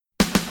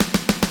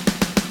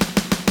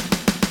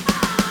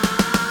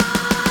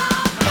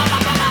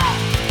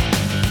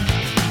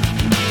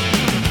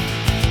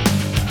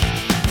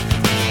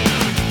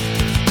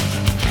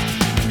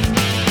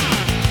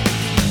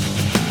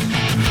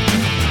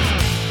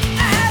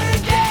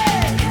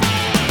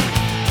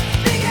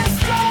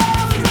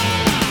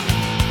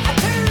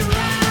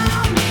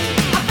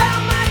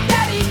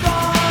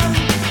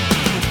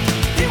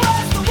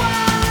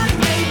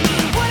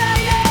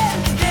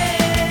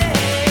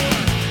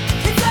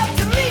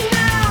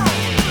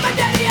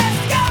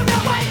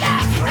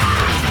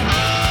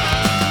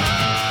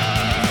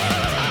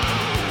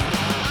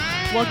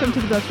Welcome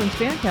to the Best Friends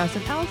Fancast,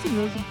 an Allison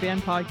Rosen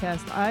fan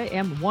podcast. I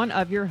am one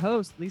of your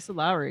hosts, Lisa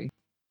Lowry.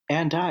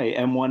 And I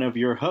am one of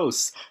your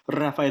hosts,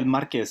 Rafael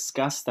Marquez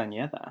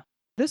Castañeda.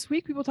 This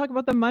week, we will talk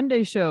about the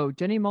Monday show,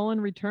 Jenny Mullen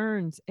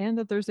returns, and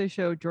the Thursday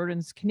show,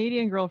 Jordan's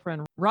Canadian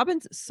girlfriend,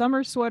 Robin's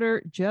summer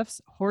sweater,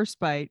 Jeff's horse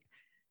bite.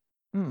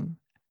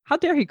 How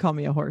dare he call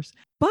me a horse?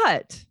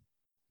 But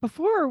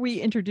before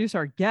we introduce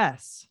our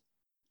guests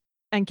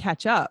and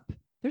catch up,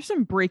 there's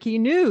some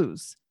breaking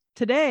news.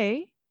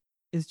 Today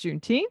is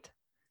Juneteenth.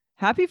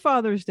 Happy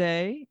Father's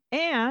Day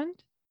and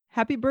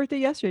happy birthday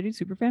yesterday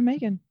to Superfan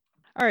Megan.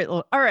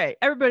 All right,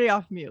 everybody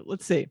off mute.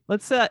 Let's see.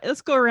 Let's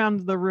go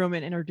around the room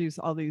and introduce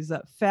all these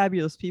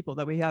fabulous people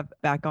that we have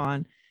back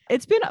on.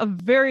 It's been a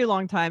very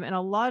long time and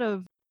a lot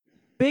of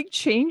big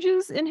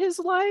changes in his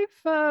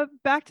life.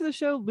 Back to the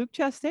show, Luke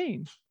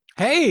Chastain.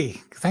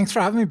 Hey, thanks for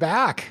having me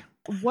back.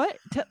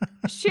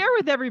 Share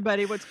with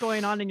everybody what's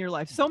going on in your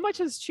life. So much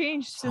has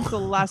changed since the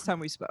last time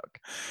we spoke.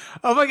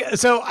 Oh my God.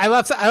 So I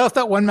left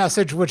that one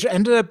message, which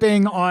ended up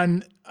being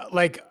on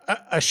like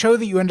a show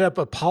that you ended up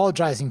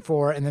apologizing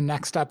for in the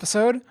next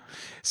episode.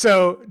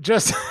 So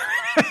just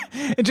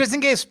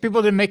in case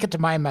people didn't make it to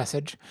my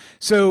message.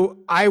 So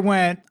I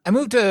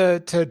moved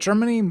to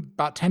Germany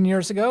about 10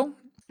 years ago.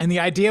 And the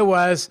idea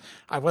was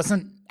I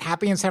wasn't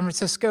happy in San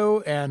Francisco,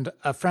 and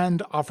a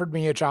friend offered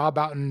me a job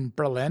out in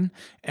Berlin.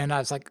 And I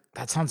was like,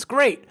 that sounds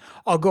great.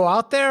 I'll go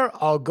out there.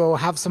 I'll go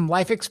have some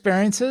life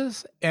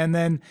experiences and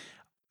then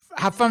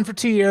have fun for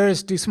 2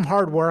 years, do some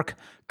hard work,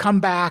 come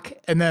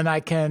back, and then I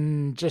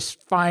can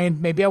just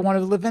find, maybe I want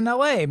to live in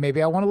LA.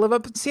 Maybe I want to live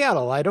up in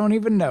Seattle. I don't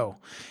even know.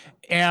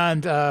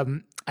 And I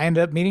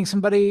ended up meeting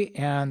somebody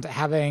and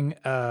having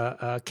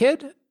a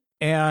kid,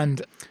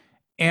 and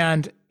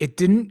it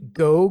didn't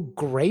go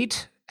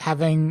great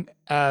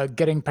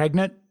getting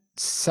pregnant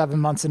 7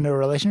 months into a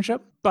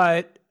relationship.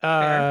 But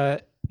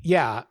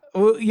yeah,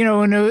 well,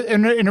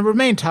 and it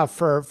remained tough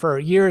for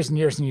years and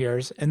years and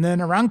years. And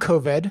then around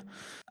COVID,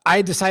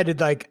 I decided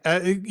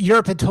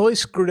Europe had totally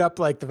screwed up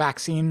like the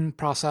vaccine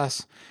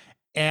process,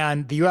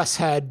 and the US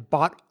had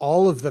bought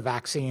all of the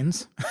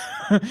vaccines.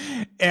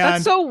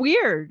 That's so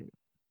weird.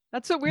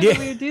 That's so weird that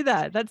we would do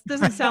that. That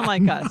doesn't sound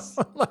like us.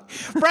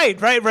 Right.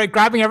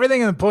 Grabbing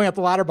everything and then pulling up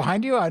the ladder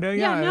behind you. I know.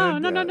 Yeah.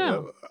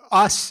 No.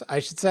 Us, I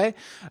should say.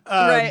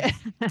 Right.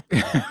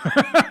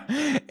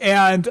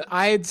 And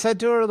I had said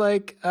to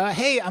her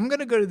hey, I'm going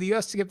to go to the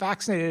US to get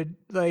vaccinated.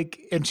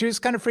 And she was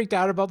kind of freaked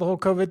out about the whole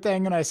COVID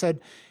thing. And I said,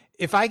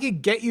 if I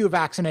could get you a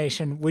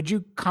vaccination, would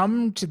you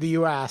come to the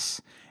US?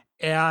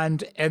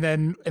 And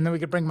then we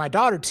could bring my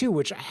daughter too,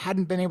 which I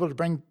hadn't been able to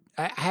bring.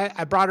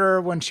 I brought her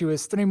when she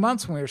was 3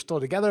 months when we were still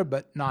together,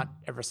 but not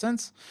ever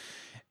since.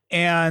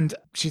 And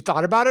she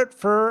thought about it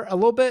for a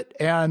little bit,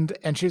 and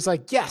she was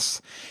like,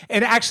 yes.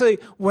 And actually,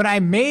 when I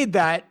made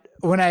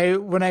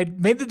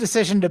the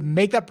decision to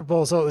make that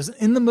proposal, it was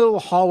in the middle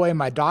of the hallway.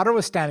 My daughter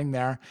was standing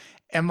there,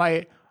 and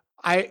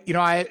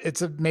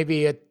it's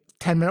maybe a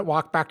 10-minute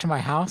walk back to my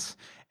house.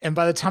 And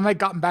by the time I'd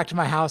gotten back to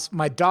my house,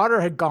 my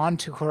daughter had gone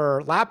to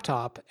her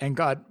laptop and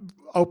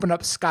opened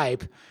up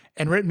Skype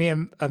and written me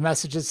a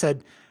message that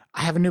said,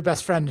 I have a new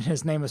best friend and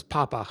his name is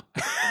Papa,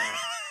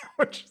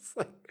 which is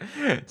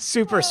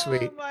super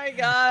sweet. Oh my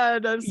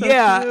God. That's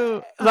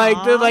so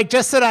cute.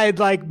 Just that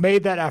I'd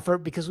made that effort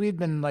because we'd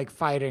been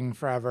fighting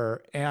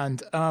forever.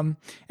 And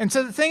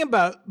so the thing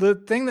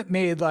that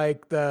made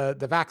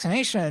the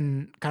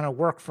vaccination kind of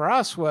work for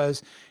us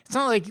was it's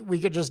not like we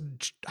could just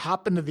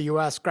hop into the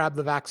US, grab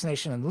the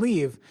vaccination and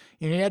leave.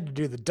 You had to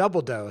do the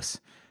double dose.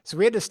 So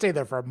we had to stay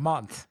there for a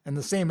month in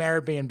the same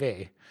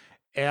Airbnb.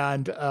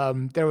 And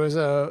there was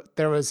a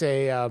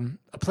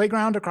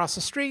playground across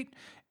the street,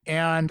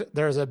 and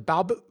there's a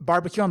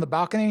barbecue on the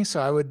balcony. So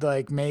I would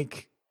I'd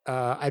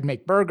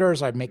make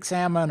burgers, I'd make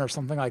salmon or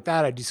something like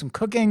that. I'd do some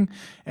cooking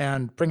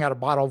and bring out a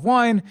bottle of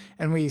wine,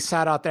 and we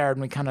sat out there and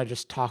we kind of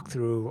just talked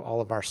through all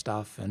of our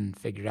stuff and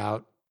figured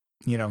out,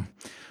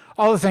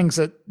 all the things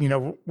that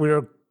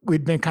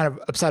we'd been kind of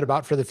upset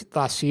about for the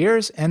last few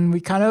years, and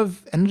we kind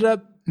of ended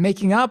up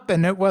making up,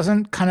 and it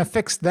wasn't kind of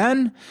fixed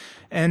then.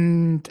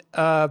 And,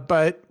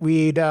 but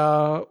we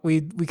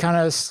kind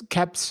of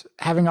kept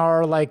having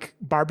our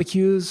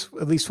barbecues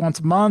at least once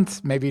a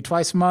month, maybe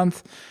twice a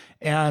month,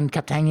 and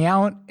kept hanging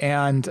out.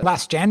 And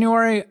last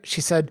January,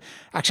 she said,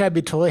 actually, I'd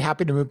be totally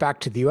happy to move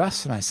back to the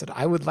US. And I said,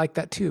 I would like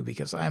that too,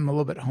 because I'm a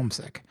little bit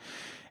homesick.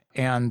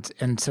 And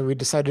so we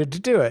decided to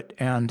do it.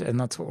 And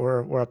that's what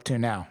we're up to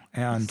now.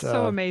 And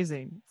so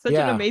amazing. Such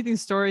an amazing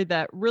story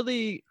that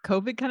really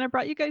COVID kind of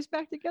brought you guys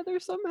back together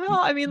somehow.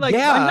 I mean,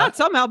 not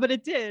somehow, but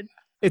it did.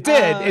 It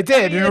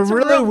did in a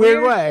really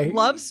weird way.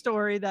 Love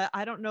story that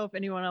I don't know if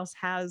anyone else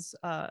has.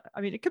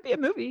 It could be a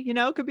movie,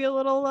 it could be a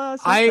little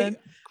something.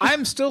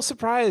 I'm still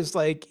surprised,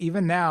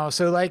 even now.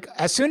 So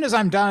as soon as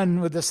I'm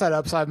done with the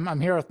setups,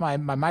 I'm here with my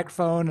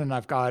microphone, and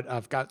I've got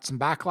some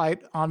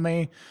backlight on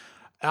me.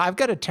 I've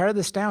got to tear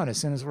this down as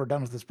soon as we're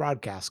done with this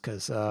broadcast,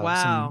 because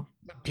some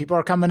people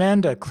are coming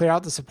in to clear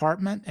out this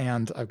apartment,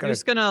 and I've got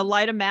just gonna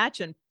light a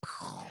match and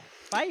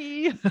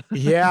bye.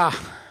 Yeah.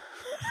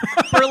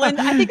 Berlin.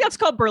 I think that's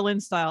called Berlin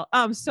style.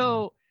 Just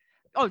to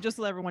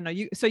let everyone know,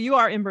 you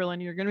are in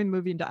Berlin. You're going to be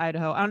moving to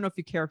Idaho. I don't know if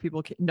you care if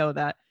people know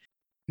that.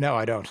 No,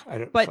 I don't.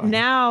 But fine.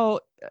 now,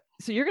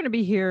 so you're going to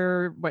be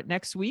here,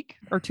 next week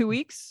or 2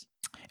 weeks?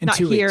 Not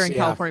 2 here weeks, in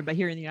California, but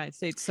here in the United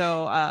States.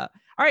 So, all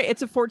right,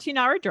 it's a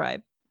 14-hour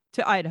drive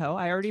to Idaho.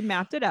 I already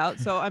mapped it out.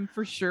 So I'm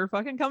for sure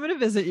fucking coming to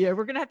visit you.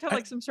 We're going to have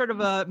like some sort of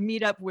a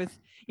meetup with,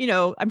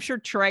 I'm sure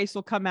Trice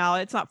will come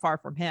out. It's not far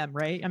from him,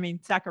 right? I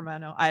mean,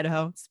 Sacramento,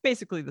 Idaho, it's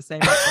basically the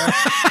same.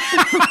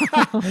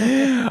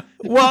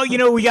 Well,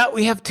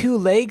 we have 2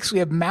 lakes, we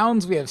have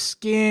mountains, we have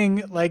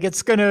skiing. Like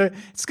it's gonna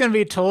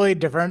be a totally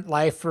different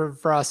life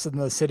for us than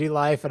the city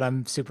life, and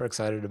I'm super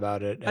excited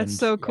about it. That's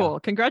so cool.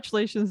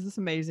 Congratulations. This is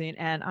amazing.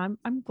 And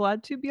I'm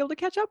glad to be able to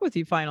catch up with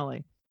you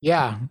finally.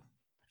 Yeah.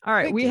 All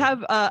right. We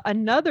have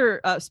another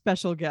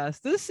special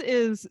guest. This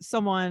is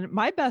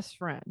my best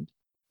friend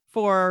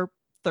for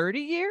 30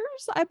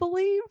 years, I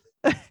believe.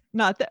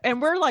 Not that,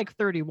 and we're like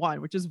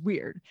 31, which is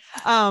weird.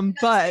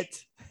 But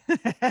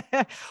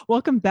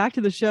welcome back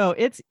to the show.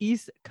 It's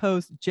East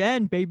Coast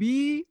Jen,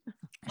 baby.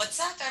 What's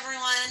up,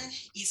 everyone?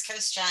 East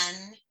Coast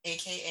Jen,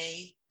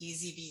 aka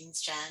Easy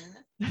Beans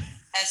Jen,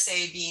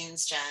 SA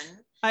Beans Jen.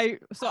 I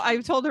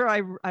told her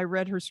I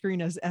read her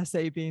screen as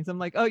SA Beans. I'm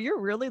like, oh, you're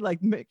really like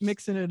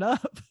mixing it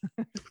up.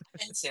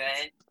 Into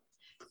it.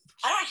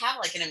 I don't have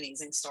like an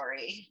amazing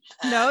story.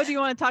 No, do you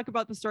want to talk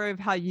about the story of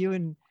how you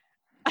and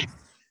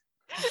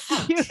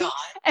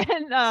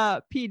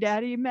P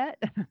Daddy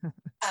met?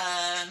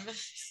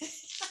 Let's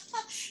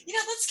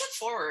skip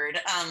forward.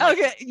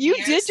 Okay, you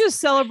did just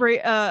celebrate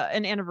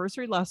an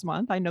anniversary last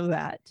month. I know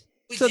that.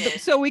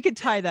 So we could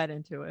tie that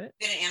into it.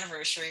 We had an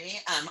anniversary.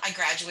 I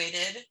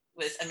graduated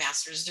with a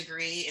master's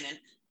degree in an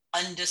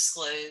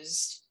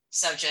undisclosed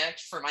subject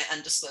for my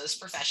undisclosed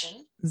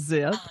profession.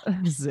 Zip.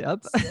 Zip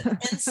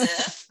and zip.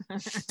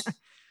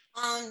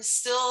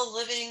 Still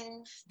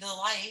living the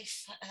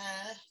life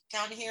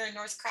down here in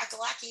North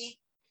Crackalacky.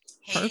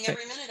 Hating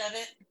every minute of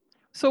it.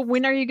 So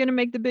when are you going to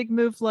make the big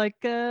move like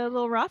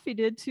little Rafi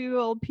did to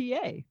old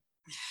PA?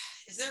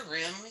 Is there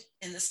room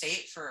in the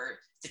state for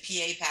the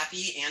PA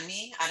Pappy and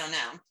me? I don't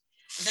know. I'm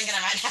thinking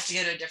I might have to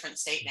go to a different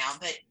state now,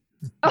 but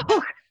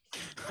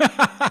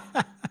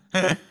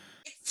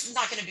it's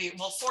not going to be,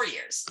 4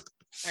 years,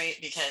 right?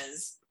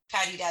 Because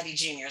Patty Daddy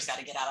Jr.'s got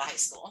to get out of high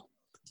school,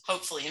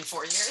 hopefully in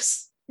 4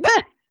 years.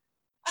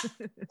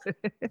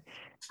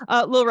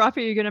 Little Rafi,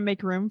 are you going to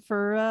make room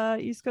for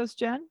East Coast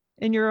Jen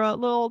in your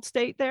little old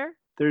state there?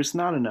 There's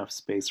not enough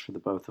space for the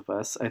both of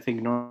us. I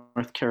think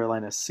North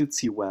Carolina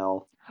suits you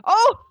well.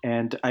 Oh!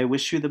 And I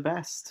wish you the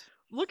best.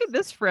 Look at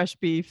this fresh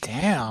beef.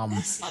 Damn.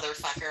 This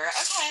motherfucker.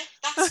 Okay,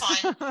 that's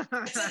fine.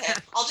 It's a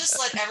hit. I'll just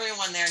let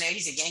everyone there know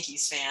he's a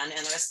Yankees fan,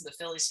 and the rest of the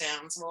Phillies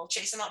fans will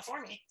chase him up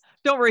for me.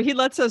 Don't worry. He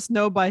lets us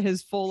know by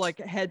his full like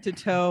head to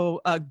toe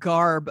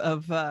garb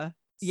of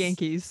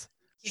Yankees.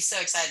 He's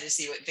so excited to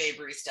see what Babe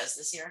Ruth does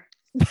this year.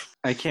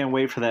 I can't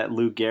wait for that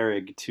Lou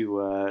Gehrig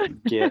to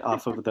get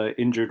off of the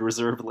injured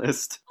reserve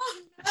list.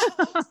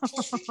 Oh,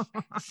 no.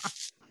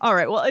 All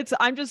right. Well,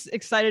 I'm just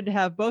excited to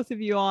have both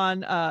of you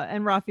on,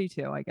 and Rafi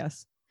too, I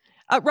guess.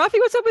 Rafi,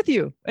 what's up with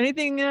you?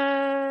 Anything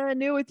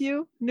new with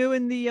you? New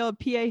in the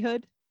PA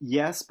hood?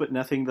 Yes, but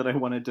nothing that I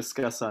want to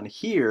discuss on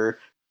here.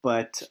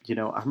 But,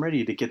 I'm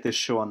ready to get this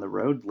show on the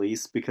road,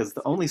 Lise, because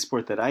the only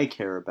sport that I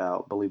care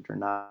about, believe it or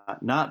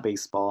not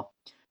baseball,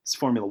 is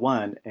Formula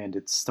One, and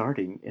it's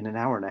starting in an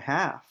hour and a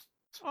half.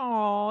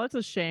 Oh, that's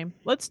a shame.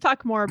 Let's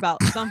talk more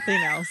about something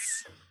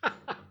else.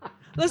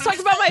 Let's talk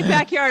about my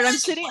backyard.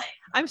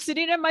 I'm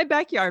sitting in my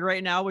backyard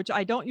right now, which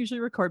I don't usually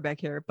record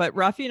back here, but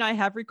Rafi and I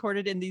have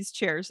recorded in these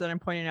chairs that I'm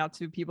pointing out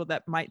to people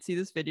that might see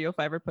this video if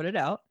I ever put it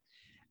out.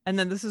 And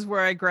then this is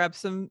where I grab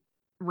some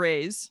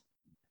Rays,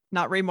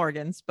 not Ray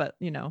Morgan's, but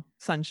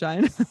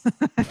sunshine.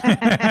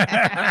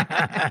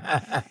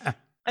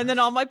 And then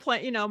all my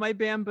plant, my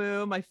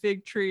bamboo, my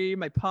fig tree,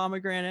 my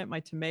pomegranate, my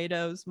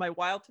tomatoes, my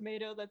wild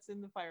tomato that's in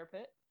the fire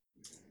pit.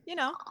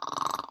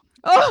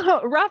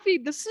 Oh,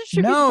 Rafi, this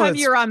should be the time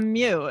you're on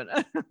mute.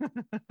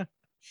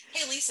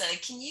 Hey, Lisa,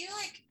 can you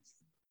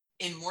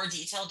in more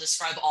detail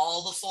describe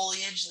all the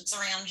foliage that's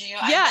around you?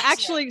 Yeah,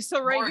 actually,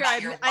 so right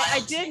here,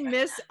 I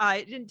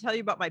didn't tell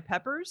you about my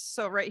peppers.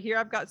 So right here,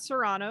 I've got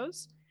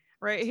serranos.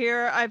 Right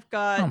here, I've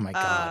got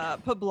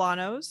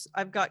poblanos.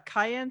 I've got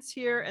cayennes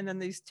here, and then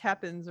these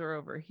tepins are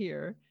over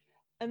here.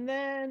 And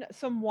then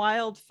some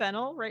wild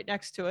fennel right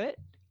next to it,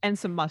 and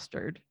some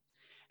mustard.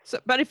 So,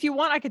 but if you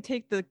want, I could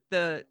take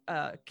the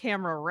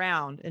camera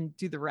around and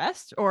do the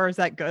rest, or is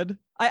that good?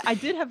 I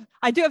do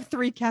have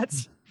 3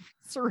 cats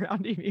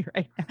surrounding me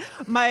right now.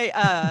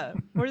 My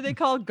what are they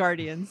called?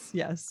 Guardians.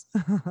 Yes.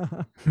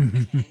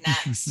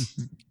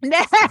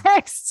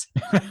 Next.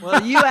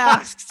 Well, you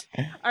asked.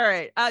 All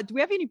right. Do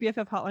we have any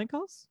BFF hotline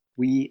calls?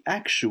 We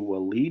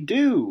actually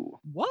do.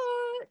 What?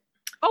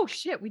 Oh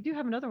shit, we do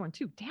have another one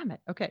too. Damn it.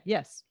 Okay.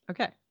 Yes.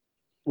 Okay.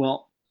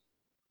 Well,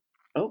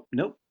 oh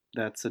nope.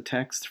 That's a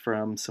text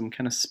from some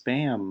kind of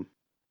spam.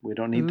 We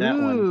don't need that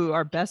one. Ooh,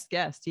 our best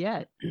guest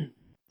yet.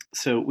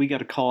 So we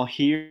got a call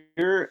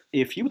here.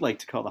 If you would like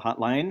to call the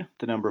hotline,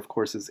 the number, of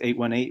course, is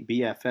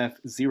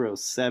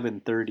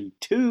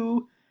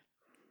 818-BFF-0732.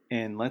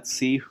 And let's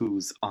see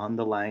who's on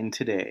the line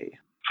today.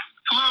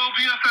 Hello,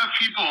 BFF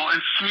people.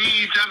 It's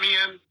me,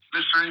 Demian,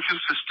 Mr.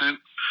 Inconsistent.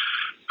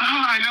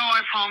 I know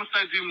I promised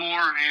I'd do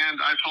more, and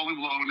I've totally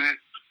blown it.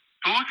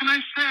 But what can I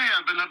say?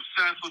 I've been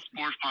obsessed with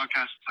sports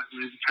podcasts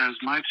lately because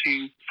my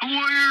team, the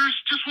Warriors,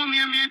 just won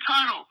the NBA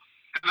title.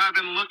 And I've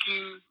been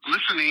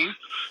listening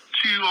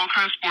to all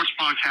kinds of sports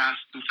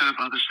podcasts instead of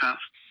other stuff.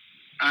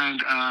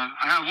 And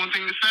I have one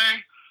thing to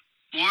say.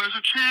 Warriors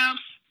are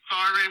champs.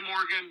 Sorry, Ray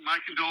Morgan.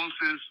 My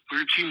condolences.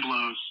 Your team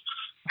blows.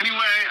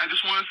 Anyway, I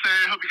just want to say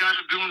I hope you guys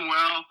are doing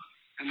well.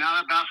 And now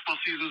that basketball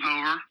season's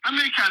over, I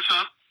may catch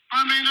up, or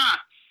I may not.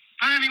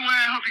 But anyway,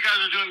 I hope you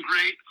guys are doing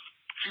great.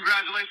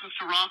 Congratulations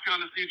to Rocky on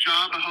his new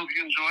job. I hope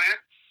you enjoy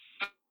it.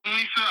 And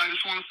Lisa, I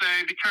just want to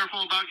say be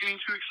careful about getting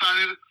too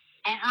excited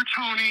over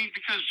Tony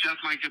because Jeff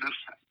might get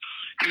upset.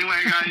 Anyway,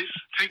 guys,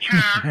 take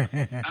care.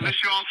 I miss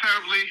you all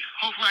terribly.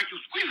 Hopefully I can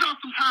squeeze out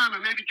some time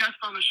and maybe guest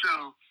on the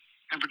show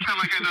and pretend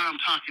like I know what I'm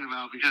talking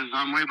about because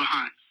I'm way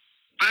behind.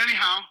 But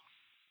anyhow,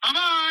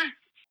 bye-bye.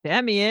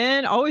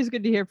 Damian, always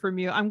good to hear from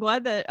you. I'm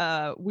glad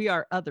that we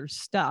are other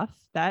stuff.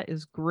 That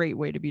is a great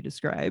way to be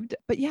described.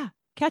 But yeah,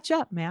 catch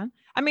up, man.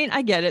 I mean,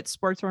 I get it.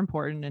 Sports are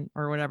important and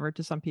or whatever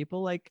to some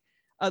people. Like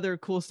other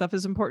cool stuff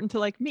is important to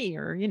like me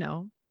or,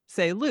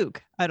 say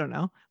Luke. I don't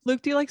know.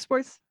 Luke, do you like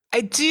sports?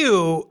 I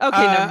do.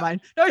 Okay, never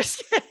mind. No,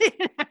 just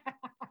kidding.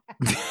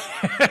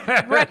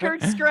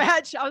 Record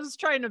scratch. I was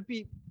trying to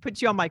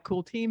put you on my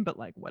cool team, but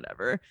like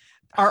whatever.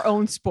 Our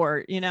own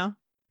sport,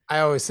 I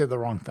always say the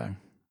wrong thing.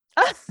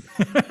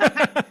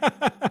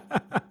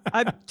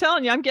 I'm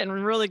telling you, I'm getting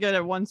really good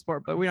at one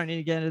sport, but we don't need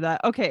to get into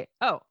that. Okay.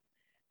 Oh,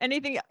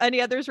 any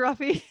others,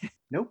 Rafi?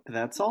 Nope,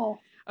 that's all.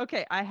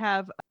 Okay, I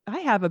have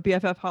a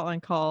BFF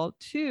hotline call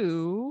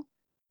to.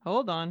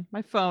 Hold on,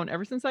 my phone.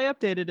 Ever since I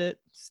updated it,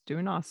 it's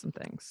doing awesome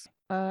things.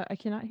 I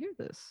cannot hear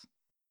this.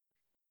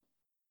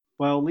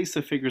 Well,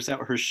 Lisa figures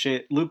out her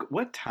shit. Luke,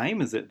 what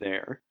time is it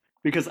there?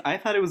 Because I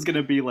thought it was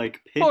gonna be like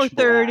pitch 4:30.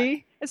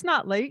 black. It's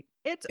not late.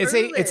 It's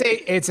early.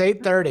 It's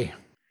 8:30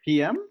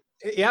 p.m.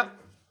 Yep.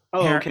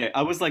 Oh, here. Okay.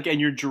 I was like,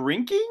 and you're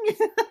drinking?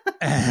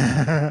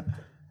 Yeah.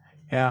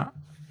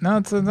 No,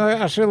 it's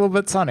actually a little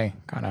bit sunny,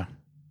 kind of.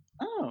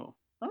 Oh.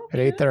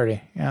 Okay. At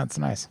 8:30. Yeah, it's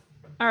nice.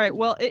 All right.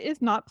 Well, it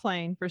is not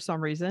playing for some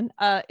reason.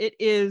 It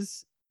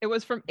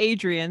was from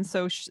Adrian.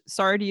 So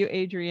sorry to you,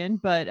 Adrian,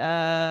 but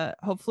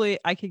hopefully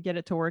I could get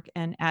it to work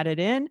and add it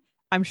in.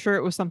 I'm sure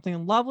it was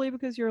something lovely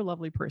because you're a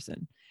lovely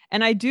person.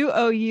 And I do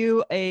owe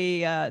you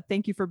a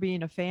thank you for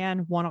being a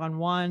fan,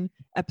 one-on-one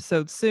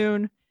episode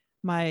soon.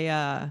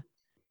 My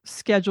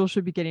schedule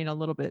should be getting a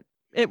little bit,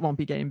 it won't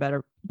be getting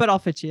better, but I'll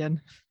fit you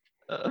in.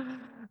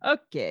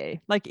 Okay.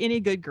 Like any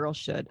good girl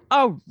should.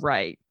 All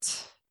right.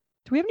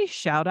 Do we have any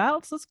shout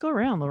outs? Let's go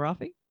around,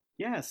 Rafi.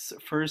 Yes.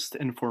 First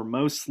and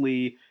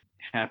foremostly,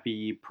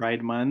 happy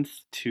Pride Month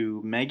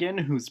to Megan,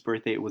 whose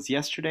birthday it was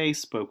yesterday.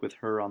 Spoke with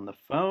her on the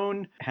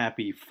phone.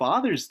 Happy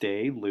Father's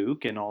Day,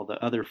 Luke, and all the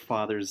other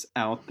fathers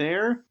out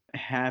there.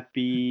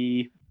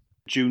 Happy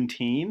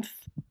Juneteenth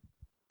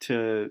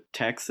to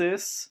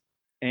Texas.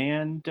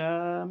 And,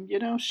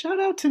 shout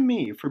out to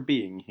me for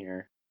being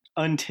here.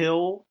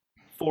 Until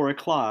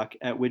 4:00,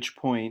 at which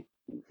point,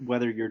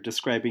 whether you're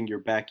describing your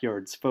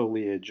backyard's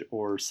foliage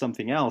or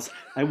something else,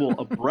 I will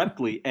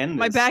abruptly end this.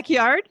 My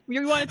backyard?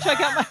 You want to check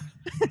out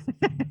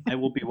my... I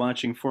will be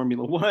watching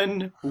Formula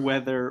One,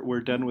 whether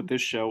we're done with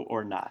this show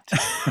or not.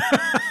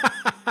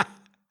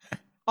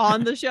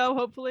 On the show,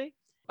 hopefully.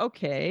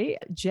 Okay.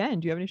 Jen,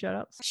 do you have any shout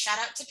outs? Shout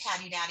out to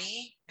Patty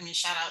Daddy.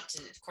 Shout out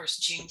to, of course,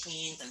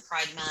 Juneteenth and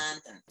Pride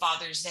Month and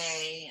Father's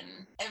Day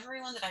and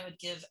everyone that I would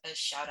give a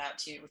shout out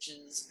to, which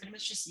is pretty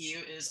much just you,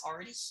 is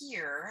already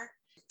here.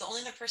 The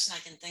only other person I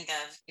can think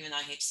of, even though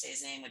I hate to say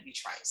his name, would be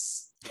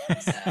Trice.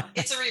 So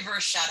it's a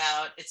reverse shout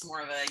out. It's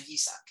more of a you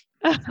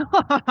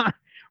suck.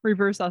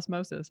 Reverse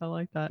osmosis. I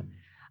like that.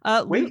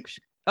 Wait. Luke.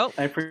 Oh,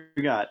 I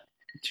forgot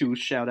to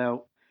shout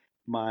out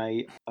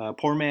my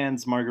poor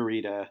man's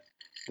margarita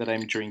that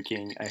I'm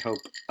drinking. I hope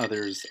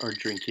others are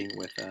drinking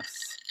with us.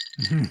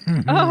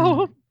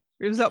 Oh,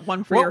 is that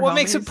one for your What homies?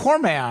 makes it poor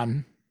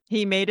man?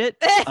 He made it.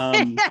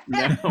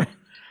 No.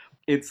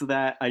 It's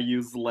that I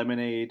use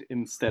lemonade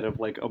instead of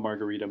like a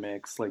margarita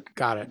mix. Like,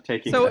 got it.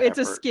 Taking so it's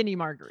effort. a skinny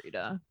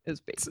margarita is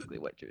basically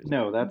what you're saying.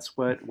 No, that's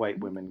what white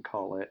women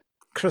call it.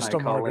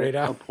 Crystal I call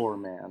margarita. it a poor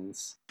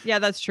man's. Yeah,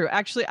 that's true.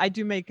 Actually, I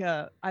do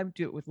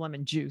it with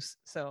lemon juice.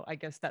 So I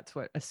guess that's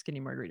what a skinny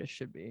margarita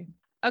should be.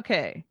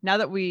 Okay, now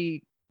that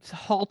we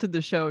halted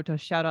the show to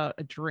shout out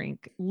a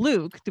drink,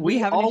 Luke, do we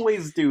have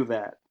always do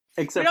that?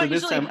 Except for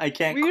this time, I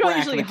can't. We don't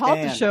usually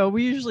halt the show.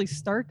 We usually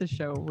start the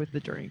show with the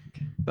drink.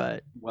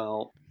 But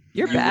well,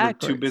 you're back.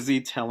 Too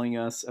busy telling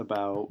us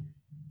about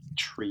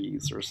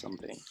trees or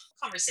something.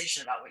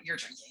 Conversation about what you're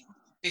drinking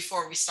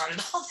before we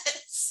started all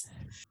this.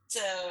 So.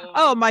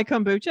 Oh, my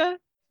kombucha.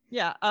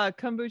 Yeah,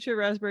 kombucha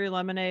raspberry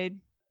lemonade.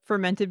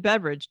 fermented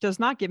beverage does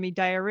not give me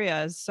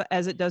diarrhea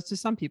as it does to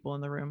some people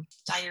in the room.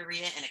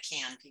 Diarrhea in a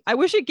can. People. I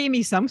wish it gave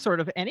me some sort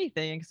of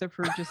anything except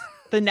for just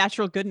the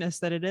natural goodness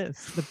that it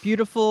is. The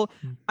beautiful,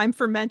 I'm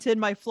fermented.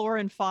 My flora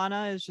and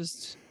fauna is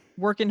just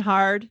working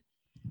hard.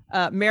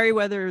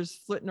 Merriweather's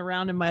flitting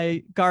around in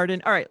my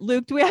garden. All right,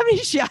 Luke, do we have any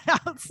shout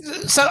outs?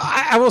 So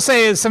I will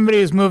say, as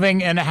somebody who's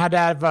moving and had to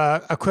have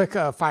a quick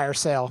fire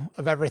sale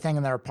of everything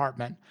in their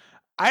apartment,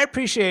 I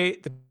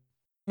appreciate the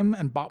time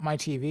and bought my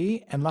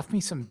TV and left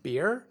me some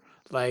beer.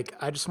 Like,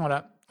 I just want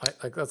to,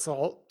 like, let's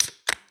all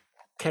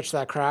catch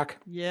that crack.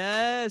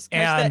 Yes.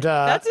 And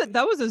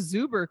that was a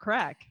Zuber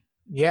crack.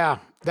 Yeah,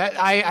 that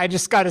I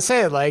just got to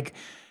say, like,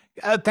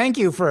 thank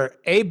you for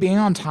being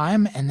on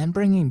time and then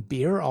bringing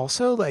beer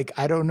also. Like,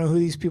 I don't know who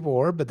these people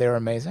were, but they're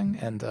amazing.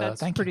 And that's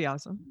thank pretty you.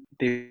 Awesome.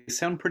 They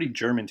sound pretty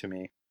German to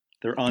me.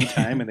 They're on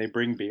time and they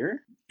bring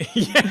beer.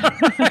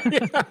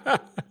 Yeah.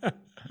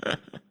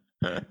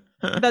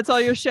 That's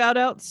all your shout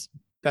outs?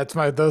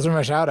 Those are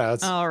my shout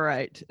outs. All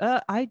right.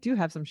 I do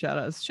have some shout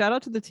outs. Shout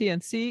out to the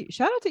TNC.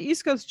 Shout out to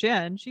East Coast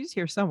Jen. She's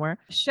here somewhere.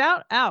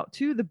 Shout out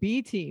to the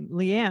B team,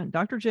 Leanne,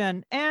 Dr.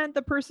 Jen, and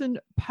the person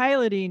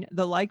piloting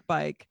the Like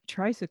Bike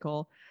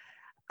tricycle.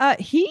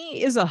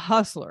 He is a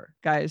hustler,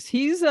 guys.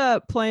 He's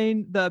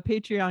playing the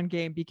Patreon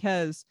game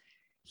because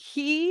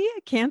he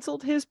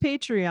canceled his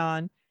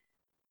Patreon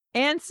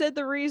and said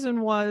the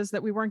reason was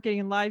that we weren't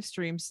getting live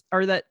streams,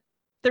 or that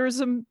there was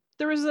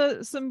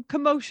some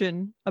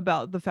commotion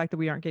about the fact that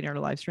we aren't getting our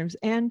live streams.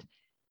 And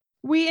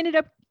we ended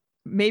up,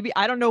 maybe,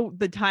 I don't know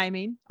the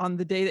timing on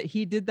the day that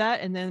he did that,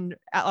 and then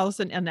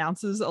Allison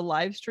announces a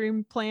live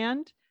stream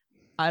planned.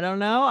 I don't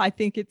know. I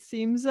think it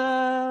seems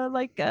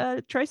like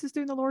Trice is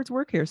doing the Lord's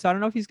work here. So I don't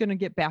know if he's going to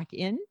get back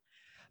in.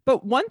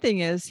 But one thing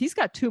is, he's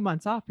got 2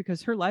 months off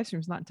because her live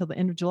stream's not until the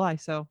end of July.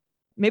 So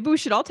maybe we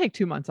should all take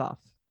 2 months off.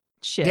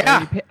 Shit.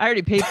 Yeah. I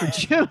already paid for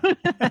June.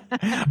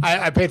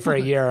 I paid for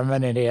a year. I'm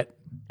an idiot.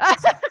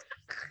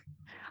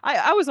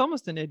 I was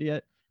almost an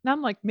idiot. Now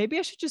I'm like, maybe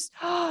I should just,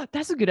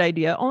 that's a good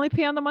idea. Only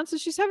pay on the months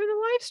that she's having the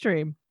live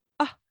stream.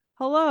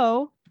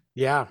 Hello.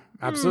 Yeah,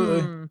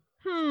 absolutely.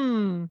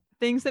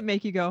 Things that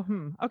make you go,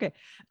 okay.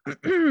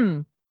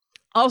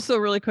 Also,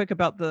 really quick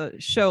about the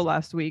show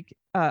last week,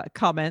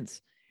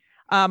 comments.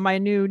 My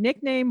new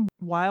nickname,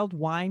 Wild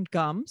Wine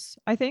Gums,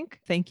 I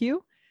think. Thank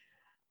you.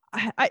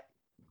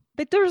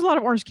 There was a lot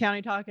of Orange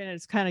County talking, and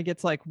it kind of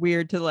gets like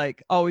weird to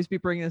like always be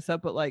bringing this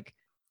up, but like,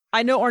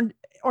 I know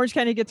Orange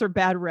County gets her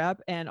bad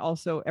rep, and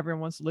also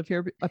everyone wants to live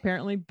here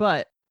apparently,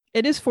 but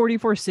it is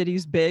 44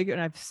 cities big, and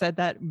I've said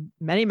that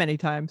many, many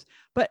times.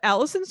 But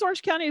Allison's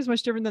Orange County is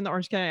much different than the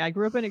Orange County I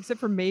grew up in, except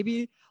for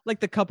maybe like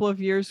the couple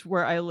of years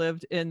where I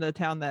lived in the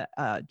town that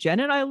Jen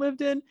and I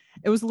lived in.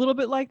 It was a little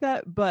bit like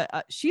that, but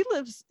she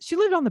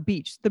lived on the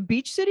beach. The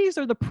beach cities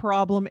are the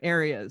problem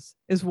areas,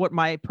 is what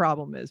my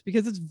problem is,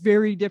 because it's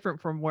very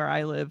different from where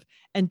I live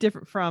and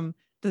different from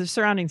the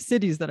surrounding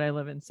cities that I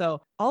live in.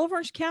 So all of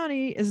Orange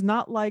County is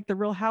not like the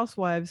Real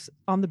Housewives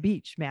on the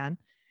beach, man.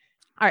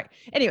 All right.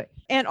 Anyway,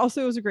 and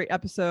also it was a great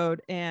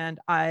episode, and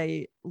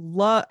I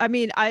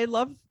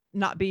love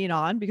not being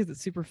on because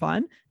it's super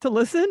fun to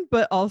listen,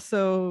 but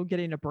also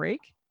getting a break,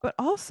 but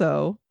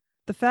also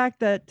the fact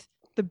that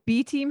the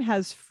B team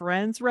has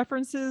Friends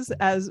references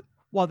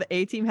while the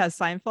A team has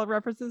Seinfeld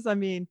references. I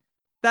mean,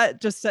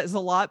 that just says a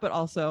lot, but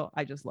also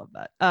I just love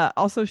that.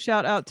 Also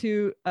shout out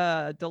to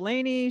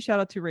Delaney, shout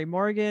out to Ray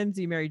Morgan,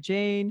 Z Mary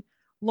Jane,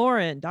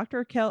 Lauren,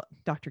 Dr. Kelly,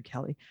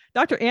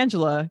 Dr.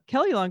 Angela,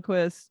 Kelly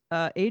Lundquist,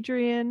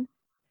 Adrian,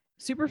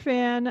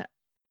 Superfan,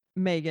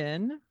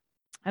 Megan.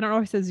 I don't know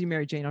if I said Z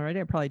Mary Jane already.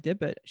 I probably did,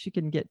 but she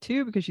can get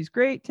 2 because she's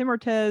great. Tim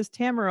Ortez,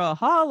 Tamara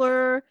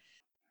Holler,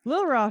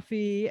 Lil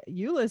Rafi,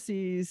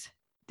 Ulysses,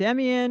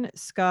 Demian,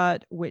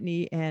 Scott,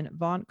 Whitney, and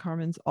Von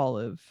Carmen's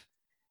Olive.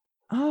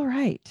 All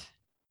right.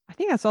 I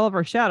think that's all of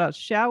our shout outs.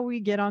 Shall we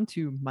get on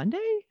to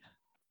Monday?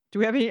 Do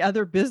we have any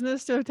other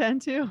business to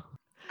attend to?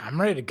 I'm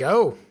ready to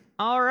go.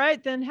 All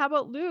right, then how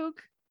about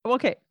Luke?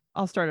 Okay,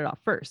 I'll start it off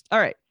first. All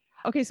right.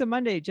 Okay, so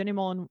Monday, Jenny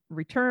Mullen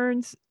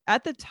returns.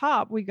 At the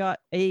top, we got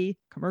a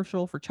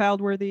commercial for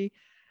Childworthy.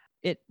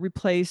 It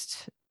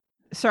replaced,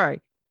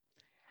 at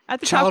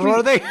the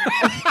Childworthy?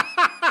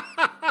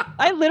 top.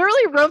 I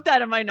literally wrote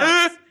that in my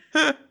notes.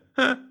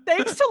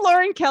 Thanks to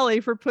Lauren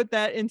Kelly for put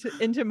that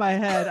into my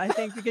head, I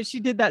think, because she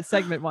did that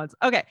segment once.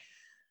 Okay.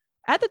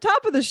 At the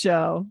top of the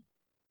show,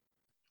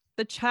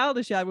 the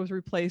Childish ad was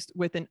replaced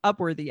with an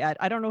Upworthy ad.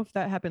 I don't know if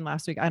that happened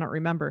last week. I don't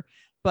remember,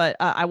 but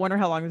I wonder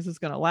how long this is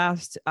going to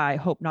last. I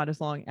hope not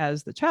as long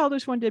as the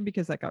Childish one did,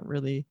 because that got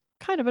really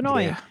kind of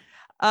annoying.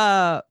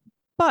 Yeah.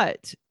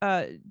 But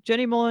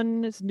Jenny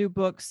Mullen's new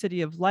book,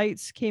 City of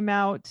Lights, came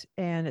out,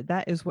 and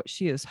that is what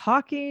she is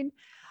hawking.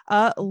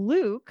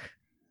 Luke,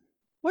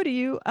 what do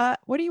you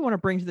want to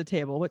bring to the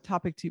table? What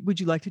topic would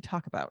you like to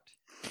talk about?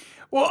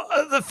 Well,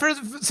 a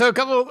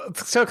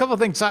couple of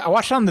things. I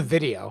watched on the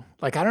video.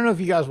 Like, I don't know if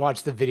you guys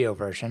watched the video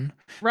version.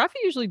 Rafi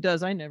usually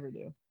does. I never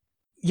do.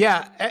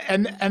 Yeah,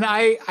 and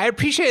I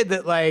appreciate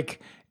that. Like,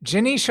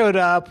 Jenny showed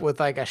up with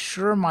like a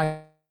sure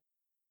my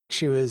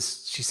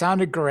She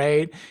sounded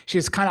great. She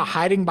was kind of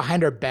hiding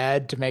behind her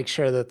bed to make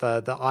sure that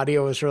the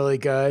audio was really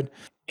good.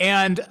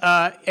 And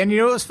what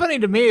was funny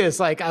to me is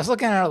like I was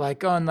looking at her like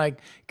going like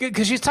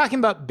because she's talking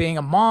about being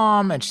a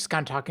mom and she's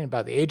kind of talking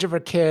about the age of her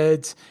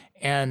kids.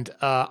 And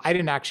I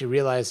didn't actually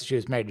realize that she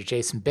was married to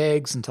Jason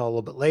Biggs until a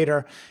little bit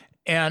later.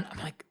 And I'm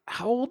like,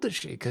 how old is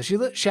she? Because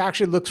she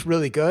actually looks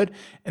really good.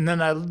 And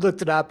then I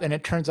looked it up, and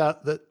it turns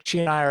out that she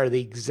and I are the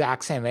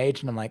exact same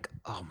age. And I'm like,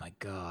 oh my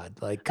god,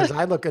 like because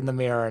I look in the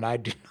mirror and I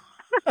do.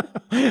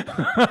 I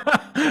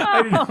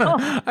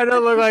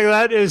don't look like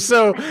that.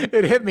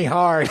 It hit me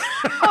hard.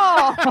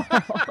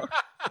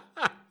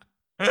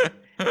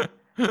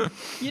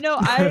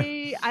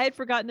 I had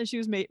forgotten that she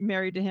was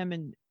married to him,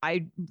 and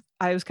I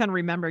was kind of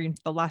remembering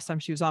the last time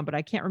she was on, but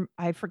I can't.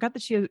 I forgot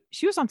that she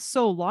was on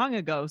so long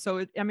ago.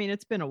 So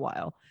it's been a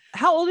while.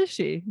 How old is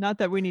she? Not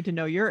that we need to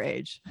know your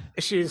age.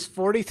 She's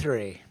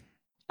 43.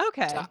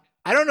 Okay. So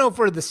I don't know if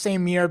we're the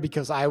same year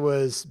because I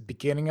was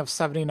beginning of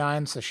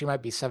 79, so she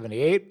might be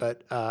 78.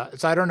 But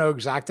so I don't know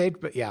exact age,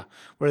 but yeah,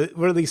 we're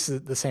at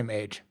least the same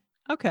age.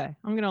 Okay,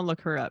 I'm gonna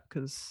look her up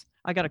because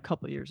I got a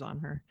couple years on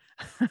her.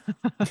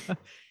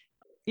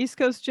 East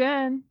Coast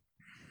Jen,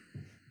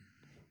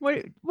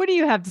 what do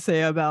you have to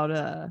say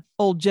about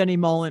old Jenny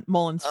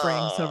Mullen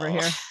Springs over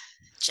here?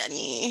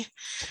 Jenny,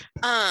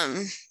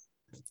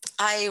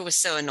 I was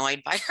so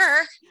annoyed by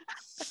her.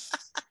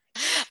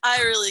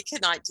 I really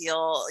could not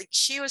deal. Like,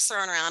 she was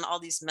throwing around all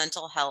these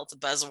mental health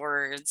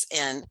buzzwords,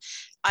 and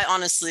I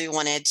honestly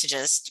wanted to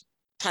just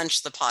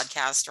punch the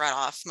podcast right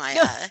off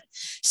my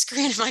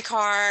screen of my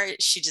car.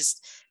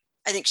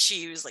 I think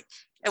she was like,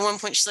 at one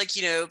point, she's like,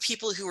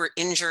 people who were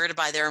injured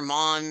by their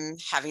mom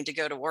having to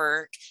go to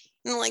work.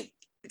 And like,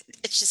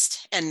 it's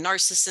just, and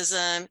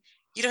narcissism.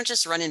 You don't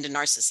just run into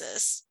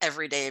narcissists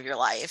every day of your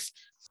life.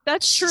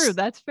 That's true.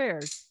 That's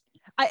fair.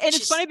 And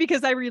it's funny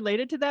because I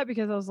related to that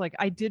because I was like,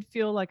 I did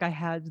feel like I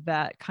had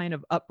that kind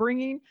of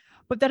upbringing,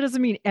 but that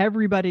doesn't mean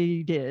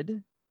everybody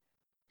did.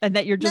 And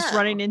that you're just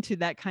running into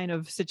that kind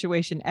of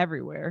situation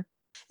everywhere.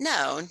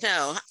 No.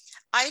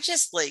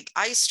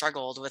 I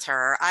struggled with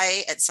her.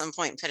 I, at some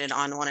point, put it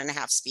on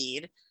 1.5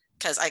 speed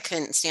because I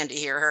couldn't stand to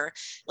hear her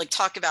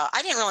talk about,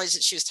 I didn't realize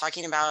that she was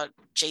talking about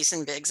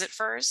Jason Biggs at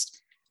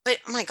first, but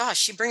oh my gosh,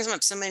 she brings him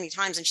up so many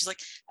times and she's like,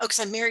 oh, because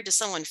I'm married to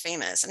someone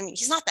famous. I mean,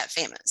 he's not that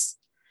famous.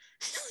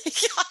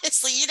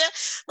 Honestly,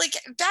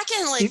 back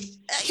in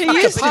he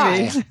used to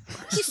be.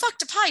 He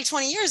fucked a pie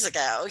 20 years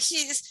ago.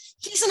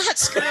 He's not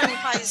screwing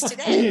pies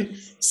today.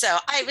 So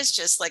I was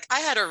just like, I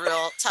had a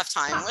real tough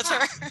time with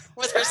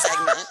her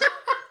segment.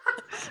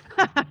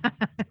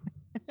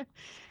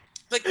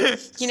 But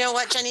you know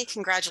what, Jenny?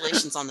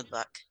 Congratulations on the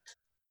book.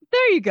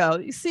 There you go.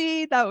 You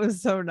see, that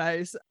was so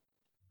nice.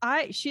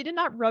 She did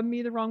not rub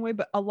me the wrong way,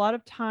 but a lot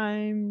of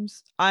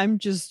times I'm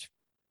just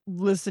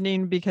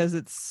listening because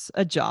it's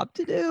a job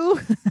to do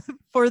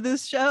for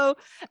this show.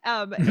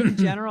 In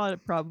general, I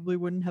probably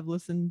wouldn't have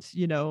listened,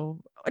 no,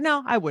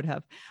 I would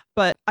have,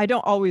 but I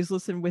don't always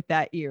listen with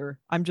that ear.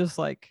 I'm just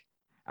like,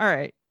 all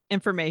right,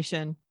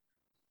 information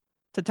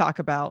to talk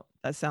about.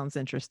 That sounds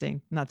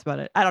interesting. And that's about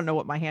it. I don't know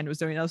what my hand was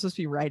doing. I was supposed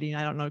to be writing.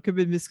 I don't know. It could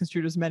be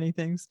misconstrued as many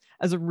things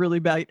as a really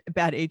bad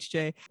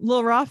HJ.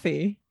 Lil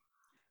Rafi,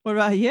 what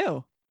about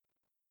you?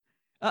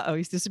 Uh-oh,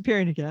 he's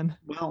disappearing again.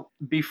 Well,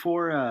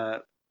 before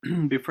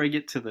I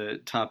get to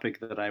the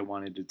topic that I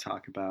wanted to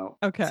talk about,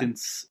 okay,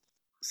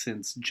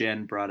 since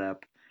Jen brought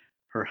up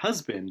her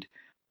husband,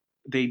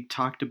 they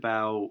talked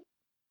about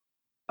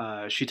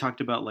she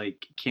talked about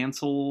like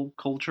cancel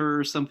culture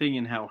or something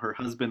and how her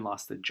husband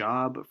lost a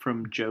job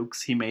from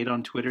jokes he made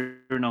on Twitter,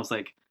 and I was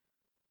like,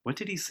 what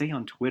did he say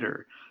on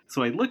Twitter?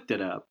 So I looked it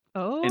up,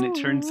 and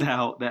it turns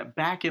out that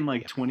back in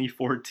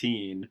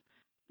 2014,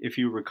 if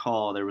you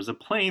recall, there was a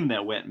plane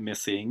that went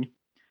missing.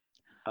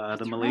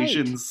 The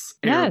Malaysians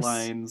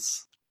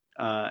Airlines,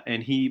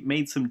 and he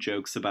made some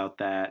jokes about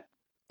that.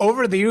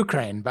 Over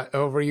Ukraine, by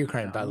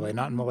the way,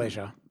 not in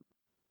Malaysia.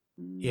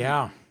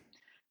 Yeah.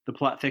 The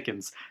plot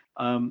thickens.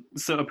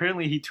 So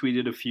apparently he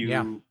tweeted a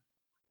few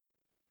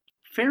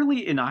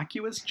fairly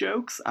innocuous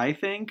jokes, I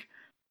think.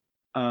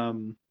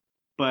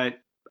 But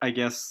I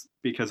guess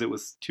because it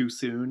was too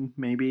soon,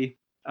 maybe,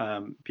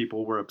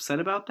 people were upset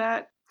about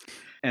that.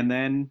 And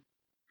then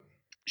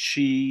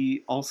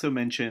she also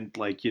mentioned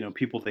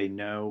people they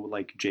know,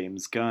 like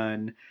James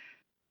Gunn.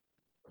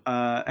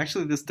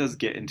 Actually, this does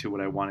get into what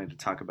I wanted to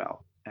talk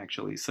about,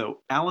 actually. So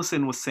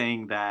Allison was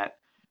saying that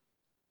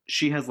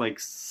she has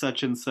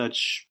such and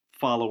such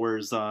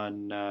followers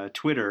on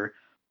Twitter,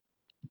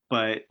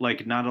 but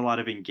not a lot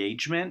of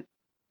engagement.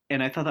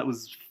 And I thought that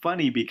was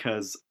funny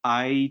because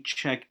I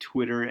check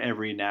Twitter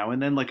every now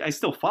and then. I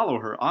still follow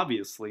her,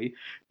 obviously,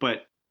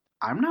 but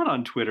I'm not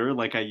on Twitter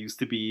like I used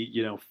to be,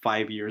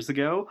 5 years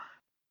ago.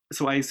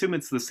 So I assume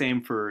it's the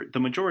same for the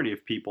majority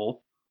of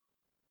people.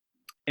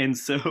 And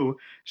so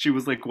she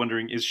was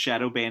wondering, is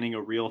shadow banning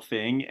a real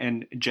thing?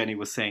 And Jenny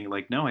was saying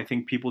no, I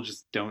think people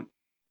just don't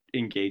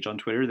engage on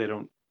Twitter. They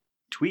don't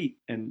tweet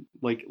and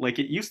like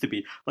it used to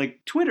be. Like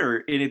Twitter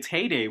in its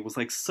heyday was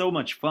like so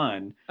much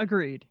fun.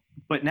 Agreed.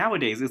 But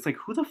nowadays it's like,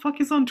 who the fuck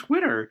is on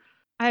Twitter?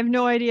 I have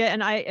no idea.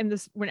 And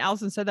when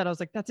Allison said that, I was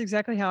like, that's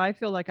exactly how I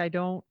feel. Like I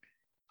don't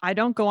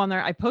go on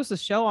there. I post a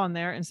show on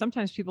there and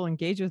sometimes people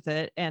engage with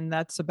it and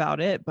that's about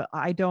it. But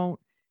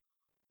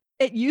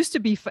it used to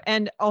be,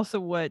 and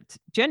also what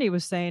Jenny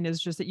was saying is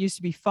just, it used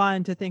to be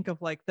fun to think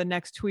of like the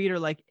next tweet or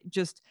like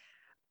just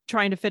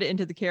trying to fit it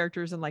into the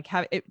characters and like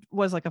have it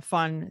was like a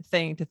fun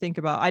thing to think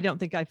about. I don't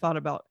think I thought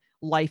about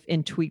life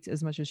in tweets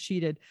as much as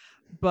she did,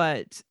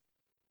 but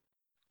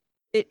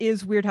it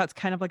is weird how it's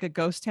kind of like a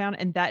ghost town.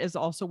 And that is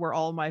also where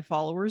all my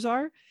followers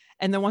are.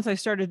 And then once I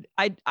started,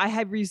 I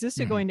had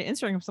resisted going to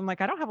Instagram. So I'm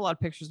like, I don't have a lot of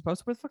pictures to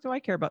post. What the fuck do I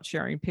care about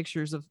sharing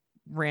pictures of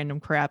random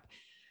crap?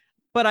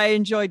 But I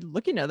enjoyed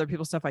looking at other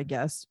people's stuff, I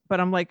guess. But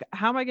I'm like,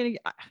 how am I going to,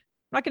 I'm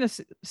not going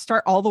to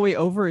start all the way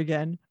over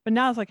again. But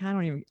now it's like,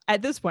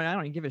 at this point, I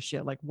don't even give a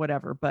shit, like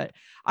whatever. But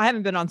I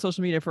haven't been on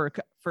social media for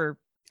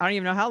I don't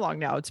even know how long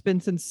now. It's been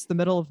since the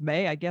middle of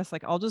May, I guess.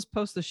 Like I'll just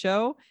post the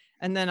show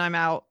and then I'm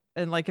out.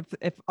 And like,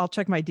 if I'll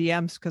check my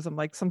DMs, because I'm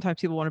like, sometimes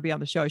people want to be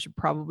on the show. I should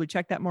probably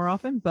check that more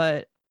often.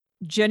 But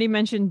Jenny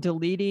mentioned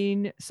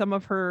deleting some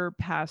of her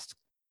past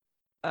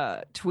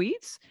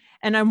tweets.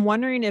 And I'm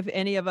wondering if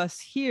any of us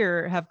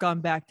here have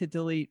gone back to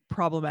delete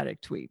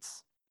problematic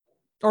tweets.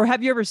 Or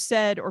have you ever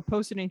said or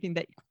posted anything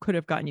that could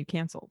have gotten you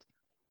canceled?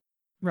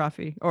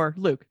 Rafi or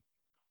Luke?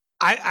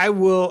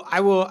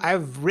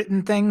 I've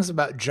written things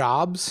about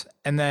jobs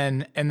and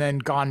then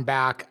gone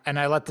back and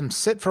I let them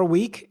sit for a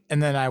week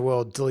and then I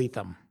will delete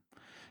them.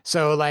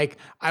 So like,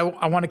 I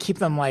want to keep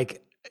them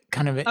like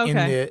kind of in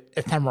the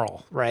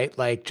ephemeral, right?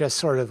 Like just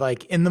sort of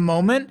like in the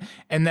moment.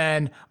 And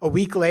then a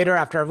week later,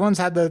 after everyone's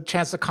had the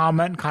chance to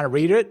comment and kind of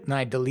read it, and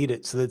I delete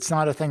it. So it's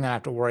not a thing that I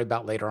have to worry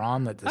about later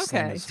on that this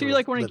thing is so you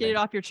like want to get it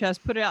off your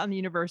chest, put it out in the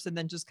universe, and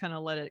then just kind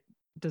of let it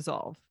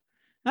dissolve.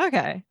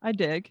 Okay, I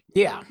dig.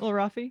 Yeah. Little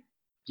Rafi?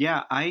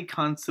 Yeah, I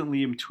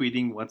constantly am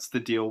tweeting what's the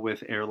deal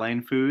with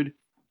airline food.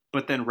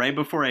 But then right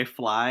before I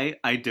fly,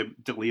 I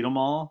delete them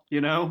all, you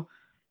know?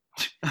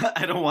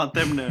 I don't want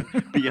them to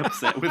be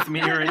upset with me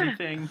or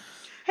anything.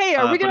 Hey,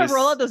 are we going to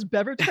roll out this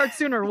beverage cart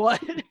soon or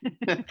what?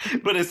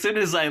 But as soon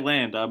as I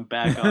land, I'm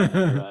back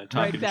on talking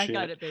right back shit.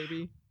 on it,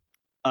 baby.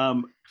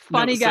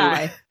 Funny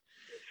guy.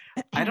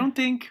 I don't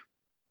think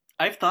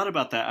I've thought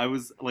about that.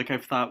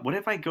 I've thought, what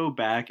if I go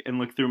back and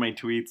look through my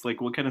tweets?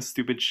 Like, what kind of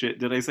stupid shit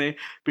did I say?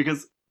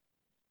 Because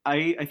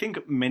I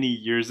think many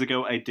years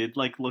ago, I did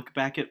like look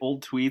back at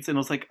old tweets and I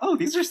was like, oh,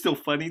 these are still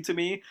funny to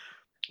me.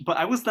 But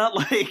I was not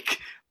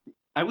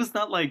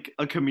like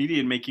a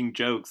comedian making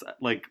jokes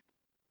like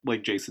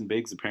Jason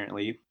Biggs,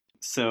 apparently.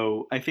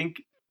 So I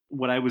think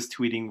what I was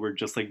tweeting were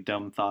just like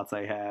dumb thoughts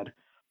I had.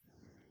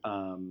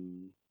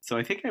 So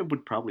I think I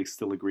would probably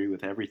still agree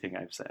with everything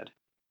I've said.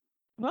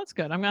 Well, that's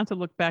good. I'm going to have to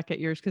look back at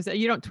yours because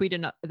you don't tweet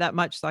that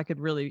much. So I could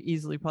really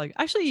easily probably,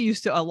 actually you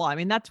used to a lot. I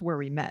mean, that's where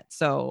we met.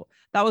 So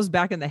that was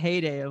back in the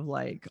heyday of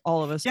like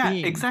all of us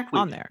being exactly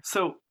on there.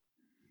 So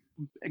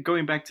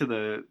going back to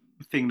the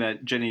thing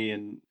that Jenny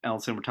and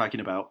Allison were talking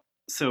about.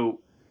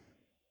 So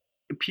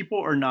people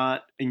are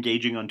not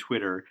engaging on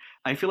Twitter.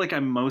 I feel like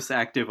I'm most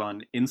active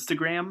on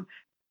Instagram,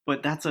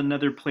 but that's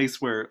another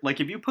place where, like,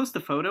 if you post a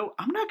photo,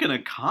 I'm not going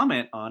to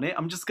comment on it.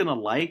 I'm just going to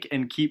like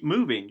and keep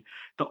moving.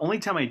 The only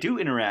time I do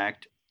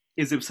interact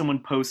is if someone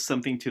posts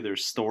something to their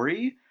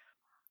story,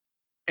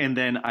 and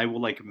then I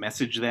will, like,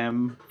 message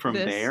them from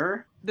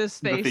there. This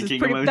face is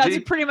that's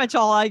pretty much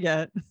all I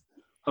get.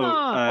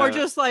 Oh, or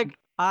just, like,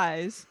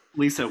 eyes.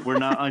 Lisa, we're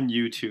not on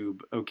YouTube,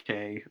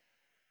 okay?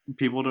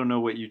 People don't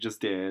know what you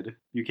just did.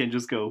 You can't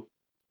just go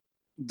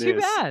this. Too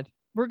bad.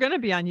 We're going to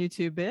be on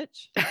YouTube,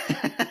 bitch.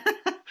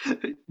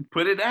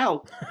 Put it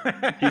out.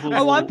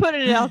 I'm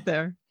putting it out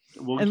there.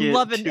 And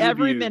loving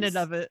every views. Minute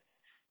of it.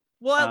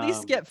 We'll at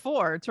least get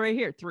 4. It's right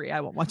here. 3.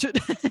 I won't watch it.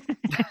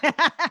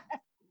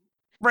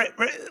 Right.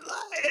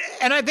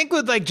 And I think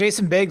with like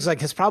Jason Biggs,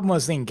 like his problem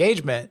was the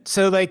engagement.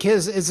 So like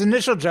his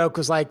initial joke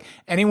was like,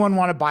 anyone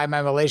want to buy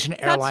my Malaysian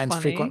Airlines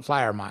frequent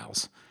flyer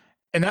miles?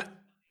 And that,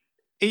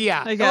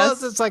 yeah, I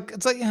guess it's like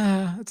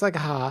right.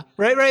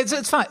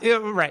 It's fine. Yeah,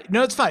 right.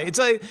 No, it's fine. It's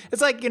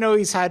like, you know,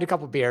 he's had a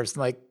couple beers and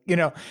like, you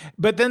know,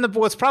 but then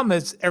what's problem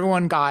is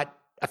everyone got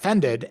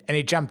offended and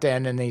he jumped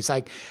in and he's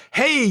like,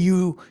 hey,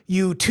 you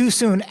too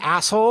soon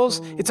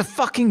assholes. Ooh. It's a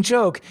fucking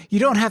joke. You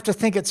don't have to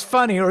think it's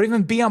funny or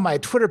even be on my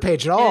Twitter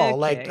page at all. Okay.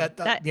 Like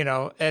that, you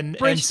know, and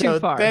so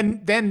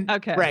then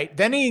okay. Right.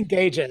 Then he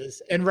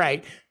engages and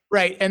right.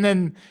 And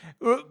then,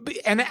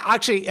 and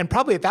actually, and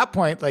probably at that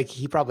point, like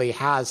he probably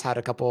has had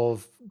a couple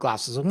of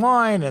glasses of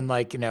wine and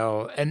like, you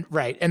know, and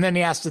right. And then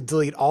he has to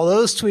delete all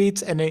those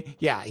tweets and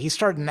he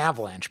started an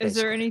avalanche. Basically. Is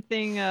there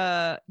anything,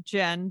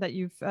 Jen, that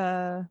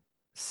you've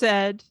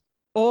said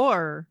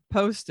or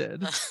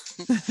posted?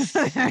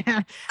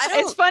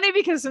 It's funny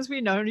because since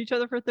we've known each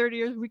other for 30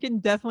 years, we can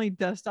definitely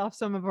dust off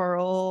some of our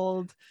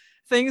old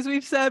things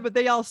we've said, but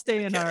they all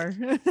stay in our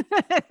we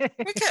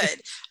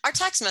could. Our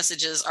text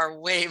messages are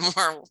way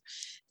more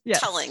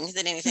telling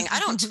than anything. I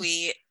don't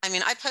tweet. I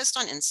mean, I post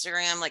on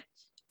Instagram like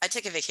I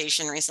took a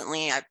vacation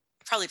recently. I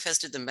probably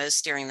posted the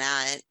most during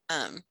that.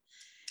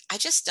 I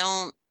just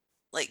don't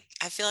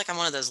I feel like I'm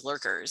one of those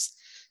lurkers.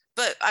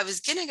 But I was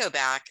going to go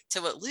back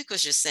to what Luke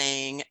was just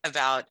saying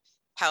about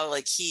how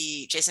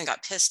Jason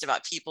got pissed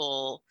about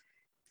people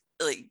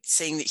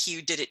saying that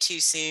he did it too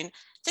soon.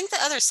 I think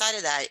the other side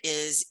of that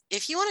is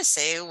if you want to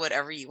say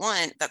whatever you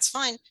want, that's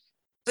fine.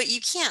 But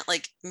you can't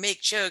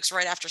make jokes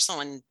right after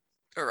someone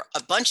or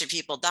a bunch of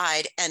people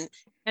died and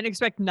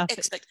expect nothing.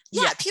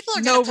 People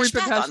are going to push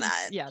back on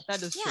that. Yeah,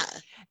 that is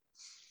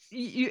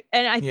true.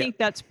 And I think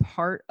that's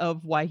part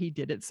of why he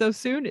did it so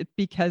soon. It's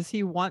because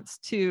he wants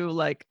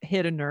to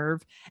hit a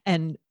nerve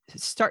and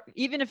start,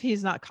 even if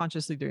he's not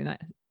consciously doing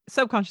that.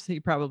 Subconsciously he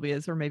probably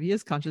is, or maybe he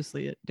is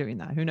consciously doing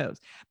that. Who knows?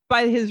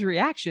 By his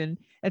reaction,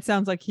 it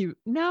sounds like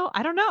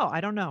I don't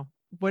know.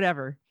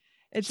 Whatever.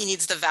 He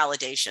needs the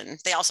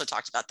validation. They also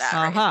talked about that,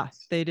 right?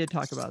 They did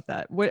talk about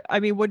that. What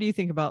do you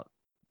think about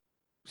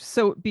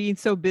being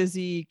so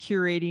busy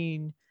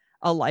curating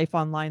a life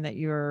online that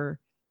you're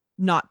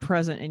not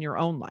present in your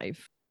own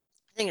life?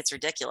 I think it's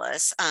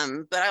ridiculous.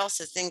 But I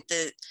also think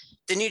that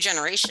the new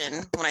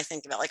generation, when I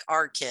think about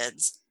our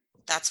kids,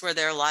 that's where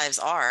their lives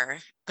are.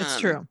 It's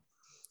true.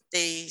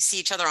 They see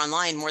each other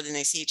online more than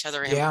they see each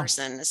other in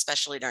person,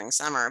 especially during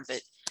summer.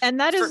 And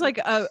that is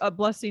a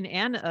blessing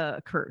and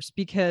a curse,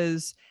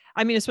 because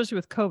especially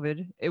with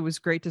COVID, it was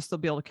great to still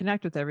be able to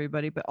connect with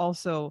everybody. But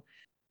also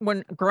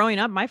when growing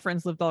up, my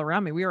friends lived all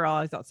around me. We were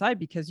always outside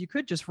because you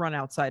could just run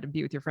outside and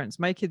be with your friends.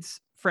 My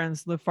kids'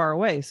 friends live far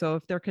away. So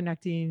if they're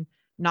connecting,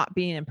 not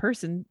being in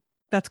person,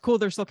 that's cool.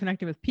 They're still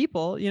connecting with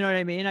people. You know what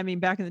I mean?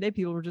 Back in the day,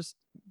 people were just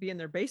be in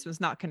their basements,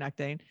 not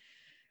connecting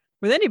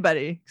with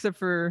anybody except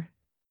for,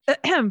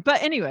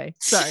 but anyway,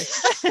 sorry.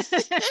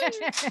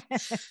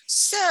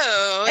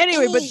 So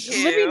anyway, but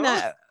living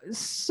that,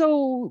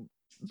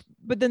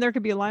 but then there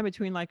could be a line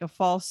between a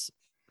false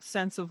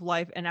sense of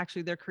life and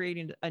actually they're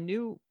creating a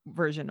new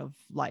version of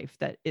life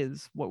that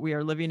is what we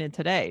are living in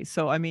today.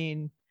 So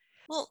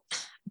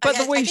but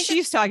the way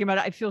she's talking about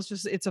it, I feel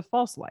it's a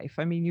false life.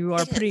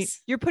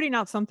 You're putting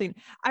out something.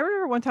 I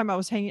remember one time I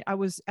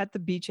was at the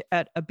beach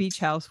at a beach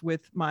house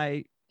with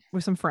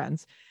some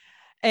friends,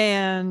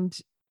 and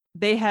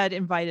they had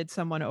invited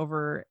someone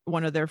over,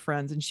 one of their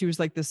friends, and she was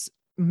this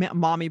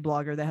mommy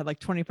blogger that had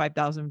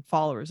 25,000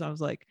 followers. I was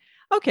like,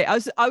 okay, I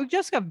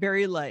just got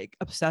very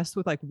obsessed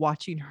with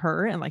watching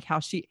her and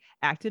how she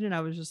acted. And I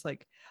was just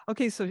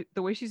okay, so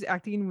the way she's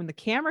acting when the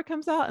camera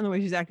comes out and the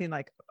way she's acting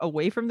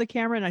away from the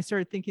camera. And I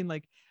started thinking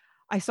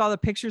I saw the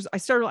pictures.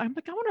 I'm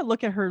I want to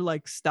look at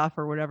her stuff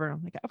or whatever. And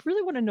I'm I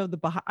really want to know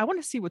I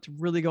want to see what's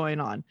really going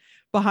on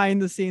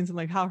behind the scenes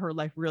and how her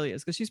life really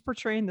is. Cause she's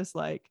portraying this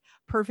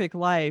perfect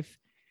life.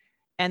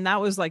 And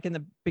that was in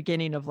the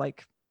beginning of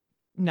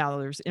now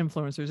there's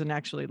influencers and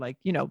actually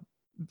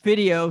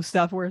video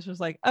stuff where it's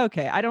just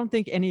okay, I don't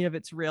think any of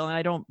it's real and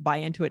I don't buy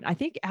into it. And I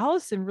think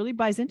Allison really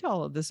buys into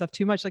all of this stuff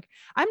too much.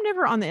 I'm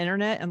never on the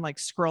internet and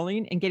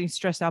scrolling and getting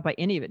stressed out by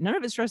any of it. None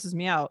of it stresses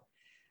me out.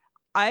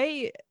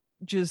 I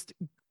just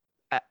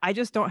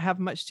don't have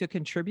much to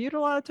contribute a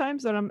lot of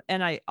times and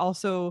I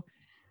also,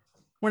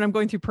 when I'm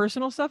going through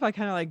personal stuff, I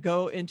kind of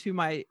go into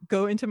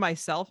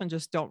myself and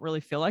just don't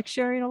really feel like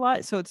sharing a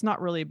lot. So it's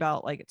not really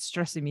about it's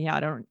stressing me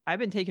out. I've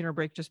been taking a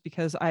break just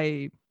because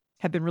I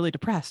have been really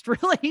depressed,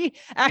 really,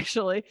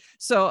 actually.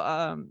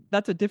 So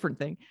that's a different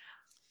thing.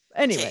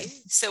 Anyway, okay,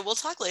 so we'll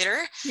talk later.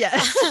 Yeah.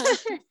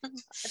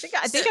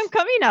 I think I'm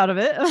coming out of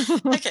it.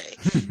 Okay.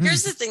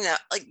 Here's the thing that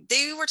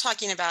they were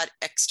talking about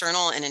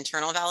external and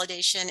internal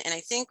validation. And I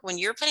think when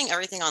you're putting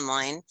everything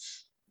online,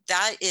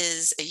 that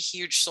is a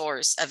huge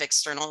source of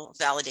external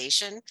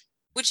validation,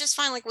 which is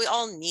fine. We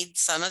all need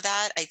some of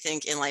that. I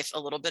think in life, a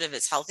little bit of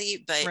it's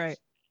healthy, but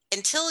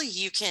until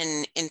you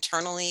can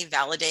internally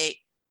validate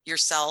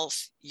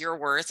yourself, your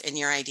worth, and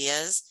your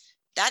ideas,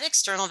 that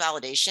external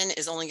validation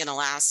is only going to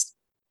last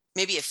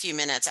maybe a few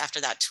minutes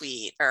after that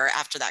tweet or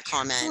after that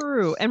comment.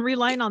 True. And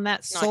relying on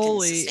that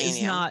solely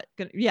is not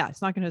going to,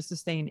 it's not going to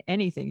sustain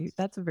anything.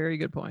 That's a very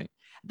good point.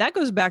 That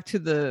goes back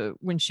to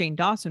when Shane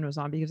Dawson was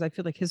on, because I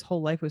feel like his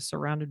whole life was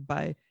surrounded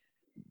by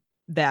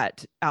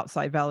that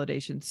outside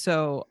validation.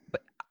 So,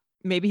 but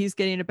maybe he's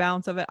getting a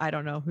balance of it. I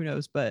don't know. Who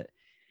knows? But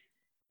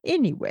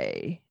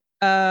anyway,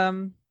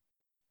 anything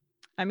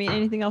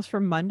else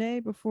from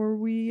Monday before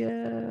we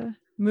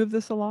move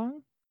this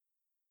along?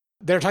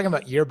 They're talking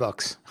about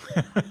yearbooks.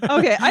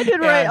 Okay, I did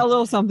write a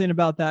little something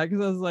about that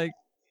because I was like,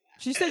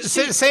 she said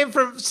same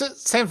for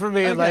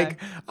me. Okay.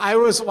 I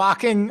was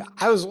walking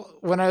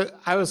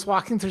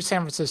through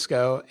San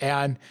Francisco,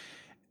 and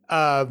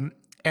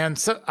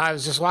so I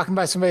was just walking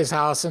by somebody's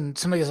house, and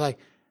somebody's like,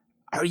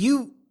 "Are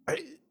you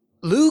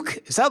Luke?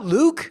 Is that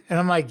Luke?" And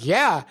I'm like,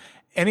 "Yeah."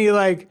 And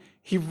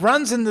he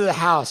runs into the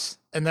house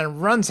and then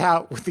runs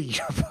out with the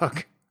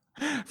yearbook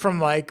from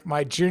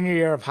my junior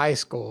year of high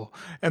school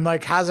and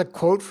has a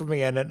quote for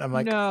me in it. And I'm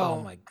like, no,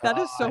 oh my God.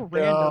 That is so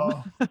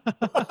random.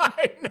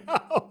 I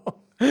know.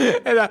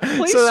 And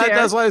Please so share.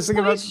 That's why I was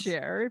thinking Please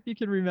share if you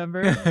can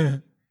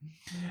remember.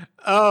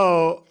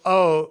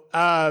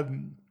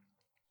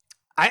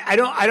 I I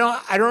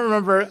don't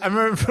remember.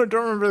 Don't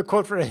remember the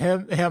quote for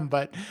him,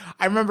 but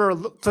I remember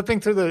flipping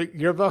through the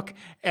yearbook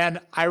and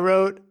I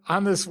wrote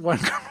on this one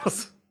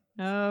girl's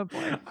Oh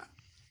boy.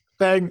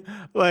 thing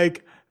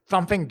like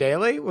thumping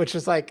daily, which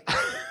is like,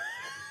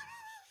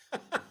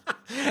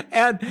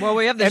 and Well,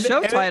 we have the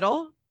show and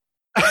title.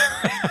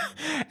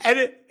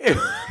 and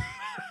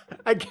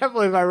I can't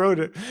believe I wrote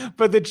it,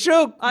 but the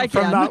joke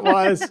from that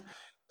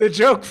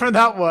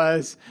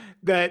was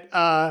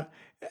that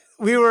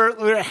we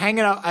were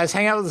hanging out. I was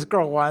hanging out with this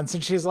girl once,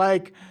 and she's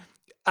like,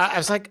 I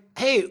was like,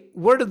 "Hey,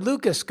 where did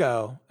Lucas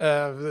go?"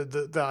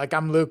 Like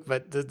I'm Luke,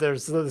 but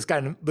there's this guy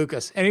named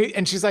Lucas,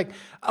 and she's like,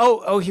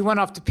 "Oh, he went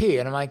off to pee."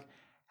 And I'm like,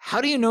 "How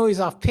do you know he's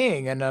off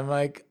peeing?" And I'm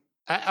like,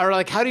 or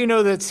like, "How do you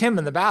know that it's him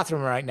in the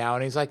bathroom right now?"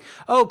 And he's like,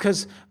 "Oh,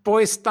 because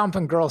boys thump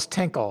and girls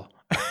tinkle."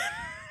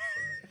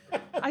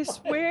 I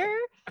swear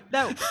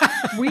that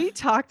we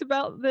talked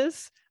about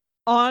this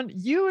on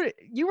you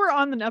were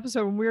on an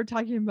episode when we were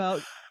talking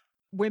about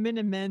women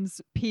and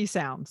men's pee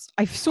sounds.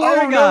 I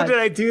swear to God. No,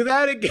 did I do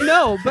that again?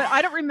 No, but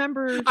I don't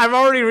remember. I'm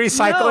already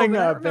recycling I don't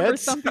remember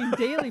bits. thumping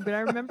daily, but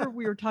I remember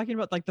we were talking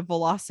about like the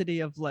velocity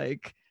of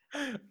like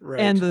Right.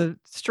 and the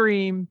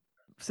stream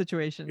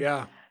situation.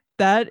 Yeah.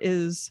 That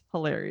is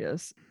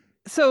hilarious.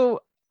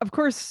 So, of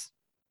course,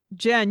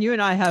 Jen, you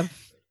and I have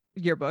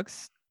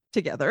yearbooks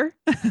together.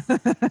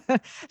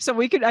 So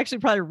we could actually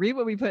probably read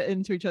what we put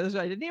into each other's.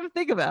 I didn't even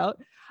think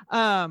about.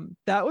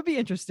 That would be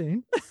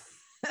interesting.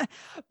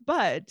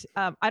 But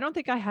I don't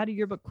think I had a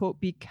yearbook quote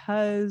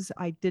because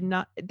I did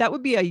not. That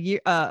would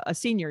be a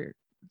senior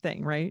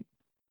thing, right?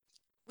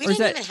 We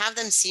didn't even have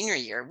them senior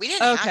year. We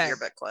didn't have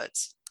yearbook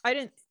quotes. I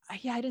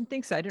didn't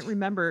think so. I didn't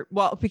remember.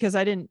 Well, because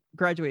I didn't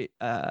graduate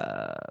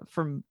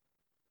from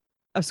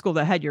a school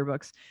that had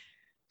yearbooks.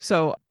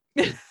 So,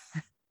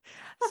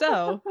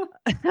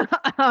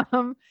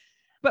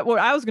 but what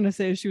I was going to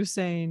say is she was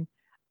saying,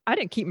 I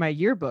didn't keep my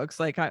yearbooks.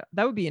 Like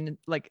that would be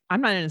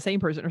I'm not an insane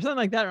person or something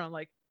like that. Or I'm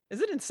like, is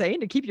it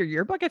insane to keep your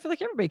yearbook? I feel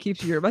like everybody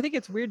keeps your yearbook. I think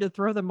it's weird to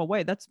throw them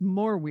away. That's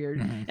more weird.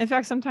 Mm-hmm. In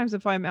fact, sometimes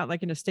if I'm out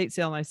like in a estate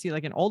sale and I see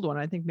like an old one,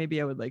 I think maybe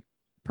I would like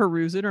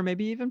peruse it or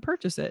maybe even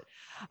purchase it.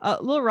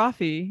 Lil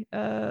Rafi,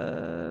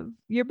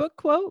 yearbook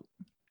quote?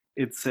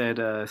 It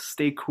said,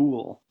 stay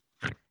cool.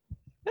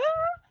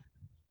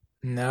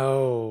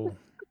 No.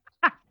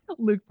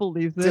 Luke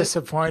believes it.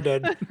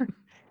 Disappointed.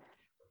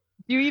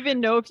 Do you even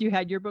know if you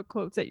had yearbook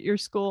quotes at your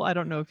school? I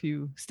don't know if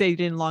you stayed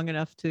in long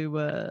enough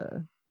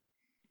to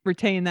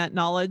retain that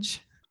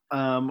knowledge.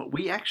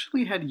 We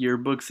actually had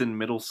yearbooks in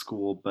middle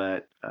school,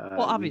 but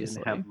well, obviously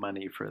we didn't have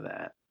money for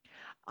that.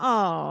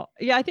 Oh,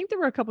 yeah. I think there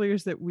were a couple of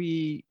years that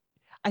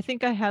I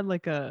think I had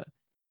like an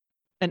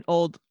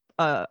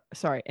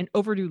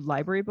overdue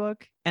library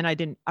book,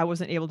 and I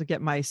wasn't able to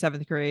get my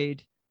 7th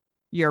grade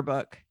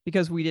yearbook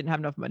because we didn't have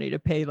enough money to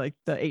pay like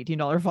the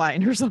 $18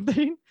 fine or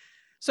something.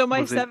 So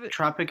was it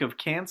Tropic of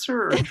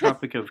Cancer or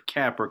Tropic of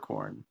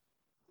Capricorn?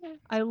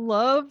 I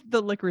love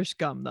the licorice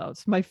gum though.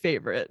 It's my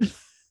favorite.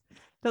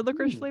 The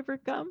licorice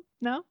flavored gum?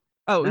 No?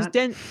 Oh, it was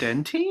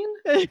Dentine?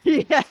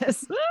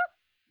 Yes.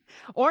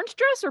 Orange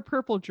dress or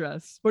purple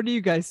dress? What are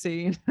you guys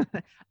seeing?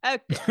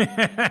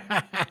 Okay.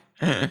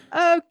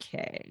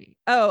 Okay.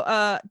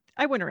 Oh,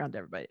 I went around to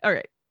everybody. All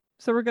right.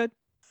 So we're good.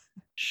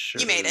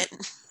 Sure. You made it.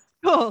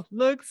 Oh,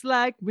 looks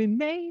like we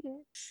made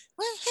it.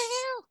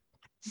 Woohoo!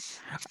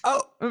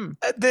 Oh,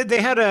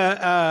 they had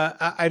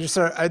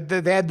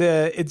they had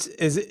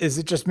is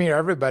it just me or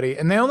everybody?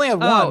 And they only had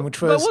one, which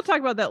was. But we'll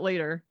talk about that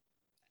later.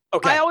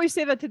 Okay. I always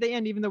say that to the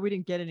end, even though we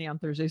didn't get any on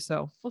Thursday,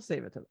 so we'll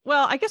save it.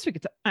 Well, I guess we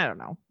could. I don't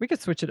know. We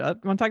could switch it up.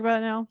 You want to talk about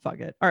it now?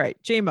 Fuck it. All right,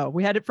 JMO.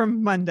 We had it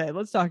from Monday.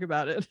 Let's talk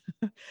about it.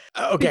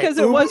 Okay. Because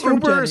it was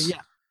from Ubers.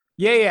 Jenny.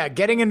 Yeah.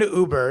 Getting into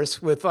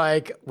Ubers with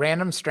like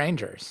random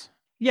strangers.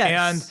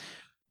 Yes.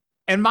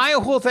 And my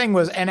whole thing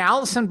was, and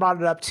Allison brought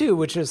it up too,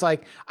 which is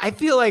like, I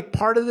feel like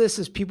part of this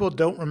is people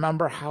don't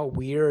remember how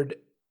weird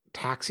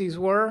taxis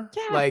were.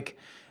 Yeah. Like,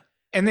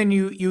 and then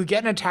you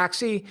get in a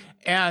taxi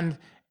and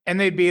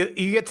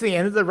you get to the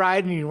end of the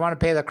ride and you want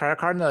to pay the credit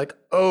card and they're like,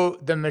 oh,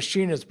 the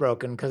machine is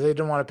broken because they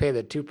didn't want to pay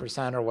the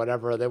 2% or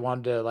whatever. They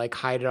wanted to like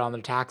hide it on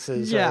their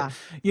taxes. Yeah.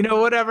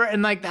 Or, whatever.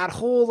 And like that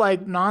whole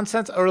like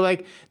nonsense, or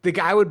like the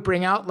guy would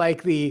bring out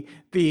like the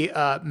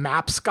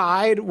maps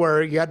guide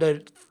where you had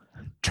to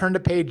turn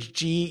to page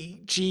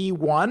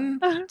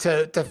G1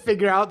 to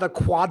figure out the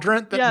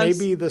quadrant that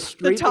maybe the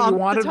street that you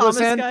wanted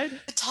was in. The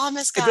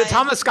Thomas guide. The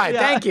Thomas guide.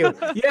 Yeah. Thank you.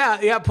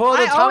 Yeah. Pull the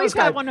Thomas guide. I always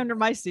had one under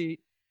my seat.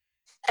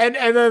 And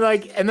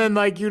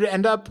then you'd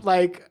end up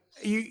like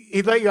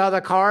he'd let you out of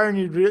the car and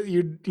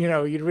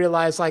you'd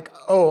realize like,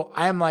 oh,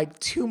 I am like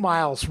 2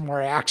 miles from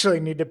where I actually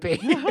need to be.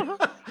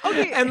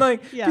 Okay. And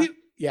like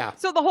yeah.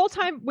 So the whole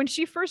time when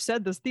she first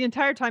said this, the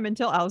entire time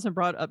until Allison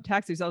brought up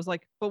taxis, I was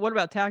like, but what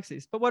about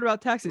taxis?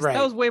 Right.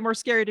 That was way more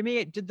scary to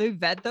me. Did they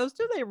vet those?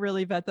 Do they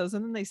really vet those?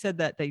 And then they said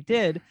that they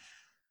did.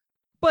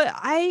 But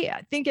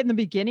I think in the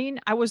beginning,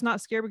 I was not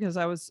scared because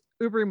I was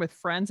Ubering with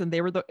friends and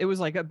it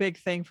was like a big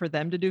thing for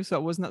them to do. So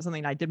it was not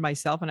something I did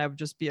myself and I would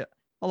just be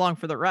along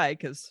for the ride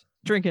because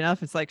drink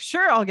enough, it's like,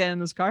 sure, I'll get in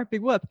this car,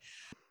 big whoop.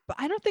 But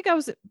I don't think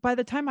by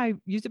the time I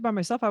used it by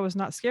myself, I was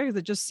not scared because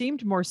it just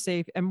seemed more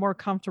safe and more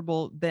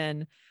comfortable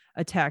than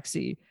a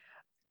taxi.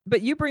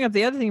 But you bring up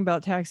the other thing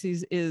about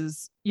taxis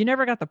is you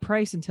never got the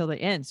price until the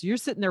end. So you're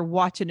sitting there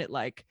watching it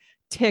like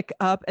tick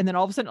up, and then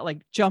all of a sudden it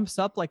like jumps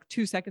up like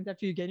 2 seconds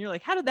after you get in. You're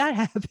like, how did that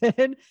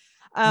happen?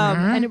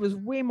 And it was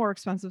way more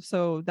expensive.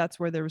 So that's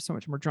where there was so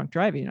much more drunk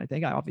driving, I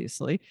think,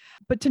 obviously.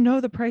 But to know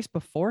the price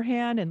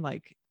beforehand, and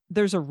like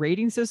there's a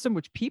rating system,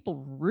 which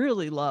people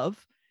really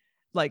love.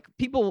 Like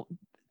people,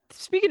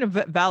 speaking of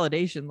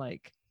validation,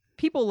 like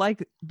people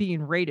like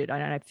being rated.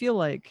 And I feel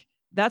like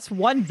that's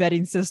one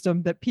vetting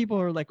system that people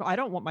are like, I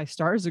don't want my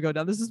stars to go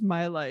down. This is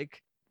my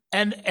like.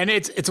 And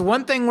it's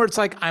one thing where it's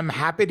like, I'm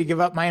happy to give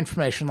up my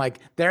information. Like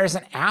there's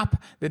an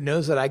app that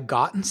knows that I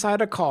got inside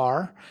a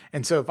car.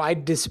 And so if I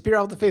disappear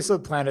off the face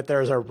of the planet,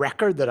 there's a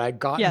record that I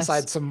got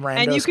inside some rando's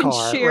car. And you can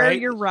share right?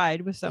 your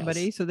ride with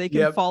somebody so they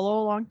can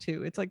follow along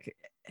too. It's like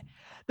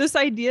this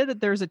idea that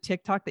there's a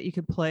TikTok that you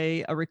could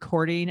play a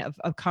recording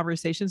of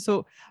conversation.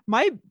 So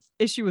my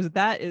issue with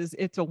that is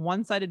it's a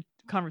one-sided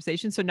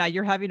conversation. So now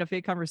you're having a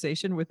fake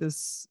conversation with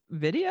this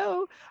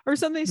video or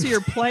something. So you're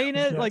playing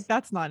it. Like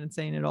that's not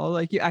insane at all.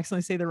 Like you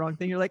accidentally say the wrong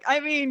thing. You're like, I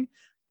mean,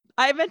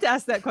 I meant to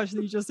ask that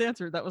question you just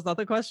answered. That was not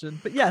the question,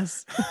 but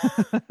yes.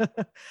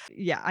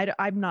 Yeah.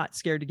 I'm not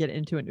scared to get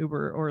into an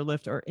Uber or a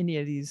Lyft or any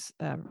of these,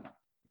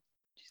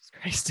 Jesus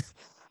Christ,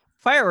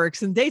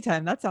 fireworks in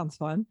daytime. That sounds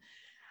fun.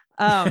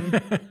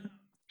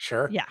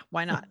 Sure. Yeah.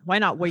 Why not? Why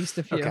not waste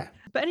a few? Okay.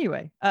 But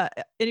anyway,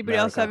 anybody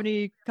else have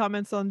any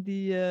comments on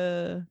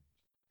the,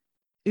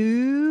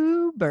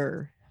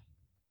 Uber?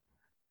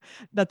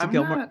 That's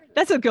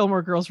a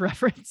Gilmore Girls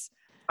reference.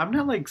 I'm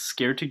not like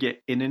scared to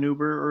get in an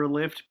Uber or a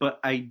Lyft,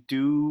 but I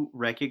do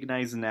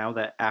recognize now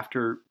that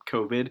after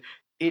COVID,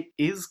 it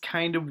is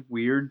kind of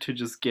weird to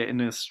just get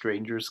in a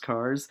stranger's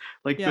cars.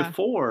 Like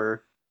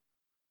before,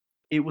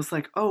 it was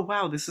like, oh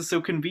wow, this is so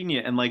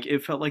convenient, and like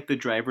it felt like the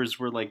drivers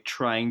were like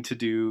trying to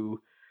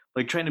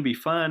be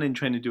fun and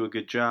trying to do a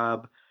good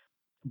job.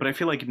 But I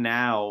feel like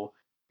now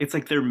it's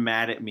like they're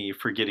mad at me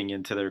for getting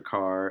into their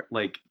car.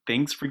 Like,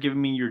 thanks for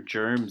giving me your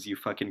germs, you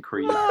fucking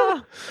creep.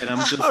 And I'm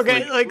just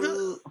okay. Like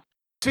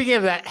speaking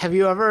of that, have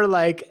you ever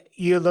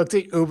you looked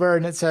at Uber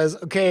and it says,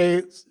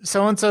 okay,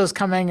 so-and-so's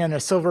coming in a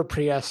silver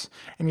Prius,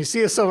 and you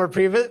see a silver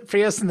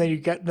Prius and then you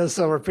get in the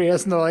silver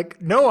Prius and they're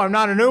like, no, I'm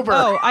not an Uber.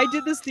 Oh, I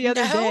did this the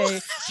other day.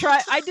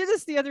 I did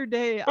this the other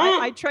day.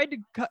 I tried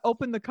to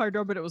open the car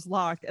door, but it was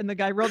locked. And the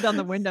guy rolled down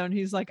the window and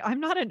he's like, I'm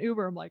not an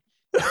Uber. I'm like,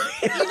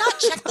 have you not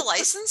checked the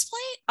license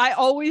plate? I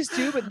always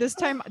do, but this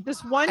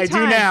one time I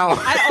do now.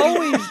 I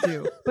always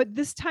do, but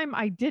this time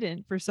I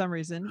didn't for some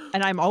reason,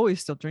 and I'm always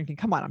still drinking.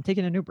 Come on, I'm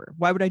taking an Uber.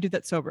 Why would I do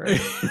that sober?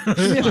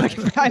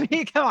 I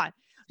mean, come on,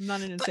 I'm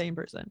not an insane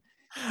person.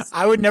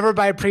 I would never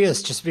buy a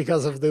Prius just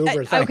because of the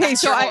Uber thing. Okay,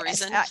 so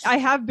I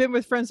have been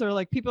with friends that are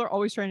like, people are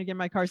always trying to get in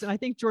my cars, and I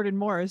think Jordan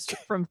Morris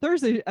from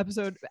Thursday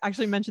episode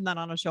actually mentioned that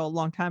on a show a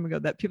long time ago,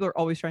 that people are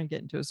always trying to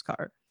get into his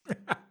car.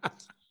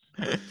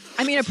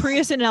 I mean, a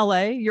Prius in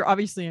LA, you're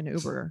obviously an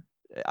Uber.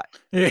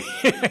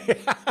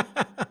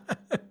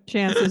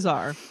 Chances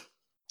are.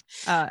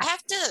 I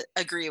have to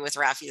agree with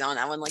Rafi on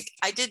that one. Like,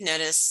 I did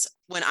notice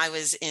when I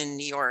was in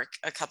New York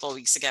a couple of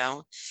weeks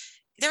ago,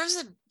 there was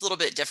a little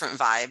bit different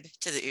vibe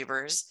to the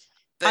Ubers.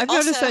 But I've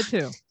noticed that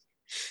too.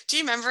 Do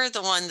you remember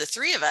the one the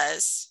three of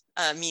us,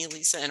 me,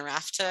 Lisa, and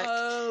Raf took?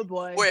 Oh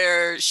boy!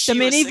 Where she the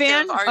was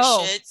minivan? Sick of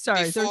our shit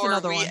sorry, there's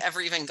another one. Before we ever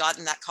even got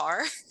in that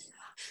car.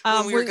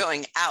 When we were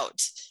going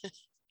out,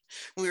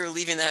 we were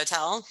leaving the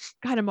hotel.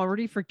 God, I'm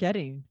already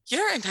forgetting. You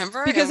don't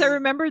remember? Because I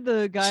remember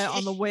the guy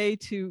on the way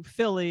to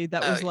Philly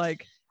that was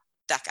like,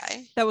 that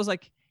guy. That was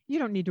like, you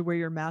don't need to wear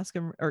your mask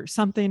or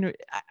something.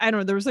 I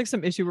don't know. There was like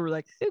some issue where we're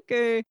like,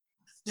 okay.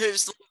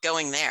 Who's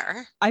going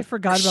there? I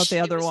forgot about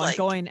the other one, like,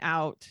 going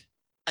out.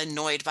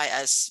 Annoyed by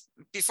us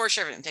before she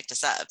even picked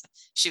us up.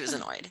 She was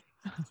annoyed.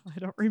 I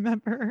don't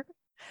remember.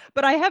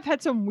 But I have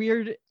had some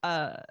weird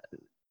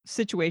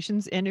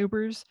situations in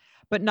Ubers,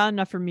 but not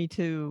enough for me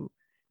to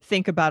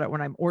think about it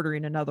when I'm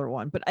ordering another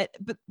one. But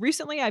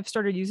recently I've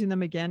started using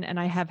them again, and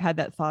I have had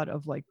that thought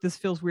of like, this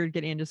feels weird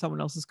getting into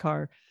someone else's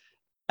car.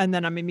 And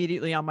then I'm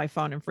immediately on my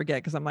phone and forget,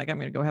 because I'm like, I'm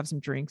going to go have some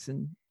drinks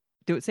and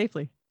do it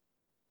safely.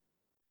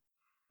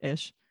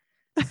 Ish.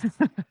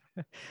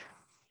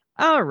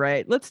 All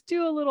right, let's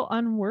do a little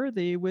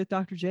Unworthy with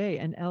Dr. J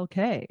and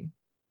LK.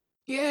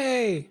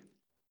 Yay.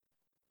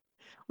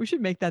 We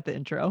should make that the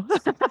intro.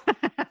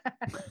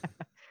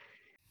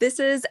 This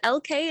is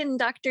LK and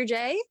Dr.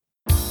 J.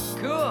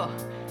 Cool.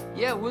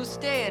 Yeah, we'll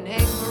stay and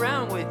hang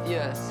around with you.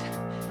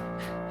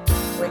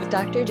 With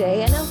Dr.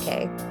 J and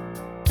LK.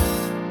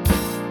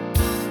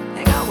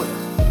 Hang out with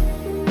us.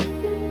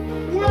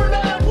 We're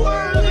not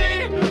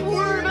worthy!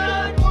 We're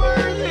not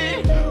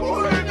worthy!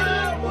 We're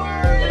not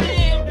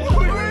worthy!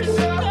 We're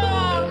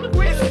scum!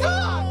 We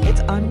suck!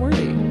 It's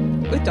Unworthy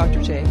with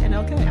Dr. J and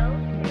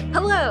LK.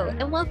 Hello,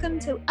 and welcome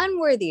to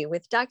Unworthy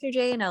with Dr.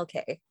 J and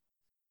LK.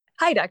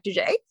 Hi, Dr.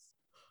 J.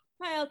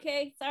 Hi,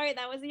 okay. Sorry,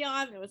 that was a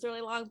yawn. It was a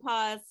really long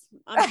pause.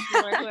 I'm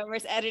sure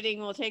whoever's editing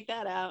will take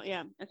that out.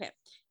 Yeah. Okay.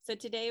 So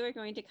today we're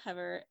going to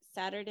cover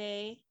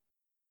Saturday,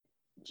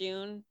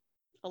 June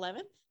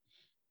 11th.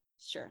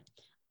 Sure.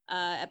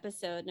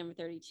 Episode number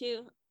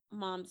 32,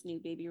 Mom's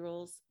New Baby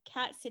Rules,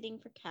 Cat Sitting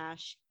for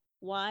Cash,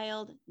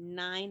 Wild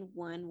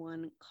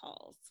 911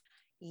 Calls.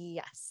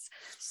 Yes.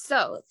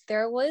 So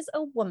there was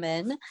a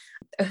woman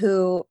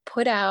who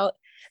put out,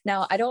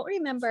 now I don't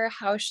remember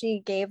how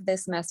she gave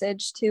this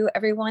message to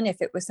everyone,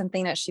 if it was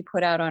something that she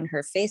put out on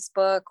her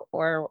Facebook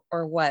or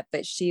what,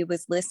 but she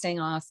was listing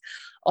off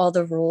all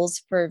the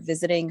rules for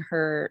visiting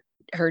her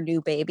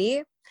new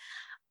baby.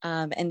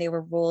 And they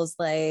were rules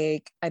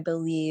like, I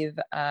believe,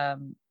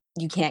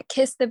 you can't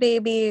kiss the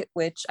baby,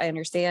 which I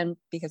understand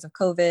because of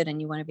COVID and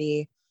you want to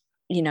be,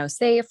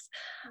 safe,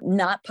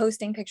 not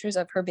posting pictures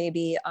of her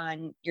baby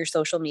on your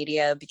social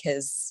media,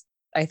 because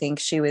I think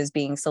she was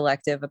being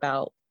selective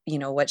about,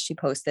 what she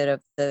posted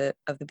of the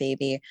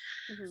baby.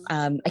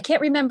 I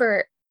can't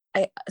remember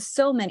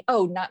so many.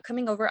 Oh, not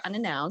coming over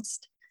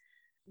unannounced.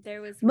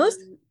 There was Most.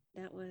 one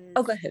that was.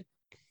 Oh, go ahead.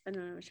 I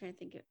don't know. I was trying to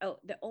think of.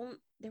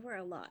 There were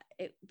a lot.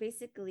 It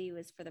basically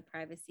was for the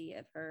privacy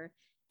of her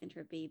and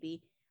her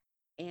baby,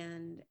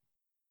 and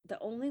the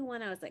only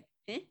one I was like,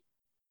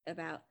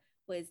 about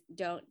was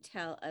don't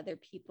tell other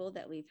people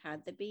that we've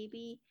had the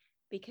baby,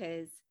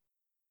 because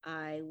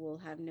I will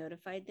have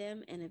notified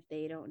them, and if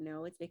they don't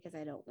know, it's because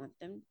I don't want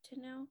them to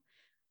know.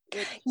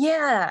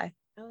 Yeah.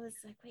 I was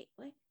like, wait,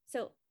 what?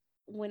 So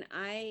when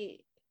I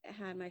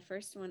had my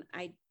first one,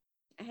 I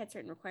had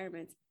certain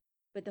requirements,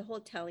 but the whole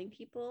telling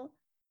people,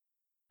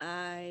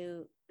 I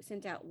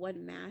sent out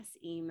one mass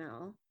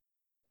email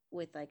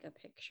with like a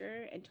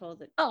picture and told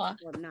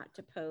people not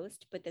to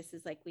post, but this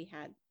is like, we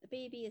had the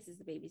baby, this is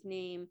the baby's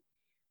name,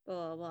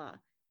 blah, blah, blah.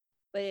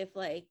 But if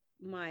like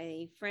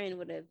my friend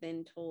would have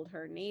then told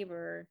her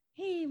neighbor,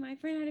 hey, my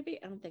friend had a baby,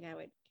 I don't think I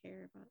would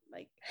care about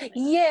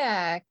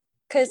yeah,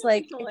 because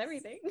like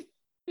everything.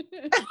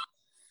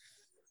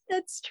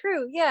 That's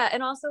true. Yeah.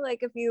 And also,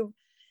 like, if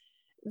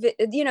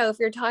if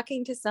you're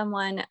talking to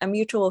someone, a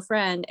mutual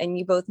friend, and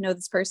you both know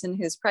this person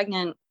who's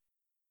pregnant,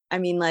 I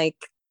mean, like,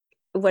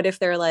 what if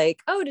they're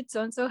like, oh, did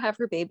so-and-so have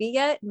her baby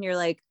yet? And you're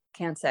like,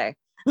 can't say.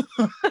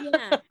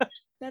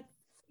 That's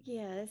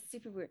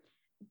super weird.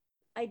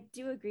 I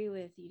do agree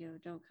with,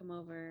 don't come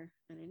over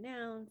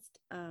unannounced.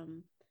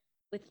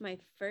 With my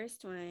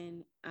first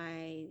one,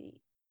 I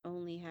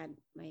only had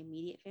my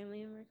immediate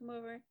family members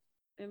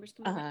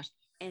come over.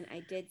 And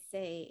I did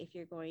say, if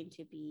you're going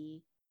to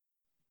be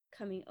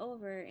coming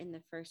over in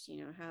the first,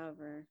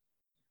 however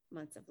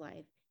months of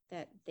life,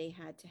 that they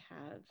had to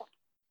have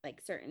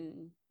like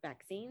certain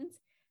vaccines,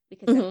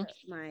 because that's what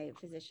my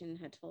physician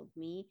had told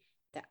me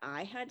that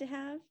I had to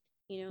have,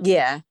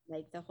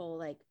 like the whole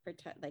like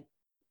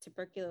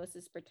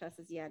tuberculosis,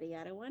 pertussis, yada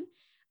yada one.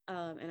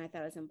 And I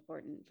thought it was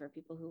important for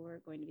people who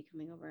were going to be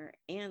coming over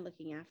and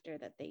looking after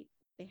that they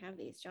have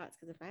these shots,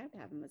 because if I have to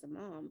have them as a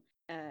mom,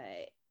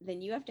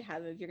 then you have to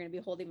have them if you're going to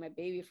be holding my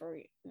baby for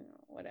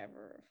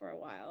whatever for a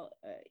while,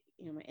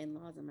 my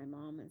in-laws and my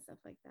mom and stuff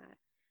like that.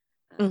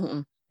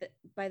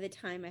 By the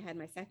time I had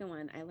my second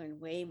one, I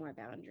learned way more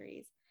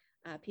boundaries.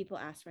 People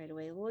asked right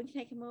away, well, when can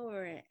I come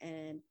over?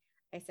 And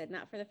I said,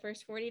 not for the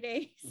first 40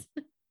 days.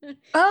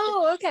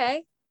 Oh,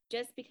 okay.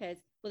 Just because,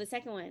 the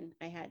second one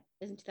I had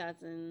was in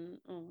 2000.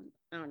 Oh,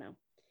 I don't know.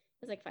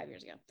 It was like 5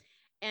 years ago.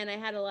 And I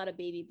had a lot of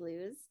baby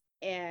blues,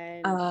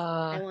 and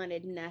I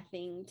wanted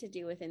nothing to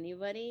do with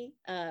anybody.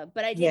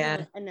 But I did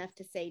want enough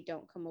to say,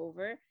 don't come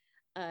over.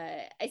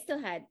 I still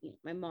had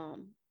my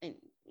mom and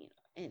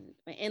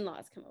my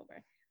in-laws come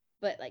over,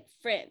 but like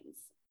friends.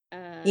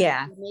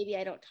 Maybe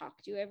I don't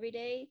talk to every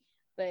day,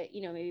 but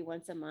maybe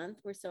once a month.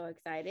 We're so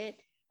excited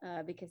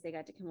because they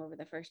got to come over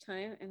the first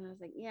time, and I was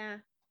like, yeah,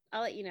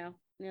 I'll let you know.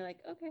 And they're like,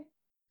 okay.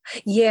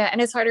 Yeah,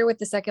 and it's harder with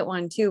the second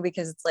one too,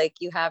 because it's like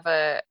you have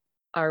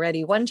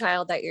already one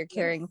child that you're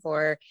caring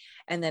for,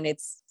 and then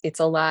it's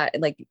a lot.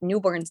 Like,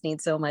 newborns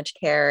need so much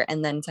care,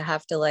 and then to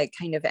have to like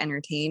kind of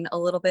entertain a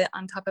little bit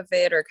on top of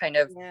it, or kind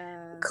of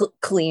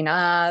clean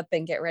up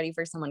and get ready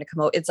for someone to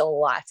come out, it's a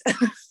lot.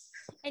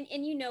 and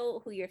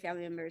who your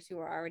family members who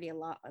are already a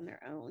lot on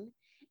their own,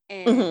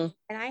 and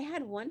I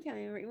had one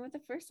family member, even with the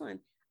first one,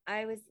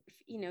 I was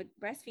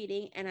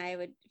breastfeeding, and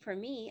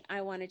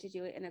I wanted to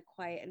do it in a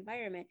quiet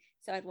environment,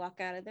 so I'd walk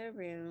out of the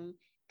room,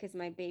 because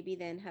my baby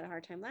then had a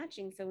hard time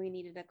latching, so we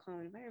needed a calm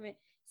environment.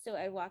 So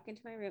I'd walk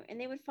into my room, and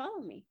they would follow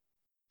me.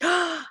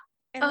 And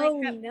try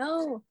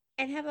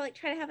to have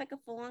like a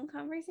full-on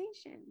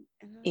conversation.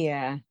 And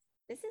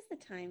this is the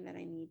time that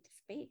I need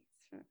space.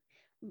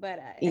 But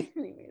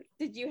anyways,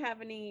 did you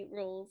have any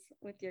rules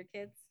with your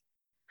kids?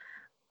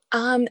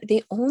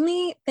 The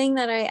only thing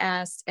that I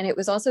asked, and it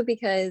was also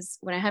because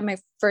when I had my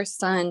first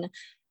son,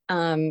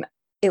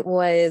 there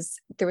was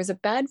a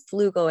bad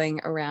flu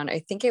going around. I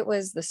think it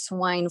was the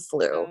swine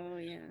flu. Oh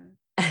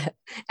yeah.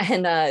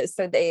 And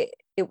so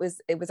it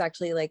was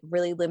actually like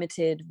really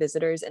limited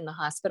visitors in the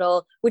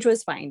hospital, which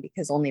was fine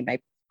because only my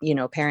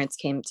parents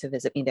came to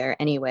visit me there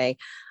anyway.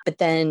 But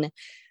then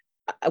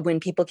when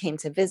people came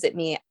to visit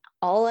me,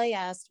 all I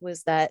asked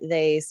was that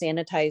they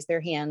sanitize their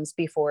hands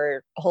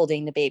before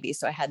holding the baby.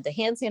 So I had the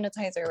hand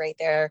sanitizer right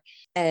there,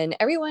 and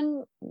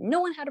no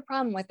one had a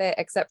problem with it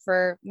except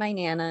for my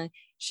Nana.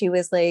 She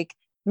was like,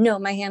 no,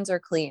 my hands are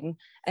clean.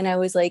 And I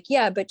was like,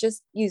 yeah, but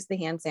just use the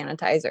hand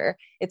sanitizer.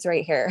 It's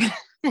right here.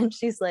 And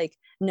she's like,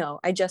 no,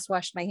 I just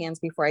washed my hands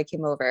before I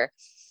came over.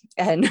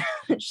 And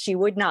she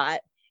would not.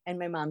 And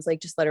my mom's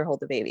like, just let her hold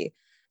the baby.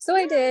 So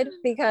I did,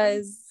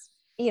 because,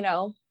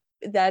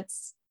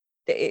 that's,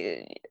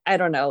 I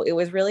don't know, it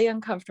was really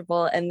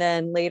uncomfortable. And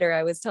then later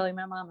I was telling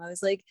my mom, I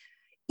was like,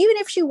 even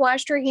if she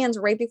washed her hands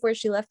right before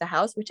she left the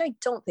house, which I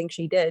don't think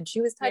she did, she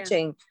was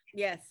touching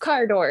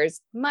car doors,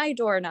 my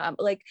doorknob,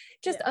 like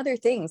just other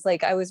things.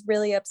 Like I was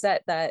really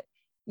upset that,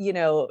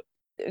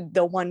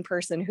 the one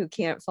person who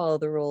can't follow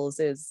the rules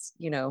is,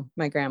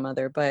 my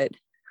grandmother. But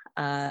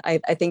I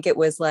think it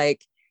was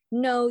like,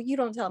 no, you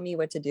don't tell me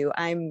what to do.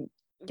 I'm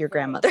your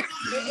grandmother.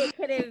 It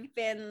could have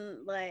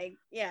been like,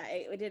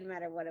 it didn't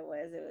matter what it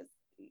was. It was,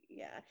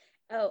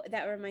 Oh,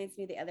 that reminds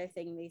me. The other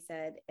thing they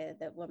said,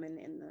 the woman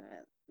in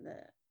the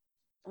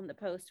on the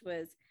post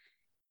was,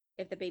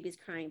 if the baby's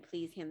crying,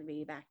 please hand the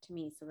baby back to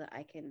me so that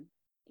I can,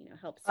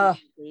 help soothe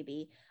the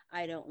baby.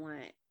 I don't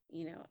want,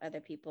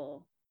 other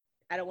people.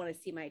 I don't want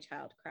to see my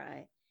child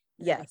cry.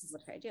 Yes. People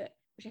try to do it,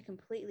 which I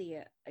completely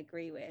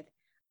agree with.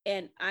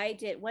 And I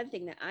did one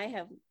thing that I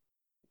have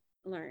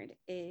learned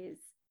is,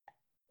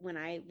 when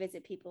I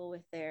visit people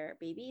with their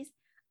babies,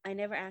 I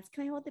never ask,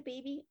 can I hold the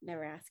baby?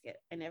 Never ask it.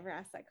 I never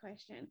ask that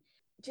question.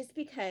 Just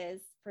because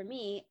for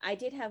me, I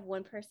did have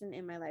one person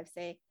in my life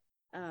say,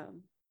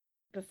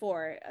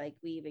 before like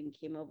we even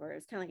came over,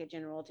 it's kind of like a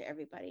general to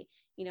everybody,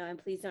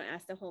 and please don't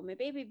ask to hold my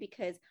baby,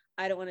 because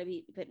I don't want to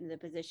be put in the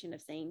position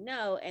of saying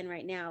no. And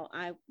right now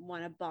I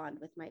want to bond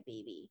with my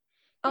baby.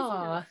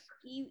 Oh,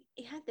 you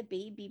had the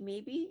baby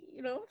maybe,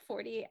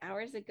 48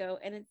 hours ago,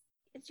 and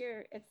it's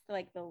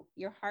like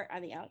your heart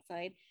on the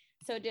outside.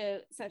 So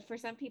for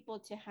some people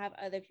to have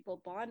other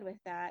people bond with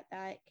that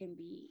can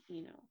be,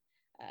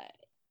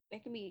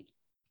 that can be,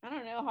 I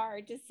don't know,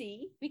 hard to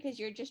see, because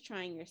you're just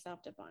trying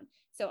yourself to bond.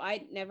 So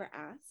I never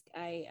ask.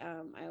 I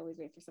always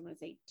wait for someone to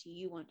say, do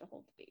you want to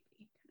hold the baby?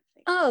 Kind of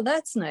thing. Oh,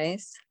 that's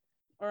nice.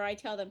 Or I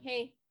tell them,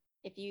 hey,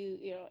 if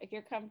if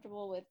you're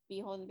comfortable with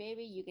me holding the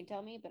baby, you can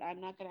tell me, but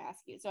I'm not going to ask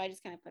you. So I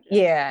just kind of put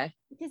it up.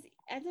 Because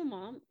as a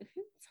mom,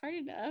 it's hard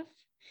enough.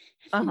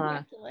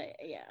 Uh-huh.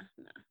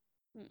 No.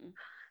 Mm-mm.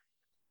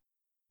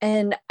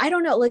 And I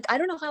don't know, I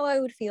don't know how I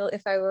would feel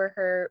if I were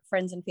her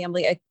friends and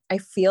family. I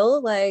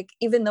feel like,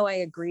 even though I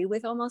agree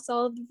with almost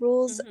all of the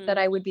rules, that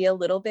I would be a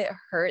little bit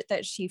hurt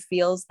that she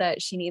feels that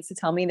she needs to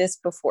tell me this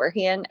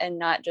beforehand, and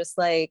not just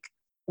like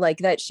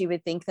that she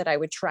would think that I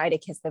would try to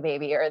kiss the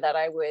baby, or that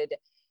I would,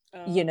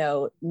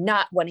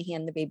 not want to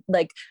hand the baby.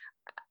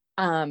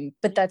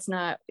 But that's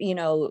not,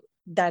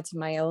 that's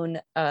my own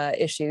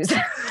issues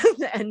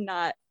and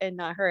not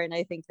her. And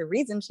I think the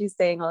reason she's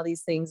saying all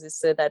these things is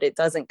so that it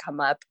doesn't come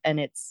up, and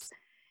it's,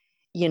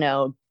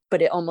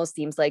 but it almost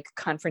seems like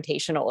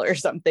confrontational or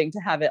something to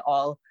have it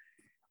all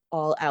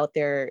out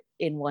there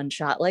in one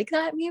shot like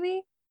that.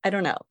 Maybe, I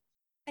don't know.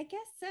 I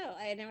guess so.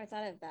 I never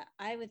thought of that.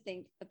 I would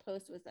think the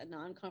post was a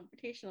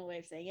non-confrontational way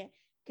of saying it,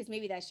 because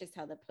maybe that's just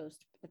how the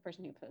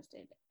person who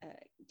posted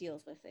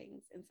deals with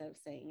things, instead of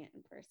saying it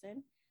in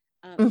person.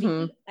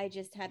 Maybe I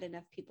just had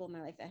enough people in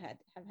my life that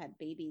have had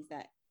babies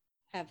that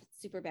have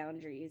super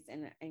boundaries,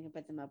 and can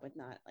put them up with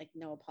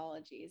no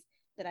apologies,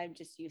 that I'm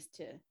just used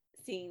to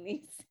seeing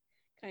these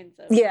kinds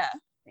of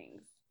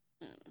things.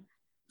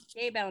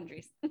 Yay,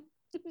 boundaries.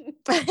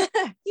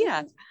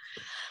 Yeah.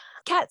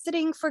 Cat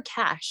sitting for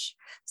cash.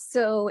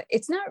 So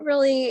it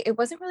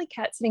wasn't really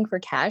cat sitting for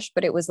cash,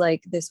 but it was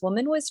like this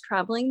woman was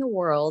traveling the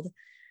world,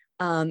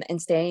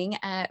 and staying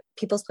at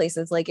people's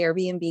places, like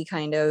Airbnb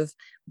kind of,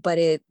 but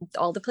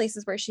all the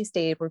places where she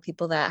stayed were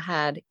people that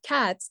had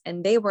cats,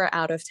 and they were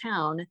out of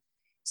town.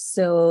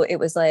 So it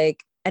was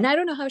like, and I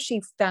don't know how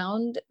she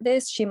found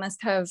this. She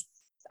must have,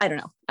 I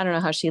don't know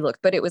how she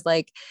looked, but it was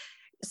like,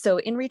 so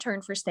in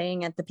return for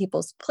staying at the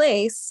people's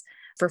place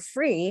for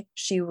free,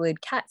 she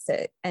would cat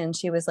sit. And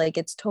she was like,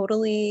 it's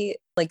totally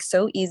like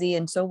so easy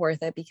and so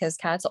worth it, because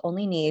cats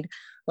only need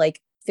like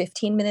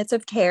 15 minutes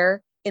of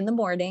care in the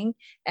morning,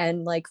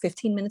 and like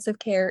 15 minutes of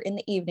care in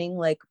the evening,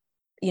 like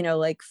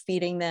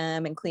feeding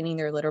them and cleaning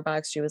their litter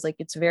box. She was like,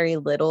 it's very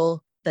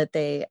little that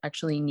they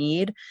actually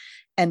need.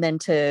 And then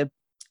to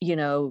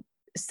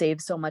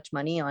save so much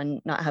money on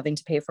not having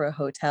to pay for a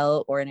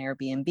hotel or an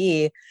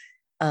Airbnb,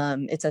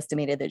 it's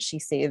estimated that she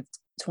saved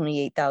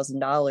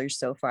 $28,000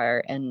 so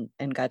far, and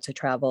got to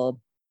travel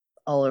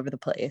all over the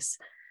place.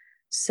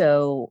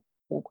 So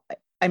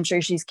I'm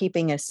sure she's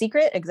keeping a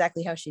secret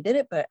exactly how she did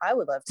it, but I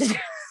would love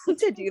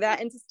to do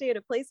that, and to stay at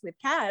a place with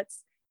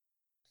cats,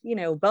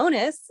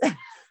 bonus.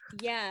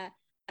 Yeah.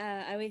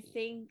 I would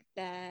think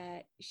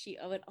that she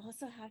would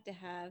also have to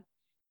have,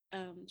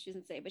 she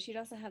doesn't say, but she'd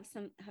also have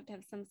to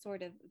have some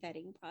sort of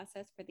vetting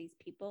process for these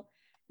people,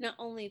 not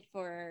only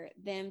for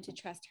them to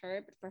trust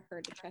her, but for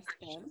her to trust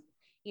them.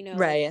 You know,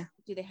 Right.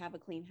 do they have a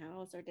clean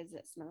house, or does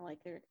it smell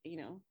like they're,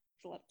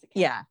 slept a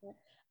cat?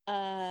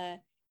 Yeah.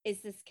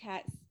 Is this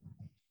cat,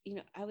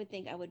 I would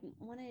think I wouldn't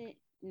want to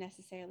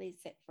necessarily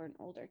sit for an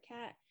older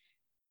cat,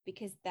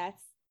 because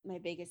that's my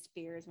biggest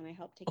fear is when I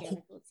help take care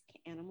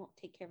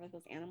of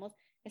those animals,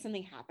 if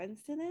something happens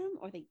to them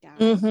or they die.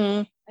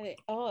 Mm-hmm.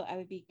 I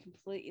would be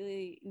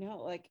completely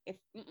like if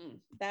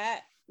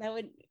that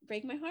would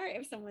break my heart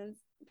if someone's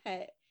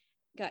pet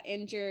got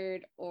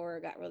injured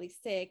or got really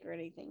sick or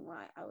anything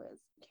while I was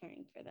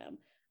caring for them.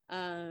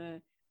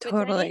 But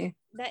Totally.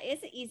 that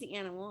is an easy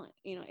animal,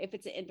 if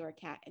it's an indoor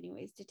cat,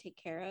 anyways, to take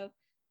care of.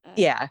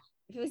 Yeah.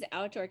 If it was an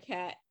outdoor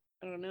cat,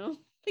 I don't know.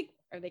 Like,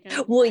 are they kind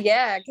of Well,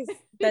 yeah, because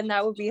then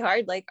that would be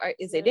hard. Like,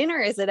 is it in or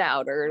is it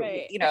out? Or,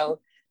 right.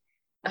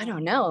 I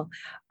don't know.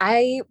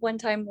 I one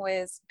time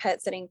was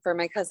pet sitting for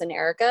my cousin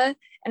Erica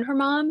and her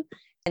mom.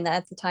 And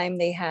at the time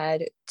they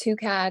had 2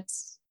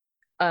 cats,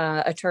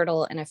 a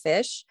turtle, and a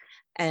fish.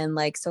 And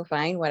like, so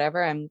fine,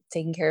 whatever. I'm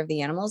taking care of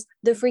the animals.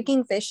 The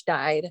freaking fish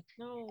died.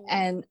 No.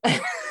 And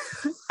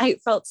I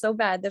felt so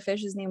bad. The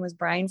fish's name was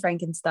Brian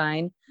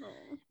Frankenstein.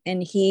 Oh.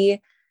 And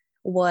he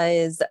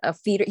was a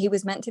feeder. He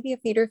was meant to be a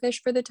feeder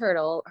fish for the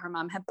turtle. Her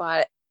mom had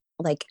bought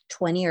like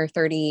 20 or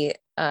 30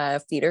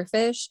 feeder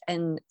fish,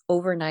 and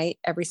overnight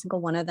every single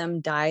one of them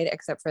died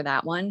except for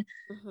that one.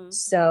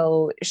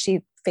 So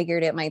she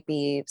figured it might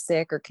be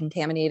sick or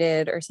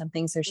contaminated or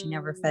something, so she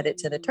never fed it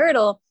to the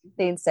turtle.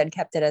 They instead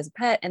kept it as a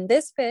pet. And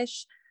this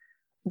fish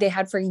they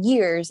had for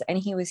years, and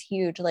he was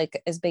huge,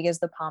 like as big as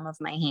the palm of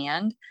my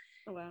hand.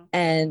 Oh, wow.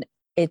 And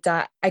it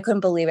died. I couldn't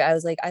believe it. I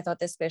was like, I thought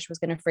this fish was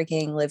going to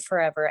freaking live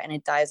forever, and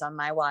it dies on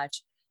my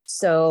watch.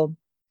 So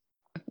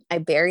I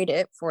buried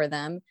it for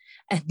them,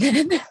 and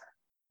then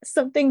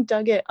something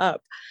dug it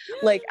up.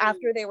 Like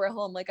after they were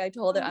home, like I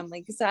told it, I'm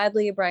like,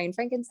 sadly, Brian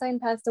Frankenstein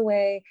passed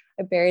away.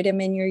 I buried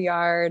him in your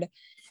yard.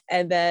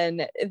 And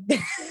then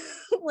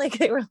like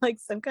they were like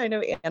some kind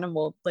of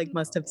animal, like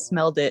must have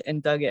smelled it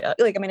and dug it up.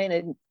 Like, I mean, I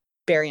didn't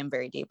bury him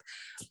very deep,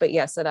 but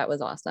yeah, so that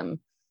was awesome.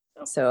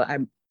 So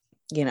I'm,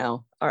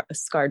 are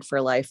scarred for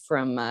life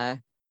from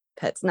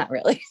pets. Not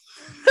really.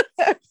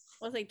 I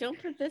was like,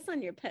 don't put this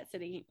on your pet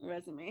sitting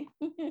resume.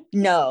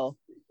 No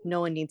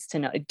one needs to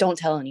know. Don't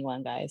tell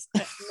anyone, guys.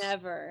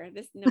 Never.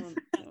 No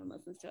one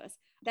listens to us.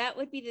 That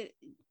would be the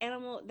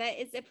animal. That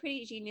is a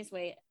pretty genius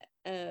way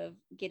of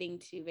getting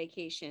to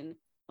vacation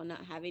while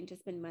not having to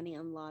spend money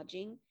on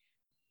lodging.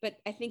 But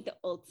I think the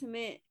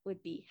ultimate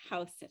would be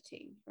house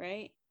sitting,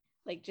 right?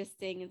 Like just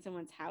staying in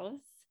someone's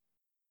house.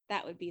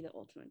 That would be the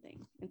ultimate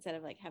thing. Instead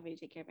of like having to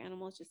take care of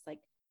animals, just like,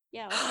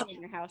 yeah, I'll stay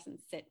in your house and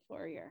sit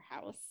for your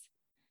house.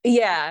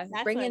 Yeah.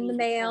 That's Bring in the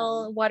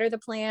mail, water the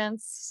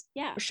plants.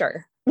 Yeah.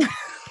 Sure.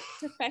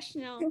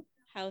 Professional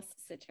house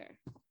sitter.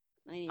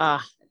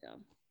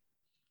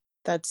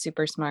 That's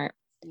super smart.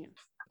 Yeah.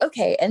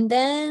 Okay. And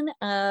then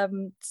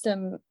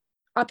some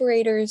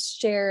operators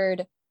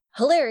shared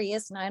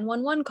hilarious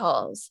 911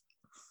 calls.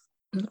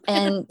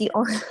 And the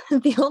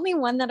only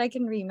one that I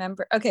can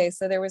remember. Okay.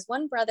 So there was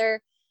one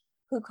brother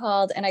who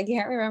called, and I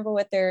can't remember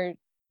what their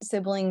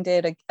sibling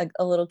did.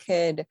 A little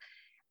kid,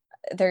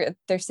 their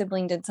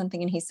sibling did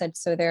something, and he said,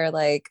 so they're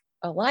like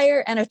a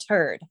liar and a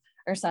turd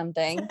or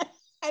something.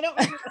 I don't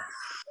remember.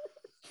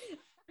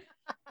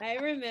 I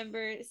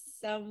remember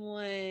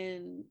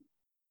someone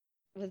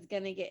was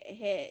gonna get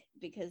hit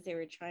because they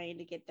were trying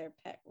to get their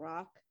pet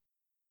rock.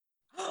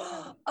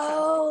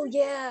 Oh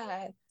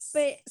yeah.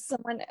 But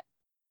someone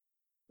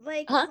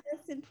like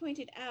Kristen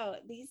pointed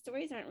out, these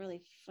stories aren't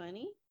really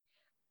funny.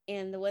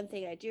 And the one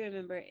thing I do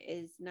remember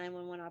is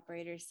 911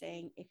 operators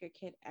saying, if your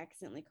kid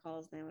accidentally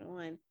calls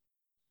 911,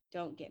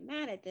 don't get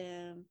mad at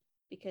them,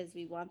 because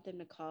we want them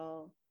to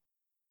call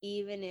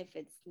even if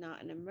it's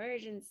not an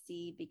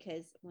emergency,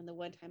 because when the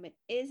one time it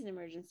is an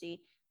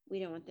emergency, we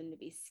don't want them to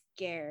be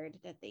scared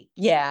that they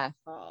can't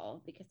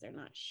call because they're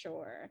not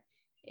sure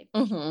if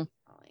they're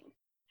calling.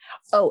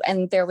 Oh,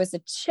 and there was a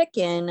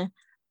chicken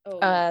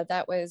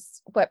that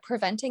was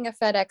preventing a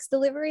FedEx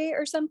delivery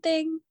or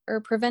something, or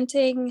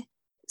preventing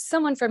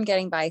someone from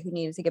getting by who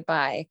needed to get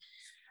by.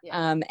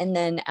 And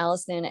then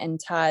Allison and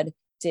Todd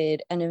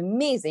did an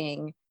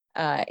amazing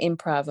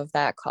improv of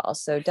that call,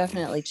 so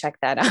definitely check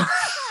that out.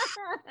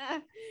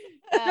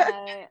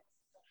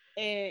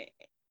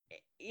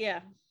 Yeah.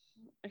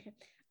 Okay.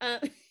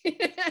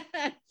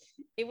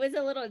 It was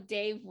a little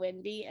Dave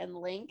Wendy and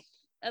length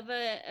of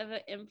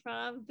a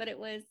improv, but it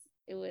was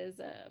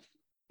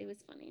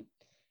funny.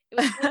 It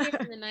was funnier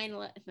than the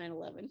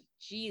 9/11.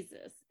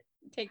 Jesus,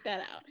 take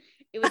that out.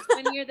 It was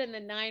funnier than the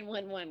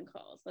 911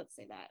 calls. Let's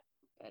say that.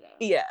 But,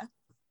 yeah.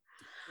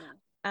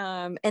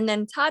 And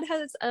then Todd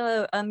has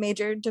a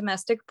major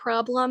domestic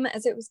problem,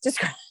 as it was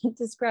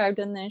described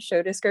in the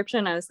show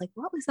description. I was like,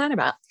 what was that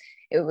about?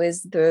 It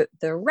was the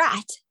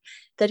rat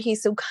that he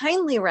so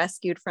kindly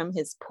rescued from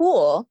his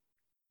pool.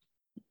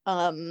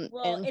 Well,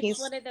 it's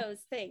one of those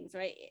things,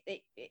 right?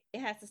 It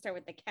has to start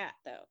with the cat,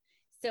 though.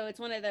 So it's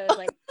one of those,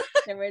 like,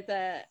 there was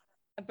a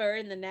bird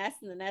in the nest,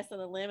 and the nest on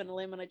a limb, and a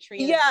limb on a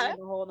tree, and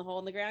a hole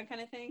in the ground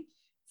kind of thing.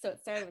 So it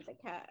started with the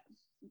cat.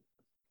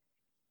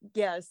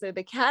 yeah, so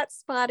the cat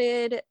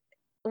spotted,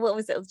 what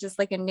was it? Just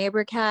like a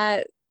neighbor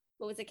cat.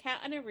 It was a cat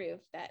on a roof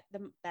that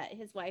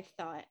his wife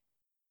thought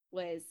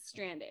was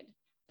stranded.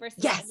 First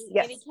of Yes, all,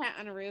 yes. any cat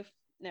on a roof,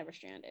 never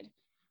stranded.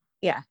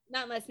 Yeah.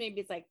 Not unless maybe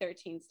it's like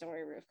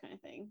 13-story roof kind of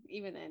thing.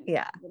 Even then,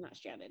 Yeah. they're not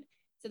stranded.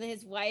 So then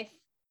his wife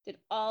did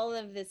all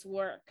of this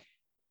work,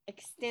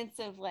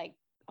 extensive like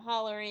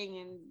hollering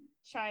and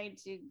trying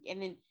to,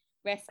 and then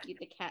rescued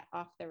the cat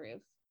off the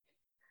roof.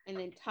 And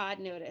then Todd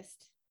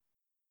noticed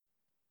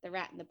the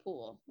rat in the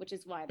pool, which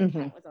is why the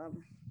cat was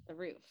on the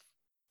roof.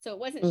 So it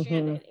wasn't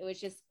stranded. It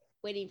was just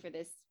waiting for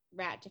this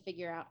rat to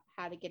figure out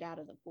how to get out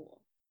of the pool.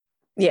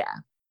 Yeah.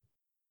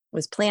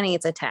 Was planning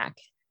its attack.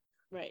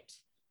 Right.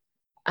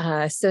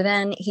 So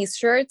then he's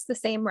sure it's the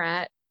same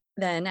rat.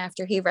 Then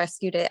after he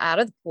rescued it out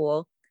of the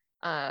pool,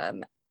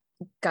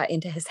 got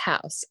into his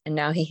house, and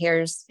now he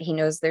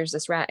knows there's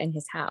this rat in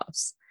his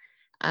house.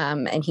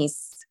 And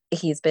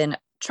he's been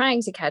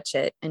trying to catch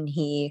it, and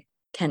he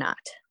cannot.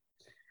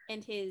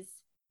 And his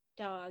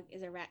dog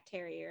is a rat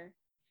terrier,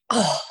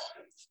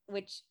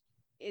 which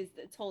is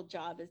its whole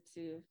job is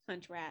to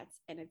hunt rats,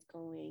 and it's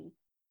going.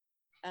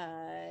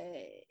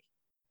 Sorry,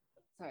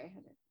 I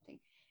had to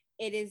think.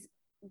 It is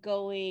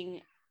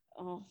going.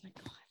 Oh my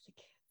god!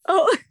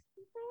 Oh,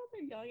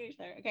 they're yelling at each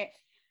other. Okay,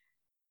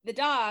 the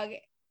dog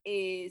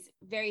is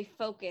very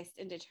focused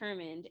and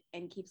determined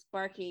and keeps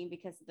barking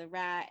because of the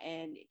rat,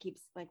 and it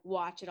keeps like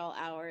watch at all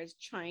hours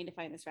trying to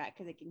find this rat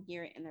because it can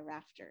hear it in the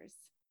rafters.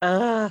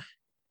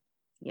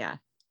 Yeah.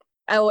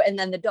 Oh, and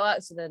then the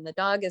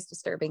dog is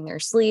disturbing their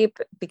sleep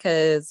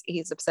because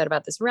he's upset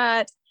about this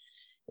rat.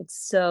 It's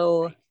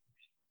so right.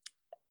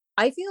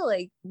 I feel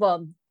like,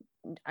 well,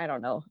 I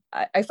don't know.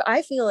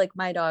 I feel like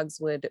my dogs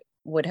would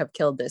have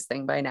killed this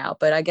thing by now,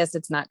 but I guess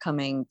it's not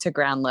coming to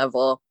ground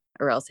level,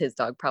 or else his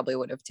dog probably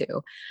would have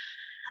too.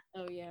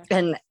 Oh yeah.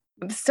 And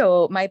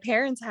so my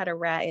parents had a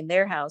rat in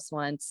their house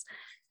once,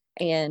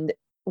 and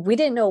we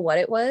didn't know what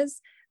it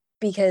was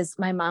because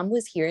my mom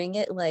was hearing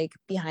it like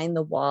behind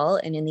the wall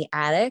and in the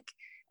attic,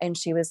 and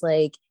she was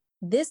like,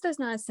 this does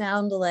not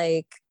sound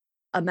like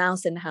a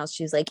mouse in the house.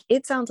 She's like,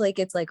 it sounds like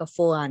it's like a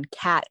full-on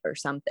cat or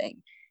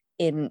something.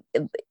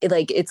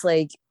 It's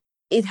like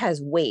it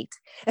has weight.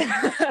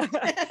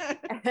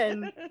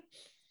 And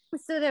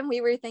so then we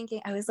were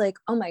thinking, I was like,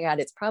 oh my god,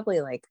 it's probably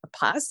like a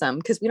possum,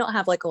 because we don't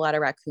have like a lot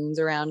of raccoons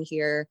around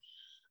here.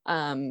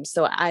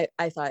 So I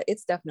thought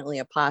it's definitely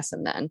a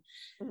possum then.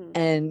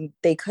 And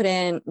they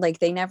couldn't, like,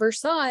 they never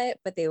saw it,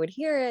 but they would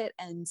hear it.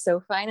 And so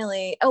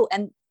finally,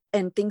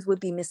 and things would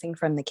be missing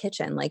from the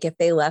kitchen. Like if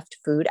they left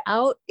food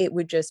out, it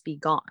would just be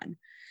gone.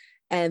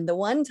 And the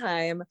one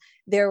time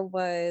there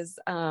was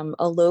a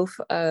loaf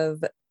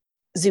of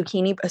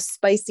a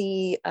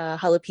spicy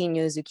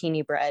jalapeno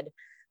zucchini bread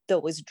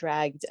that was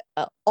dragged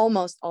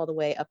almost all the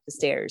way up the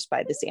stairs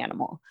by this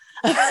animal.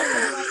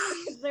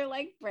 They're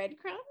like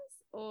breadcrumbs,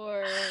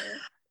 or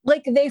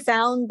like they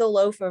found the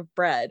loaf of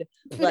bread,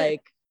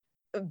 like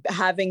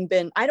having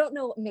been, I don't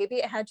know, maybe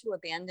it had to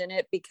abandon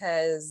it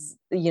because,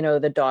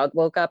 the dog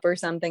woke up or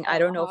something. I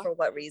don't know for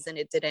what reason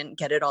it didn't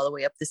get it all the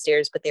way up the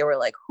stairs, but they were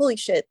like, holy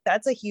shit,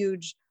 that's a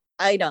huge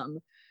item.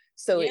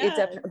 So it's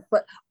definitely,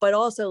 but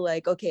also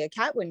like, okay, a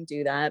cat wouldn't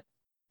do that.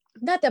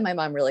 Not that my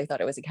mom really thought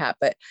it was a cat,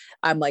 but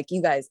I'm like,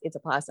 you guys, it's a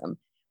possum.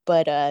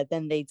 But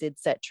then they did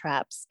set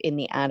traps in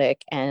the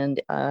attic, and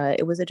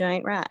it was a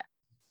giant rat.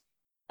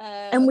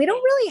 And we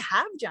don't really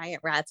have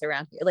giant rats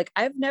around here. Like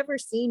I've never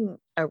seen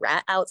a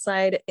rat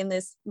outside in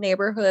this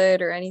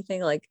neighborhood or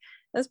anything. Like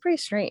that's pretty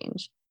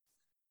strange.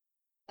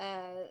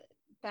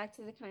 Back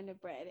to the kind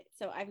of bread.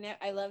 So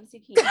I love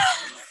zucchini bread.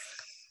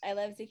 I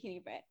love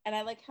zucchini bread, and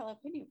I like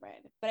jalapeno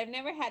bread, but I've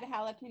never had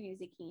jalapeno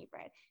zucchini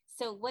bread.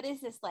 So what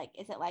is this like?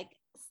 Is it like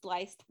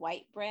sliced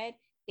white bread?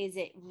 Is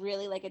it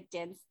really like a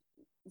dense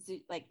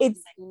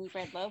zucchini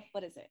bread loaf?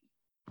 What is it?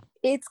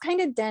 It's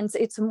kind of dense.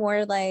 It's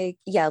more like,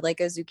 like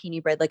a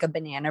zucchini bread, like a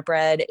banana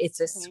bread. It's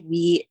a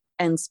sweet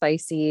and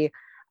spicy.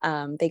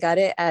 They got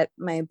it at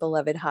my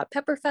beloved hot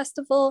pepper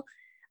festival.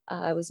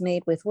 It was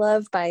made with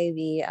love by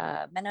the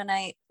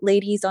Mennonite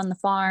ladies on the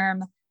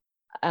farm.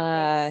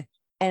 And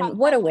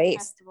what a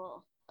waste.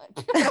 What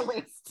a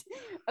waste.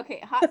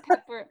 Okay, hot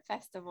pepper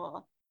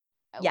festival.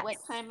 Yes. What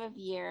time of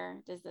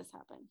year does this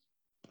happen?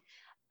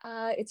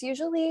 It's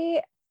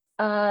usually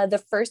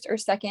the first or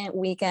second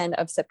weekend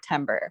of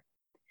September.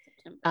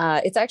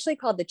 It's actually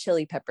called the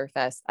Chili Pepper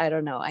Fest. I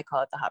don't know. I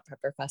call it the Hot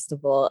Pepper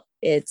Festival.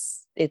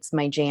 It's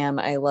my jam.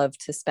 I love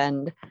to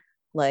spend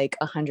like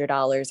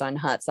 $100 on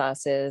hot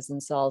sauces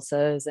and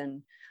salsas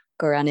and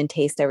go around and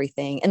taste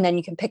everything. And then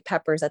you can pick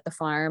peppers at the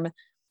farm.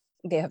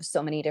 They have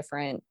so many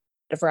different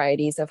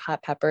varieties of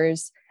hot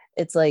peppers.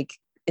 It's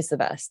the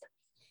best.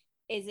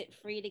 Is it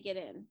free to get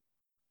in?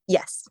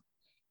 Yes.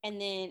 And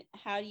then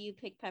how do you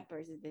pick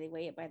peppers? Do they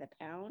weigh it by the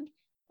pound?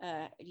 Do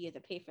you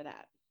have to pay for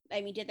that?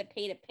 I mean, do you have to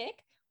pay to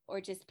pick,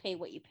 or just pay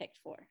what you picked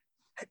for?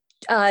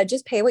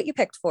 Just pay what you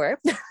picked for.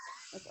 Pay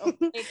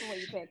for what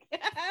you pick.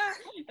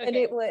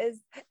 Okay.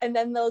 And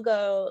then they'll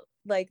go,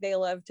 like they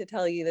love to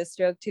tell you this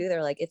joke too.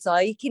 They're like, it's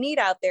all you can eat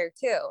out there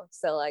too.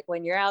 So like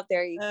when you're out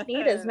there, you can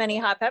eat as many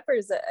hot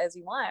peppers as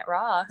you want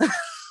raw.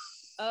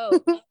 Oh,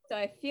 so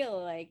I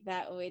feel like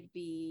that would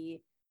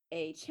be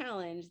a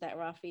challenge that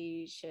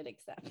Rafi should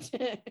accept.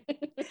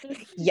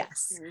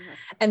 Yes.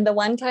 And the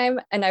one time,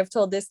 and I've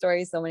told this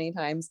story so many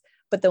times,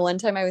 but the one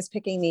time I was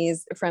picking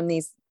these from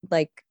these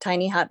like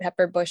tiny hot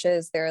pepper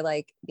bushes, they're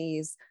like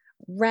these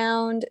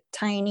round,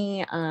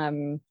 tiny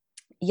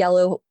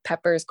yellow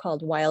peppers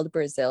called wild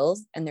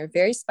Brazils, and they're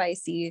very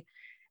spicy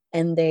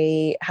and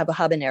they have a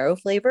habanero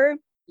flavor.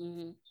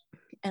 Mm-hmm.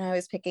 And I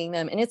was picking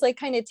them, and it's like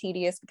kind of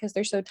tedious because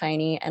they're so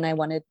tiny and I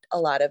wanted a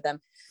lot of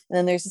them. And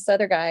then there's this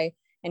other guy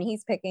and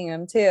he's picking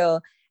them too.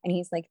 And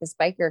he's like this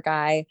biker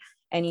guy.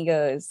 And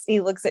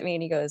he looks at me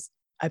and he goes,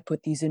 I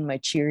put these in my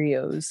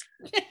Cheerios.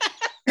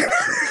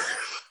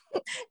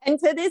 And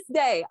to this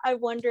day,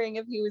 I'm wondering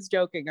if he was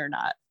joking or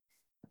not.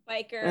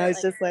 Biker. And I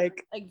was just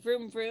like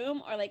vroom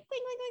vroom, or like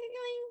cling, cling,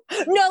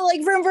 cling, cling. No,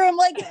 like vroom vroom,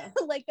 like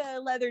like a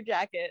leather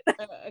jacket.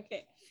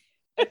 Okay.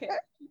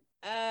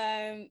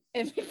 And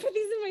I put these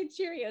in my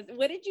Cheerios.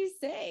 What did you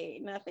say?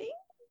 Nothing?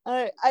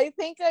 I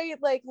think I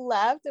like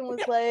laughed and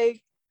was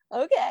like,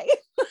 okay.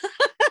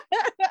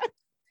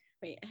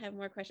 Wait, I have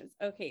more questions.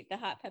 Okay, the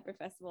Hot Pepper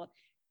Festival.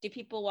 Do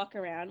people walk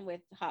around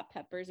with hot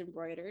peppers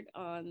embroidered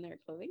on their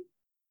clothing?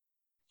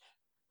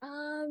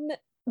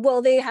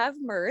 Well, they have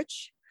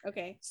merch.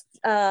 Okay.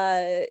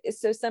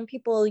 So some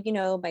people,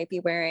 might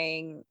be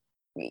wearing,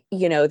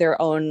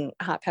 their own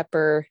hot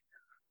pepper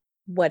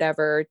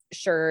whatever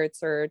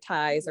shirts or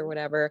ties or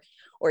whatever,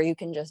 or you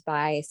can just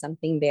buy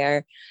something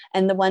there.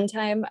 And the one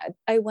time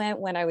I went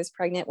when I was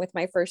pregnant with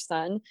my first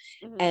son,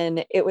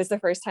 and it was the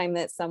first time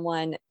that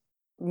someone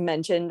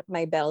mentioned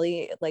my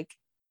belly like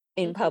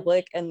in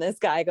public, and this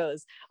guy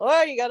goes,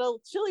 oh, you got a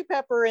chili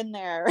pepper in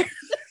there.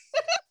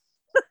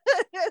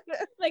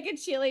 Like a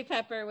chili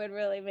pepper would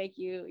really make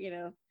you,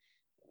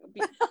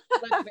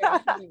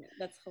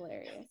 that's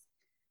hilarious.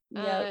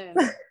 Yep.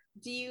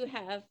 Do you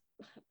have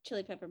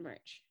chili pepper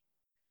merch?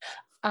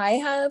 I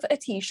have a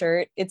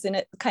t-shirt. It's in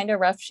a kind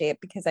of rough shape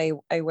because I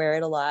wear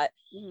it a lot.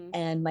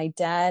 And my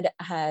dad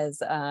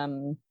has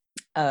a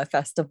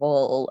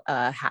festival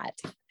hat,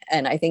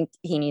 and I think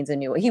he needs a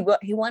new one.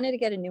 He wanted to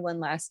get a new one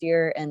last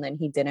year and then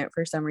he didn't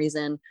for some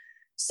reason.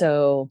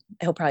 So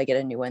he'll probably get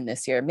a new one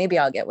this year. Maybe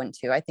I'll get one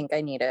too. I think I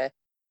need a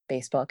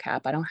baseball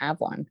cap. I don't have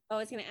one. Oh, I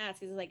was going to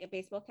ask, is it like a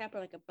baseball cap or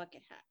like a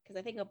bucket hat? Because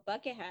I think a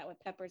bucket hat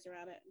with peppers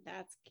around it,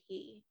 that's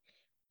key.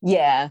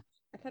 Yeah.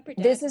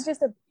 This is hat.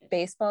 just a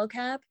baseball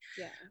cap.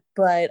 Yeah.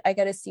 But I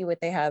got to see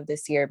what they have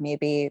this year.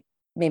 Maybe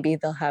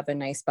they'll have a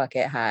nice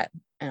bucket hat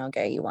and I'll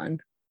get you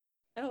one.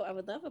 Oh, I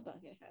would love a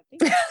bucket hat.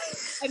 Thank you.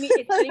 I mean,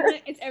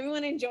 it's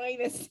everyone enjoying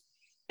this.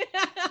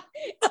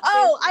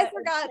 Oh, I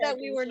forgot that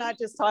we were not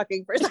just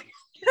talking for a second.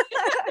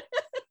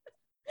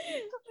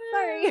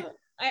 Sorry.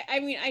 I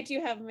mean, I do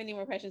have many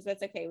more questions.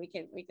 That's okay. We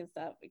can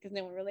stop because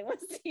no one really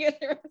wants to hear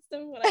the rest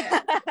of what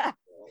I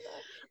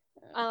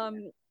have.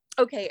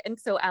 Okay, and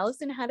so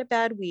Allison had a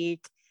bad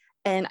week,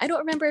 and I don't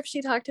remember if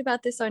she talked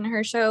about this on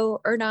her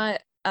show or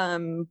not,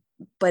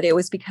 but it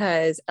was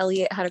because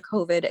Elliot had a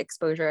COVID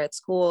exposure at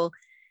school,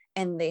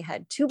 and they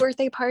had two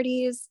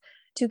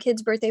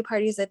kids' birthday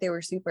parties that they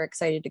were super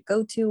excited to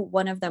go to.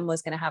 One of them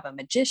was going to have a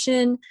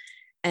magician,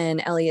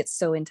 and Elliot's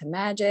so into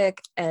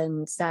magic,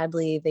 and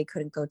sadly they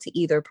couldn't go to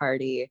either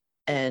party,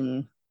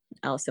 and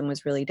Allison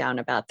was really down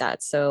about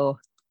that. So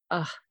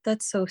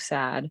that's so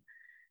sad.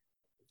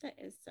 That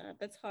is sad.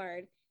 That's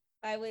hard.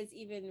 I was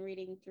even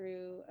reading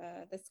through,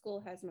 the school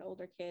has my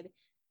older kid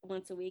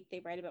once a week. They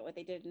write about what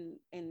they did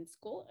in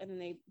school, and then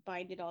they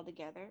bind it all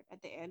together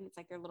at the end. It's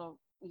like their little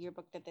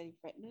yearbook that they've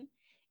written.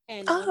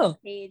 And one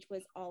page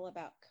was all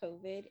about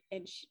COVID,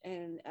 and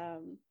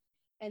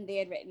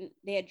they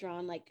had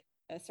drawn like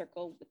a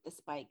circle with the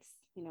spikes,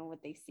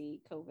 what they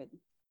see COVID.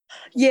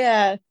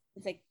 Yeah.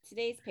 It's like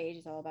today's page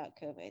is all about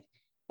COVID.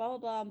 Blah,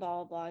 blah,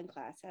 blah, blah, in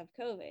class have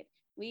COVID.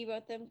 We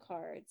wrote them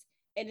cards.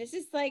 And it's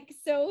just like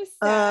so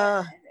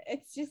sad.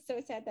 It's just so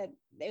sad that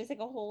it was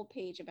like a whole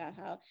page about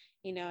how,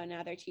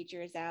 now their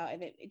teacher is out,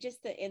 and it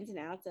just the ins and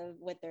outs of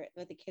what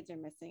the kids are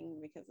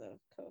missing because of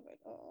COVID.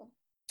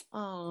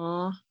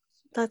 Oh,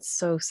 that's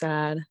so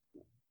sad.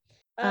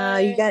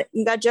 You got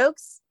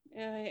jokes?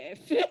 Oh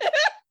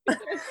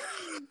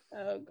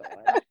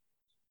God,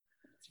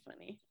 it's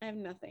funny. I have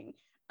nothing.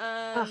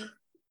 I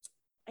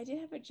did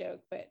have a joke,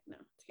 but no,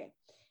 it's okay.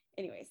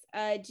 Anyways,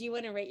 do you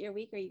want to rate your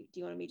week, or do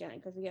you want to be done?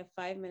 Because we have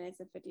 5 minutes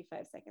and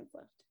 55 seconds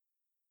left.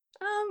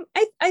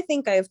 I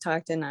think I've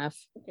talked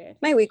enough. Okay.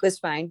 My week was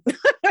fine.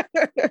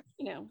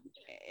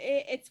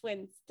 It's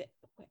Wednesday.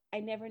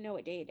 I never know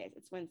what day it is.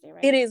 It's Wednesday,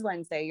 right? It is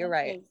Wednesday. You're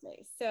right.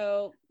 Wednesday.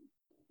 So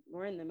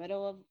we're in the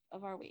middle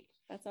of our week.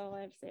 That's all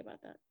I have to say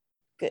about that.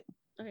 Good.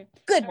 Okay.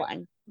 Good all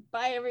one. Right.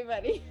 Bye,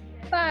 everybody.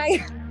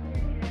 Bye.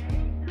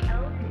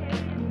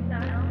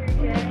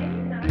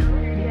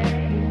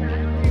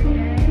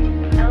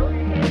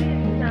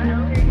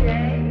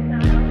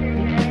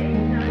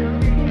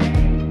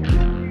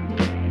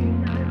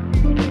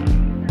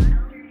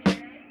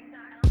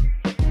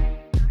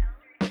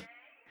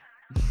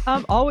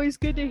 Always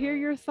good to hear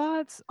your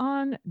thoughts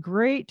on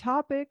great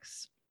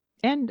topics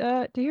and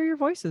to hear your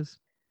voices.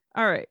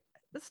 All right,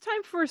 it's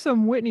time for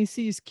some Whitney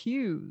C's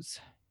cues.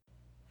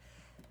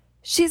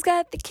 She's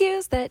got the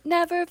cues that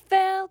never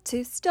fail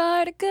to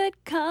start a good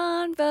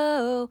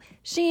convo.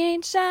 She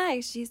ain't shy,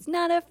 she's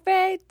not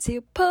afraid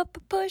to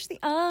push the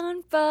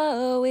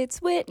envo.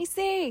 It's Whitney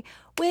C,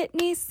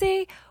 Whitney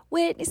C,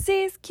 Whitney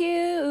C's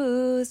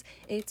cues.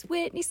 It's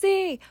Whitney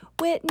C,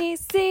 Whitney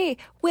C,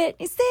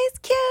 Whitney C's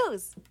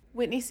cues.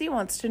 Whitney C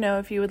wants to know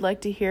if you would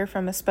like to hear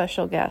from a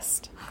special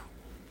guest.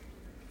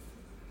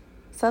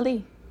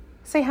 Sully,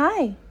 say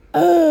hi.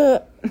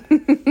 Hi.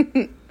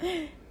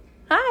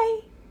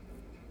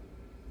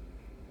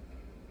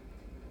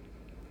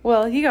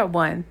 Well, you got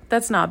one.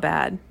 That's not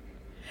bad.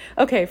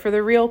 Okay, for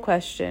the real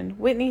question,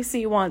 Whitney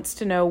C wants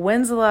to know,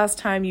 when's the last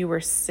time you were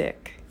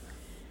sick?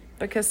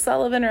 Because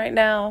Sullivan right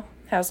now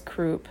has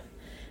croup.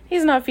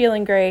 He's not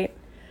feeling great.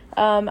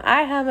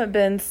 I haven't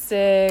been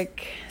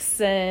sick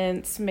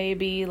since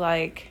maybe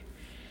like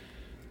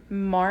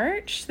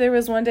March. There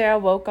was one day I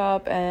woke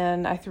up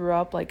and I threw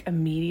up like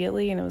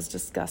immediately, and it was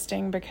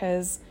disgusting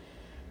because,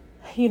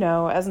 you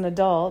know, as an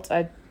adult,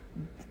 I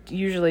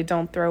usually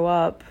don't throw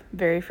up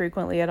very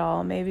frequently at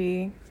all.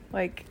 Maybe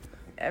like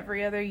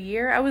every other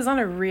year. I was on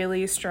a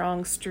really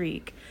strong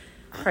streak,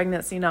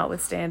 pregnancy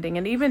notwithstanding,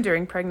 and even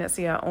during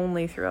pregnancy I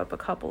only threw up a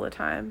couple of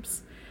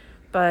times.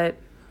 But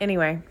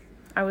anyway,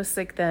 I was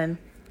sick then.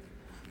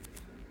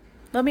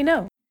 Let me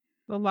know.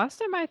 The last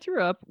time I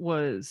threw up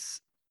was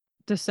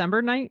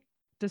December 19th,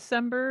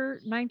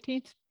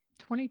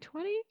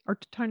 2020 or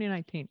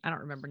 2019. I don't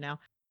remember now.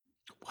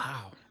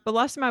 Wow. The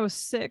last time I was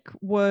sick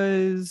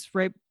was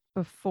right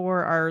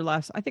before our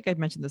last, I think I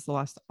mentioned this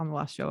on the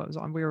last show I was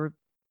on. We were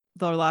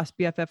the last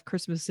BFF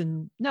Christmas,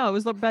 and no, it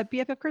was about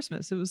BFF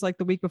Christmas. It was like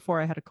the week before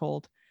I had a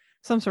cold,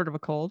 some sort of a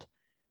cold.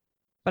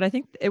 But I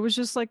think it was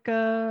just like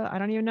I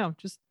don't even know,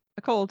 just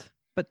a cold.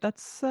 But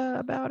that's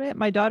about it.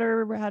 My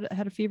daughter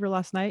had a fever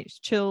last night,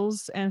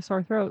 chills and a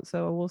sore throat.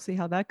 So we'll see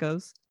how that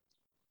goes.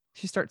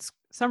 She starts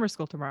summer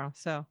school tomorrow.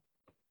 So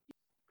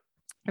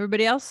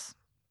everybody else?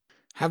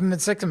 Haven't been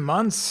sick in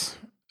months.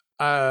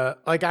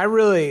 Like I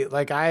really,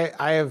 like I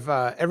have,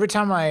 every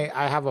time I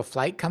have a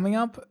flight coming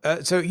up,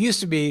 so it used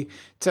to be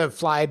to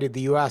fly to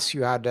the US,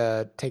 you had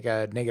to take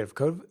a negative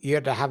COVID, you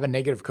had to have a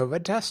negative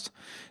COVID test.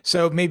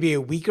 So maybe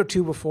a week or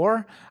two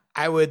before,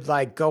 I would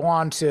like go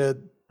on to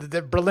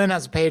the Berlin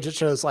has a page that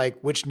shows like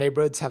which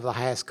neighborhoods have the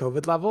highest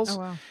COVID levels. Oh,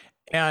 wow.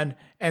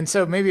 And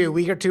so maybe a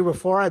week or two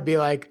before, I'd be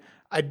like,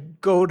 I'd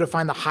go to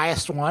find the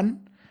highest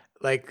one.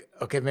 Like,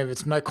 okay, maybe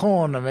it's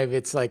Macon or maybe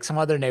it's like some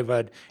other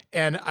neighborhood.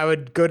 And I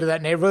would go to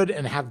that neighborhood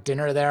and have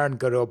dinner there and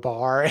go to a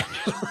bar.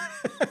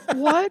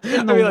 What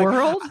in the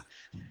world?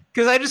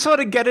 Because I just want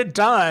to get it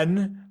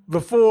done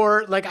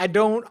before, like, I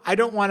don't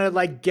want to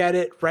like get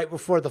it right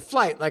before the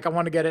flight. Like I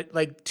want to get it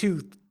like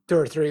 2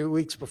 or 3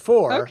 weeks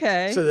before.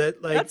 Okay. So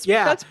that like,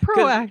 that's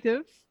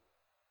proactive.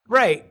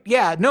 Right.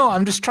 Yeah. No,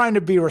 I'm just trying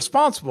to be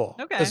responsible.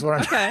 Okay. Is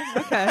what I'm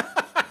Okay.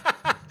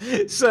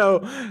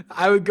 So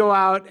I would go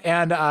out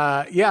and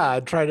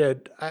I'd try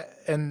to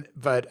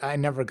but I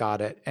never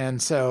got it.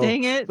 And so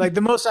dang it. Like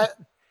the most I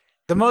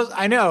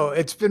know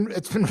it's been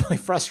really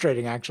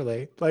frustrating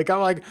actually. Like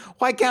I'm like,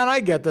 why can't I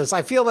get this?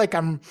 I feel like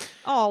I'm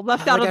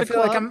left out of the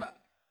club. Like I'm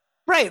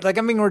right, like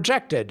I'm being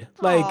rejected.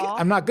 Like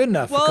I'm not good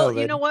enough for COVID. Well,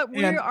 you know what?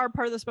 We are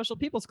part of the Special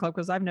People's Club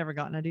because I've never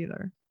gotten it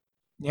either.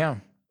 Yeah.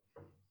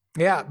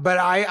 Yeah, but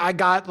I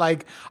got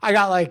like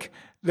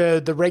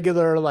the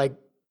regular like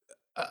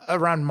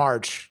around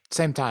March,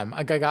 same time.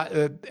 Like I got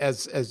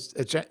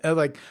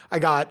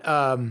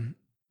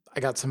I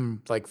got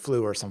some like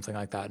flu or something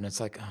like that, and it's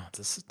like, oh,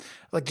 this is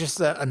like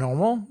just a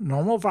normal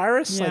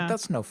virus. Yeah. Like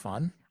that's no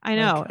fun. I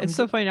know, like, it's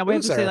so funny. Now we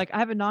have to say like I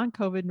have a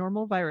non-COVID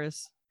normal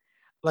virus.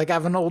 Like I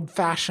have an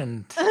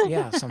old-fashioned,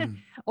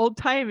 some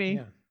old-timey.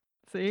 Yeah.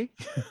 See.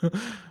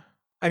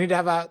 I need to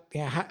have a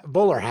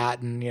bowler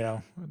hat and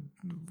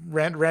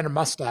random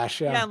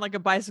mustache. Yeah, and like a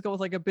bicycle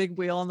with like a big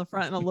wheel on the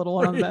front and a little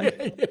one on the back.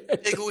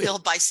 Big wheel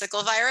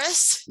bicycle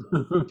virus.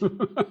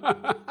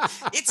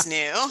 It's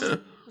new.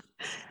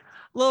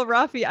 Little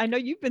Rafi, I know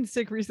you've been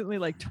sick recently,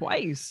 like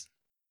twice.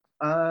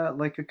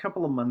 Like a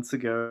couple of months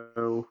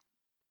ago,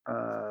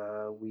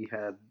 we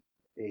had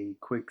a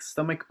quick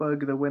stomach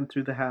bug that went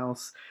through the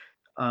house.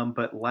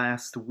 But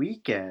last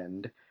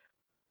weekend,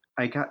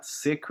 I got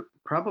sick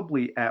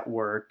probably at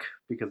work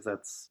because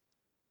that's,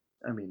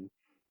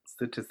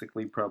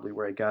 statistically probably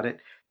where I got it.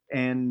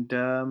 And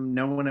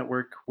no one at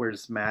work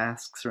wears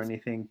masks or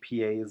anything.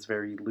 PA is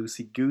very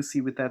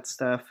loosey-goosey with that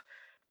stuff.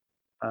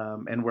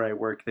 And where I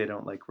work, they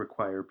don't like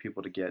require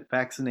people to get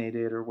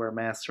vaccinated or wear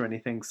masks or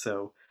anything.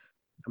 So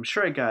I'm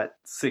sure I got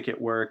sick at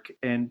work.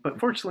 But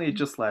fortunately, it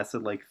just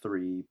lasted like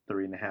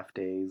 3.5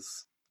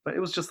 days. But it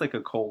was just like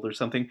a cold or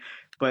something.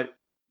 But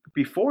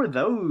before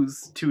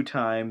those 2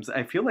 times,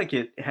 I feel like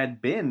it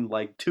had been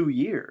like 2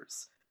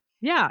 years.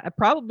 Yeah,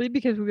 probably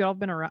because we've all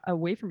been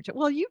away from each other.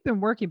 Well, you've been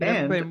working, but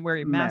everybody been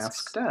wearing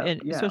masks, up,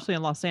 especially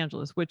in Los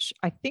Angeles, which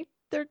I think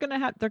they're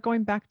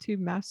going back to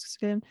masks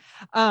again.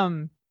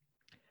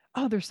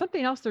 Oh, there's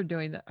something else they're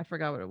doing that I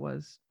forgot what it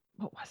was.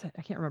 What was it?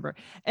 I can't remember.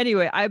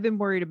 Anyway, I've been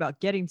worried about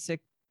getting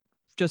sick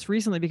just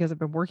recently because I've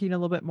been working a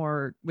little bit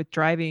more with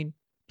driving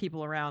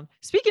people around.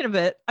 Speaking of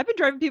it, I've been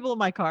driving people in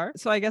my car.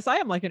 So I guess I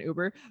am like an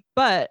Uber.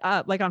 But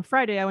like on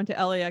Friday, I went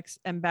to LAX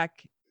and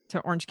back to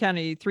Orange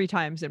County 3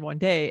 times in one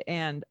day.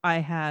 And I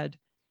had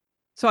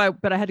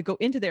to go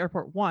into the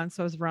airport once.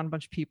 So I was around a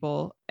bunch of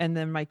people. And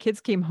then my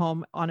kids came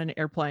home on an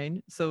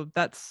airplane. So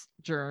that's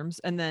germs.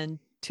 And then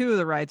 2 of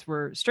the rides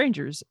were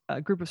strangers, a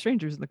group of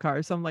strangers in the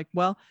car. So I'm like,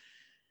 well,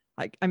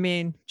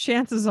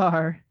 chances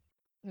are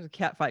there's a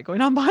cat fight going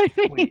on behind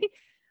me. Wait,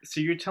 so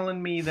you're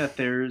telling me that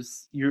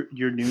there's your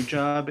new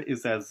job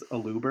is as a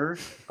Luber,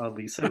 a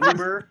Lisa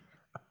Uber?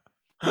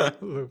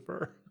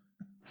 Looper.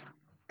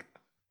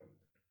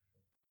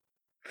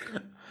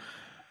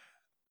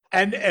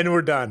 And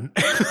we're done.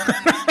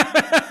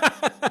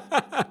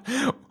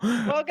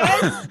 Well,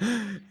 guys,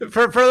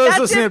 for those that's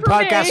listening to it the for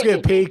podcast, me.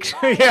 get peeked.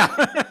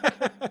 Yeah.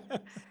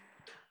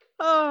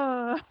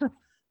 Oh,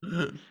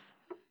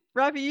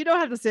 Robbie, you don't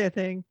have to say a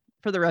thing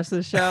for the rest of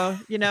the show.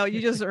 You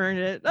just earned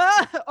it.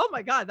 Oh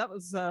my God, that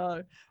was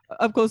up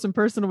close and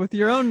personal with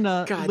your own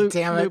God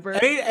damn it! Luber.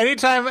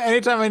 Anytime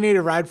I need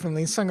a ride from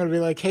Lisa, I'm gonna be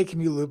like, "Hey,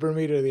 can you Luber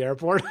me to the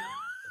airport?"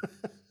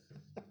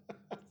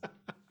 I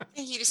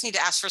think you just need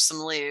to ask for some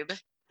lube.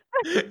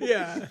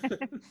 Yeah.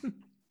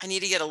 I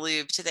need to get a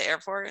lube to the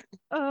airport.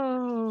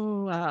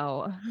 Oh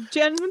wow,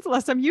 Jen, when's the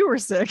last time you were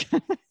sick?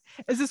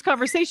 Is this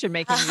conversation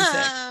making you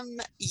sick?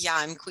 Yeah,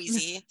 I'm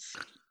queasy.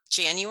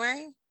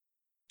 January,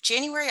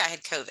 I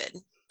had COVID.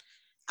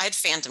 I had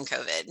phantom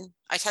COVID.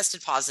 I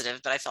tested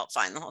positive, but I felt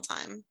fine the whole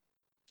time.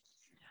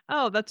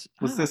 Oh,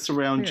 Was this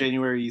around weird.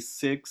 January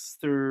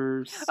 6th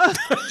or?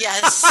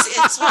 Yes,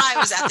 it's why I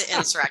was at the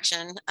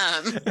insurrection.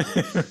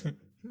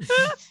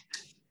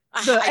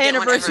 The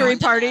anniversary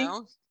party.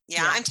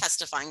 Yeah, I'm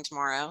testifying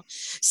tomorrow.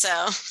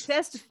 So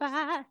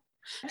testify.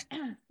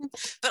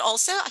 But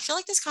also, I feel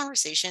like this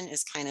conversation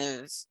is kind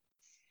of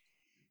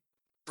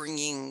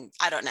bringing,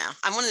 I don't know.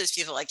 I'm one of those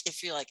people, like,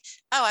 if you're like,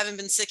 oh, I haven't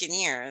been sick in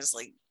years,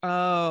 like,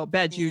 oh,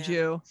 bad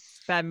juju,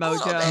 bad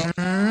mojo,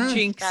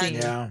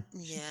 jinxing.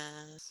 Yeah.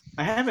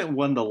 I haven't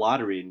won the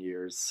lottery in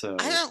years, so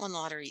I haven't won the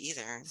lottery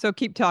either. So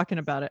keep talking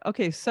about it.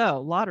 Okay,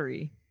 so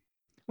lottery.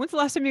 When's the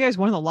last time you guys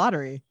won the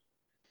lottery?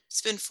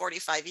 It's been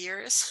 45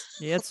 years.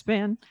 Yeah, it's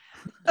been.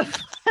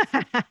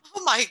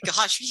 Oh my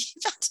gosh.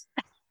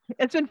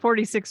 It's been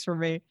 46 for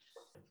me.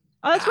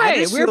 Oh, that's I right.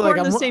 just We were feel born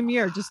like in the I'm- same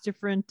year, just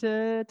different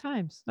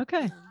times.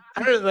 Okay.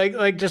 I don't know,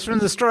 like just from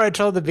the story I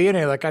told at the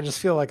beginning, like I just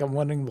feel like I'm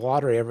winning the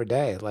lottery every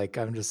day. Like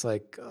I'm just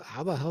like,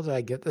 how the hell did I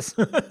get this?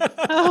 How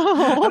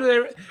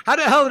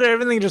the hell did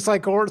everything just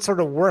like sort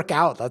of work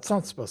out? That's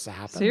not supposed to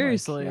happen.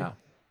 Seriously. Like,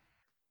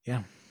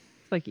 yeah.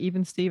 It's like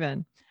even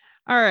Steven.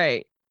 All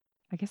right.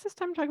 I guess it's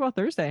time to talk about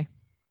Thursday.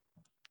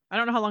 I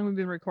don't know how long we've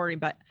been recording,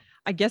 but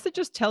I guess it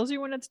just tells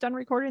you when it's done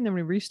recording, then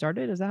we restart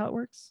it. Is that how it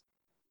works?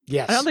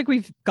 Yes. I don't think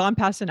we've gone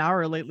past an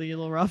hour lately,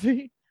 little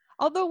Ruffy.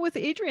 Although with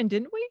Adrian,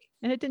 didn't we?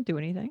 And it didn't do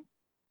anything.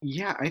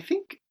 yeah, I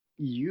think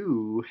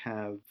you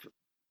have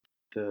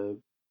the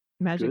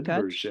Magic good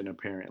touch. version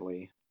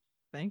apparently.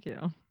 Thank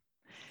you.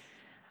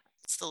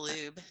 It's the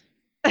lube.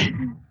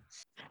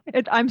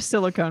 I'm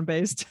silicone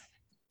based.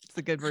 It's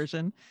the good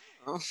version.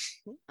 Oh.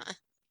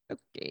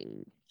 Okay.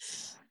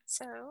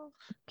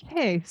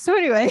 So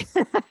Anyway,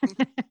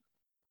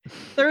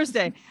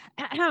 Thursday.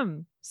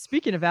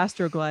 Speaking of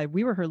Astroglide,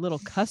 we were her little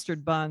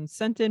custard bun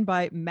sent in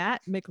by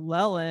Matt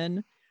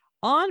McLellan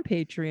on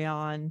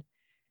Patreon.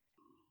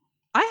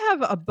 I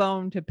have a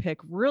bone to pick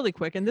really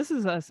quick, and this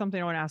is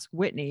something I want to ask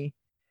Whitney.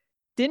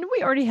 Didn't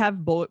we already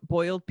have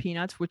boiled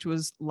peanuts, which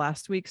was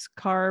last week's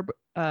carb,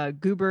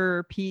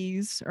 goober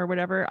peas or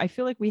whatever? I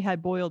feel like we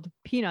had boiled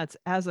peanuts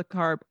as a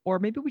carb, or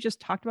maybe we just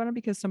talked about them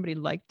because somebody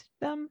liked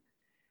them.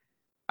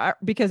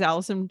 Because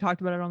Allison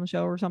talked about it on the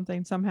show or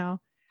something somehow.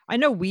 I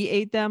know we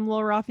ate them, Lil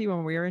Rafi,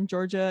 when we were in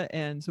Georgia.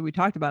 And so we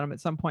talked about them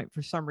at some point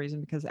for some reason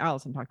because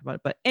Allison talked about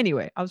it. But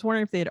anyway, I was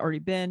wondering if they had already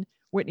been.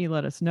 Whitney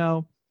let us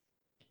know.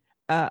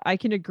 I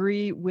can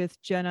agree with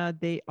Jenna.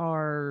 They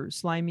are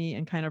slimy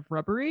and kind of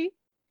rubbery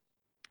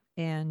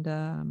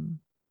and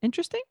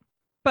interesting.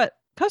 But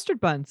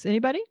custard buns,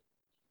 anybody?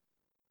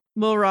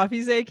 Lil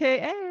Rafi's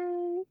AKA.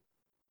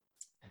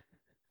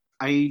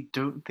 I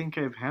don't think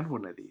I've had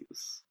one of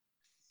these.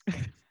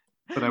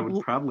 But I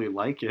would probably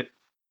like it.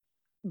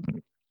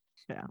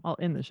 Yeah, I'll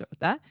end the show with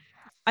that.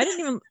 I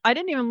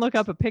didn't even look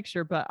up a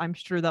picture, but I'm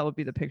sure that will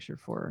be the picture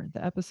for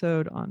the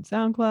episode on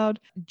SoundCloud.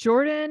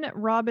 Jordan,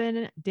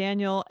 Robin,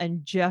 Daniel,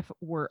 and Jeff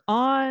were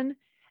on,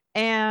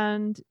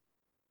 and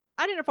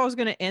I didn't know if I was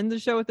going to end the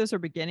show with this or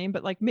beginning,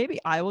 but like maybe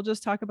I will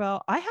just talk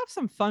about. I have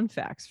some fun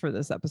facts for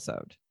this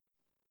episode.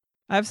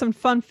 I have some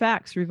fun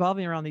facts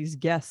revolving around these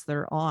guests that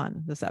are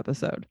on this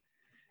episode.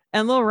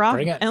 And Lil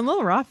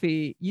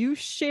Rafi, you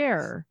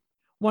share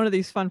one of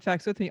these fun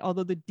facts with me,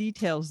 although the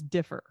details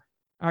differ.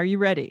 Are you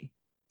ready?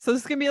 So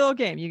this is going to be a little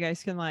game. You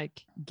guys can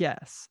like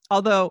guess.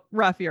 Although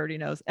Rafi already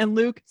knows. And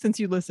Luke, since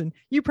you listen,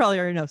 you probably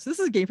already know. So this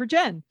is a game for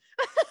Jen.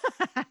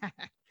 All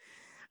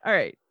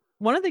right.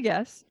 one of the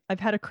guests I've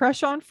had a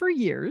crush on for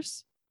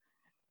years,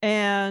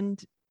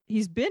 and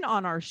he's been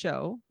on our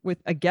show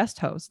with a guest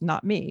host,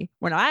 not me.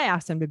 When I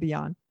asked him to be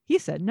on, he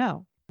said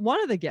no.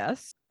 One of the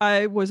guests,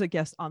 I was a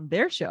guest on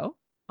their show,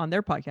 on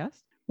their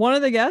podcast. One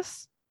of the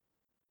guests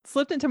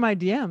slipped into my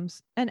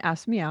DMs and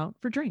asked me out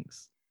for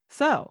drinks.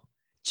 So,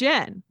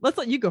 Jen, let's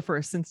let you go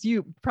first since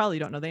you probably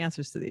don't know the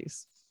answers to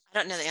these. I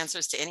don't know the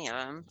answers to any of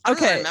them. I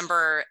don't really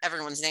remember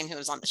everyone's name who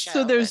was on the show.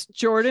 So there's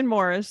Jordan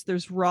Morris,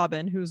 there's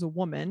Robin, who's a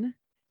woman,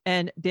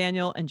 and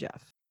Daniel and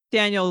Jeff.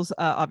 Daniel's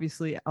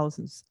obviously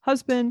Allison's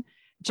husband.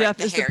 Jeff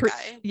the is hair the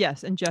guy.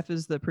 Yes, and Jeff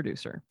is the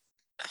producer.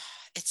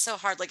 It's so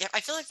hard. Like,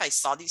 I feel like if I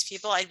saw these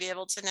people, I'd be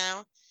able to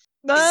know.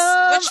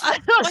 What's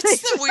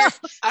the weird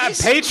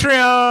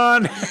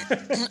Patreon?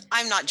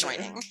 I'm not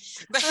joining.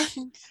 But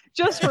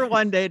just for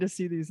one day to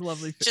see these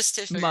lovely just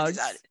to figure mugs. these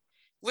out.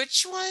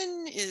 Which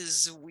one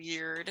is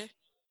weird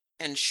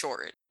and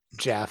short?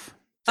 Jeff.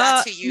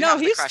 That's who you have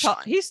the crush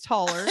on. He's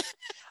taller.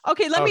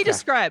 Okay, let me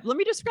describe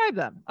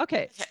them.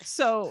 Okay.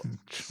 So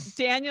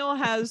Daniel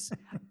has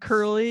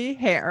curly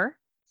hair.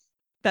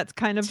 That's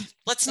kind of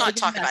let's not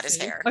talk about his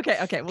hair.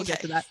 Okay, we'll get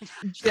to that.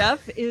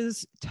 Jeff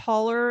is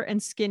taller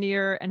and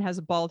skinnier and has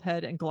a bald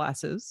head and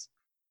glasses.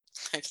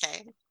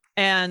 Okay.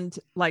 And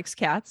likes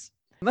cats.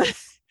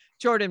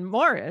 Jordan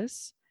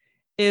Morris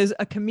is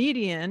a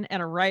comedian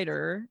and a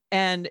writer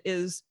and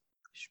is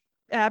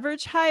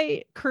average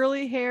height,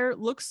 curly hair,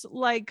 looks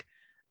like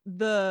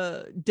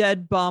the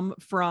dead bum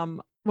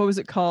from, what was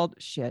it called?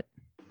 Shit.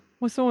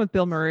 What's the one with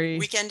Bill Murray?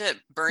 Weekend at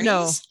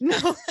Bernie's?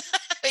 No.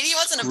 Wait, he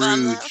wasn't a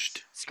bum though.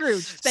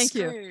 Scrooge. Thank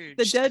you.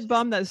 The dead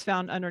bum that's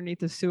found underneath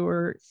the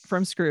sewer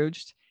from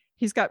Scrooged.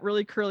 He's got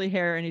really curly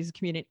hair and he's a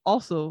comedian.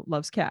 Also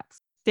loves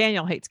cats.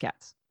 Daniel hates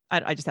cats.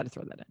 I just had to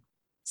throw that in.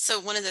 So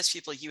one of those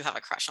people you have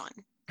a crush on.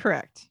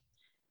 Correct.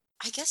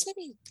 I guess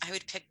maybe I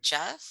would pick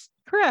Jeff.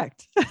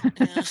 Correct.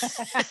 Yeah.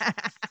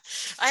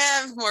 I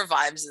have more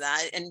vibes of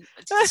that. And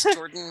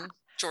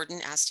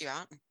Jordan asked you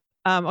out.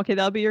 Okay,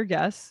 that'll be your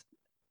guess.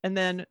 And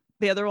then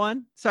the other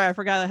one. Sorry, I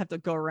forgot I have to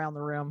go around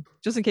the room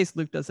just in case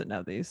Luke doesn't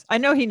know these. I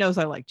know he knows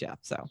I like Jeff.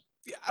 So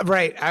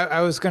right.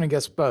 I was going to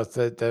guess both.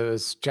 That there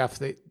was Jeff.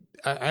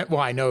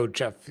 I know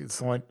Jeff is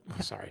the one.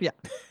 Sorry. Yeah.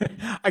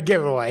 I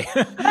gave it away.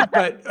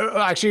 But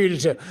actually you did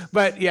too.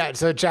 But yeah,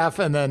 so Jeff,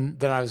 and then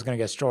I was going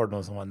to guess Jordan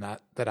was the one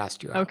that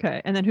asked you out.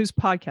 Okay. And then whose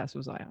podcast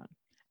was I on?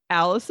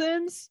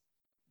 Allison's,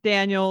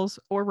 Daniel's,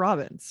 or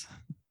Robin's?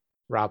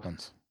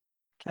 Robin's.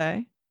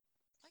 Okay.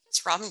 I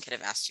guess Robin could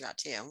have asked you out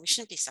too. We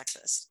shouldn't be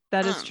sexist.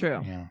 That is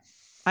true. Yeah.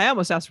 I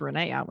almost asked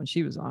Renee out when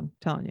she was on, I'm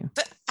telling you.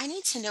 But I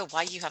need to know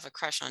why you have a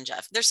crush on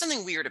Jeff. There's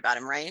something weird about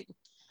him, right?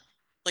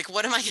 Like,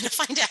 what am I going to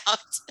find out?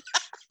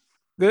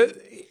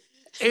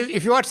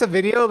 If you watch the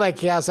video, like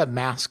he has a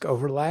mask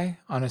overlay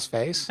on his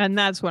face. And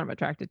that's what I'm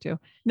attracted to.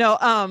 No,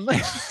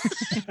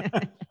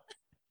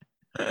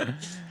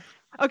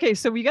 okay,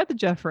 so we got the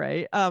Jeff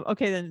right.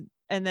 Okay,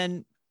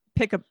 then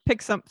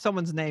pick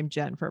someone's name,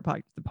 Jen, for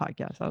the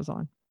podcast I was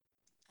on.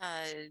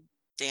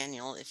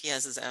 Daniel, if he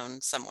has his own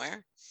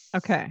somewhere.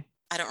 Okay.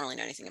 I don't really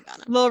know anything about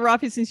him. Lil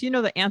Rafi, since you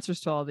know the answers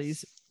to all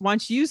these, why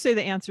don't you say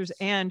the answers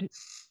and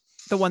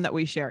the one that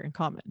we share in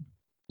common?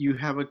 You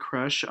have a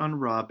crush on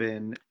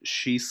Robin.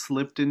 She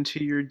slipped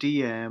into your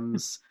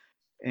DMs,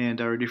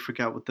 and I already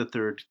forgot what the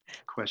third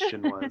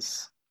question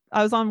was.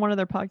 I was on one of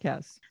their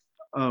podcasts.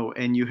 Oh,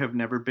 and you have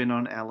never been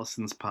on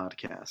Allison's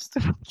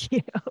podcast. Fuck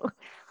you.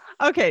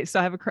 Okay, so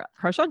I have a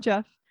crush on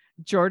Jeff.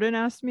 Jordan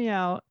asked me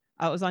out.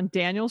 I was on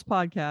Daniel's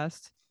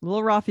podcast.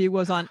 Lil Rafi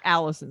was on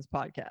Allison's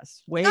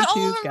podcast. Way Got to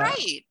all of go. them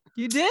right.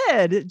 You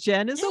did.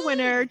 Jen is a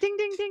winner. Ding,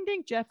 ding, ding,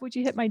 ding. Jeff, would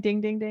you hit my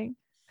ding, ding, ding?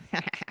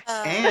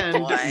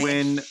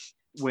 And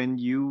when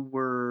you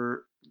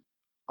were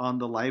on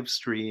the live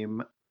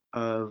stream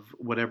of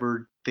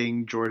whatever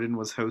thing Jordan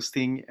was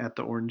hosting at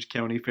the Orange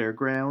County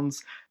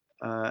Fairgrounds,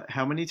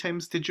 how many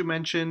times did you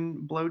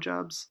mention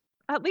blowjobs?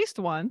 At least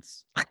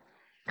once.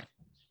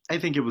 I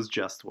think it was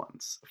just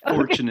once.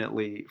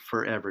 Fortunately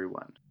for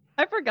everyone.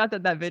 I forgot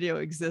that video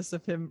exists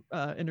of him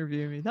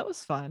interviewing me. That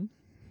was fun.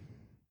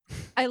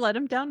 I let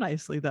him down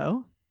nicely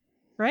though,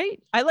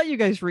 right? I let you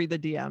guys read the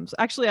DMs.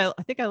 Actually, I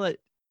think I let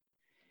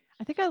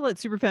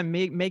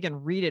Superfan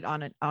Megan read it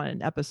on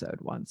an episode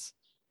once.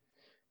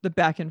 The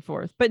back and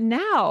forth. But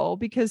now,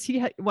 because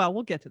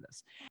we'll get to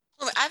this.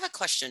 I have a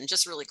question,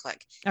 just really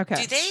quick. Okay.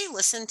 Do they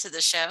listen to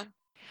the show?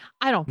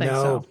 I don't think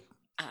so.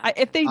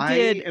 If they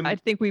did, I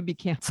think we'd be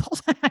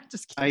canceled.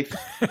 Just kidding.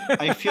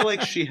 I feel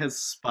like she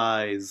has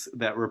spies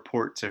that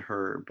report to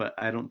her, but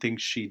I don't think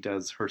she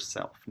does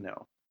herself.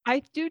 No.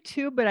 I do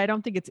too, but I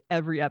don't think it's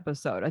every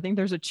episode. I think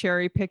there's a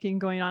cherry picking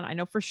going on. I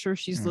know for sure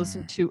she's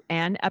listened to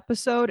an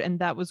episode, and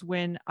that was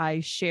when I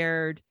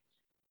shared.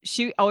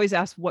 She always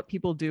asks what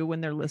people do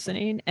when they're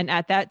listening, and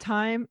at that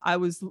time, I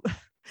would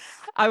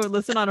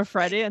listen on a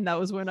Friday, and that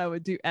was when I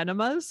would do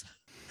enemas.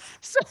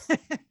 So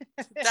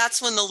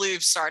That's when the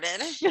lube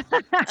started.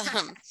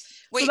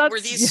 Wait, so were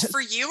these for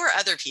you or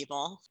other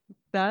people?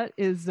 That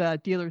is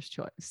dealer's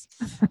choice.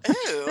 Ooh.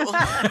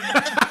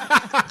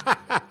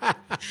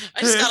 I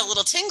just got a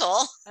little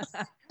tingle.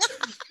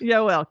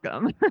 You're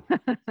welcome.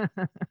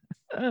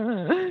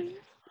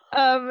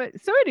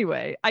 So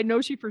anyway, I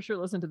know she for sure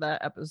listened to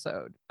that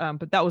episode,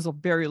 but that was a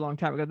very long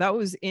time ago. That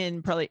was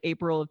in probably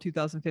April of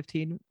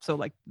 2015. So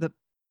like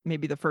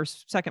maybe the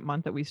second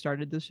month that we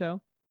started this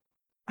show.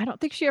 I don't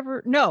think she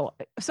ever. No,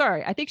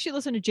 sorry. I think she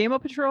listened to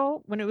JMO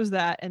Patrol when it was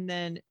that, and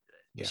then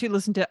she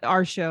listened to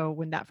our show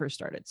when that first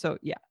started. So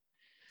yeah.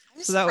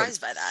 I'm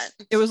surprised by that.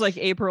 It was like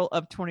April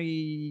of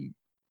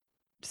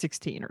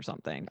 2016 or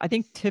something. I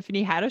think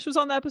Tiffany Haddish was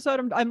on the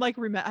episode. I'm like,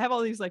 I have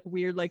all these like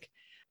weird, like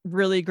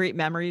really great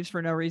memories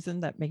for no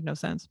reason that make no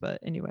sense. But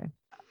anyway,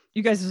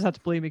 you guys just have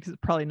to believe me because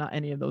it's probably not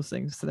any of those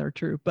things that are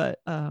true. But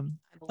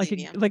like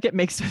it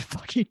makes a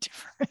fucking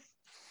difference.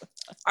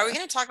 Are we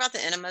going to talk about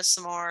the enemas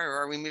some more,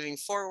 or are we moving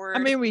forward? I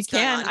mean, we What's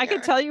going can. on I can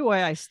here? tell you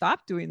why I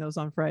stopped doing those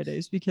on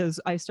Fridays, because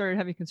I started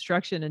having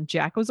construction and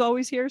Jack was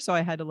always here, so I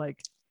had to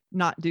like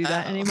not do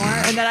that anymore.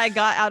 And then I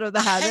got out of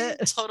the habit.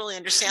 I totally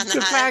understand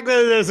The that. fact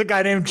that there's a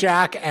guy named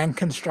Jack and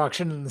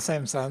construction in the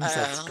same sentence,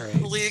 that's great.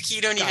 Luke,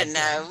 you don't even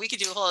know. We could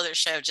do a whole other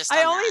show just on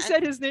I only that.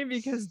 said his name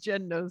because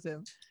Jen knows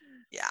him.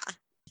 Yeah.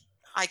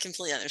 I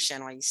completely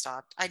understand why you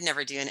stopped. I'd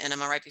never do an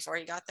enema right before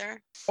you got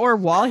there. Or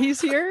while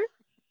he's here.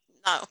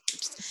 No.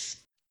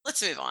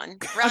 Let's move on.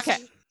 Rafi, Okay.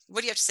 what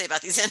do you have to say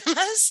about these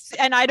enemas?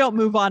 And I don't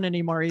move on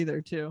anymore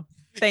either, too.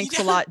 Thanks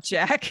a lot,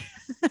 Jack.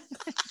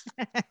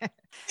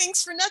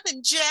 Thanks for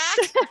nothing, Jack.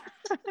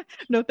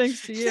 No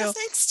thanks to you. No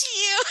thanks to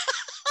you.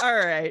 All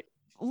right.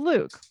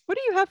 Luke, what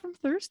do you have from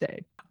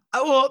Thursday?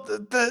 Well,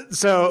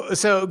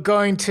 so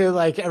going to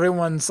like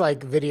everyone's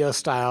like video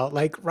style,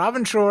 like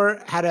Robin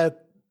Shore had a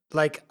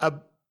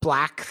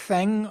black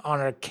thing on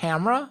her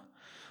camera,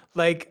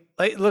 like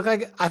it looked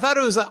like, I thought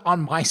it was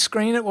on my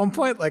screen at one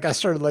point. Like I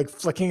started like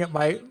flicking at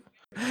it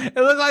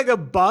looked like a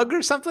bug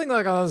or something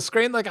like on the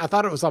screen. Like I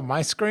thought it was on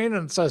my screen,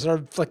 and so I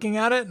started flicking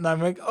at it, and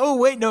I'm like, oh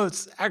wait, no,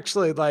 it's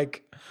actually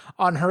like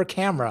on her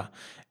camera.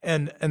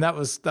 And that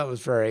was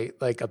very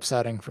like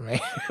upsetting for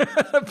me.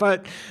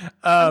 But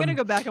I'm gonna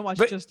go back and watch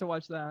just to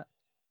watch that.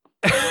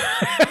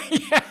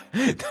 Yeah.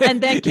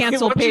 And then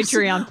cancel Once you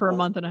Patreon for a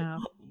month and a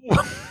half.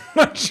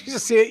 Once you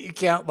see it, you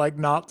can't like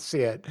not see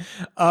it.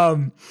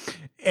 And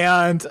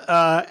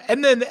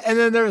then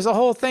there's a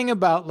whole thing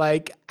about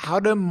like how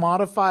to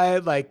modify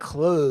like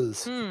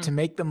clothes to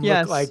make them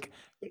look like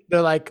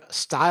they're like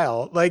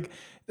style. Like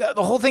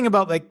the whole thing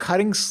about like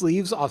cutting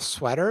sleeves off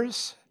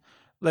sweaters,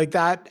 like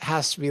that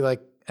has to be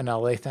like an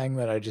LA thing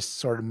that I just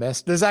sort of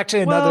missed. There's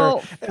actually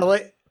another LA.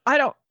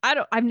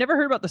 I've never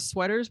heard about the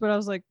sweaters, but I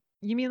was like,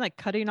 you mean like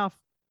cutting off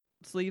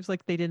sleeves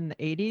like they did in the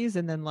 80s,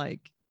 and then like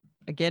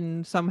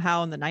again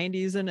somehow in the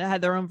 90s and it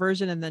had their own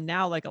version, and then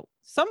now like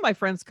some of my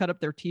friends cut up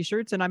their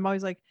t-shirts, and I'm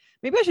always like,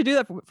 maybe I should do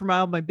that for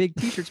my big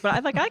t-shirts,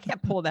 but I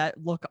can't pull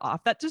that look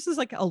off. That just is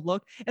like a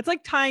look. It's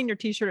like tying your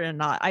t-shirt in a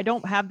knot. I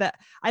don't have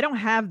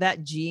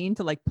that gene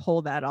to like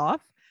pull that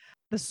off.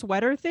 The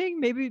sweater thing,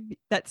 maybe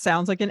that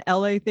sounds like an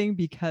LA thing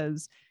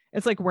because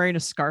it's like wearing a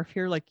scarf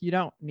here. Like you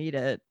don't need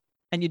it,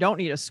 and you don't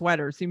need a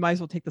sweater, so you might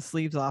as well take the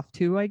sleeves off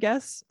too, I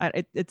guess.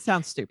 It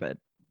sounds stupid.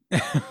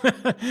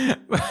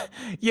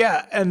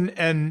 Yeah,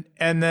 and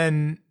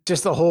then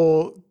just the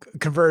whole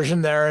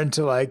conversion there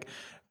into like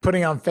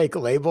putting on fake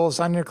labels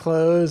on your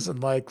clothes,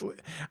 and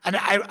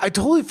I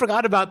totally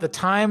forgot about the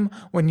time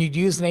when you'd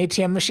use an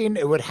ATM machine,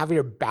 it would have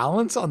your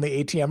balance on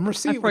the ATM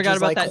receipt. I forgot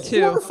about that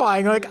too.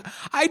 Horrifying. Like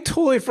I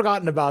totally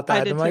forgotten about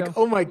that. I'm like,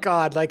 oh my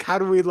God, like how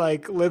do we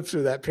like live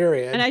through that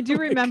period? And I do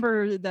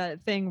remember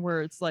that thing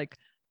where it's like,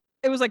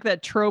 it was like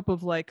that trope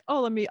of like,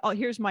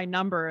 here's my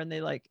number. And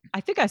they like, I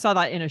think I saw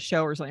that in a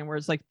show or something where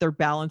it's like their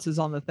balance is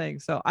on the thing.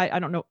 So I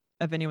don't know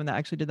of anyone that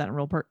actually did that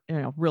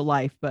in real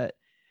life. But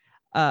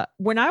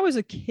when I was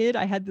a kid,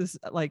 I had this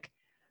like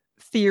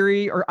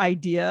theory or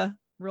idea,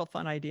 real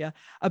fun idea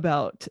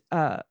about,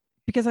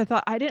 because I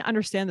thought I didn't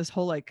understand this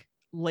whole like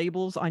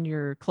labels on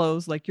your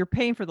clothes. Like you're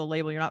paying for the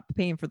label, you're not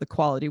paying for the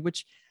quality,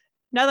 which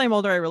now that I'm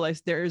older, I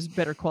realize there is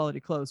better quality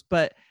clothes,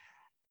 but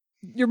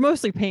you're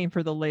mostly paying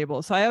for the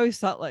label. So I always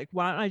thought like,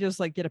 why don't I just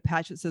like get a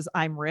patch that says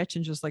I'm rich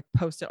and just like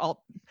post it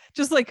all,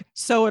 just like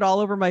sew it all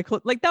over my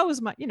clothes. Like that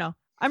was my,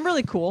 I'm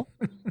really cool.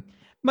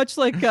 Much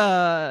like, they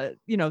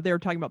were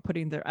talking about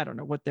putting I don't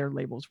know what their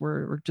labels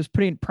were, or just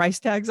putting price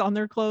tags on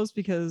their clothes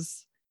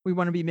because we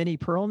want to be Minnie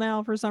Pearl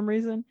now for some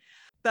reason.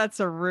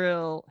 That's a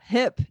real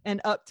hip and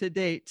up to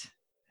date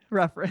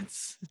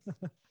reference.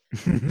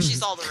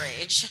 She's all the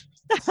rage.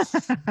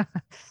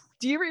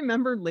 Do you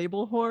remember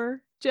label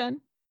horror, Jen?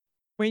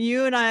 When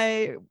you and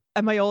I,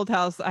 at my old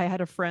house, I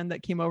had a friend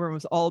that came over and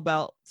was all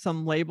about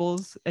some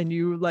labels, and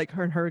you like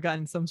her and her got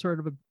in some sort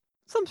of a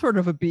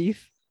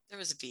beef. There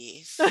was a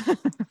beef.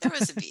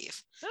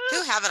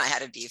 Who haven't I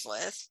had a beef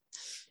with?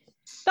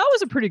 That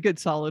was a pretty good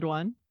solid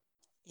one.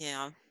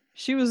 Yeah.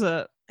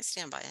 I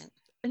stand by it.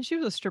 And she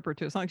was a stripper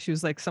too. It's not like she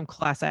was like some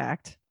class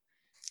act.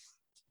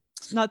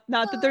 Not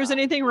that there's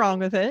anything wrong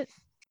with it.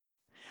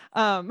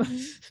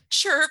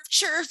 Chirp,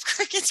 chirp,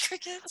 crickets,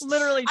 crickets.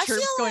 Literally I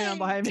chirps feel going on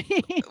like behind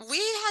me. we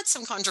had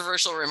some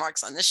controversial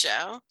remarks on this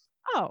show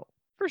Oh,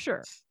 for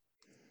sure.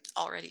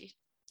 already.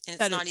 And it's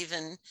That not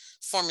even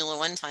Formula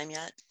One time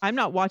yet. I'm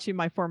not watching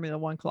my Formula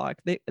One clock.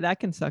 That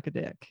can suck a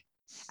dick.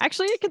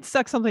 Actually, it can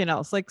suck something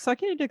else. Like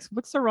sucking a dick.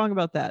 What's so wrong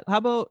about that? How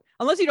about,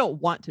 unless you don't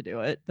want to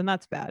do it, then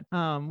that's bad.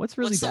 What's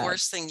really What's the bad?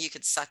 worst thing you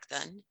could suck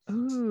then?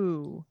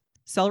 Ooh,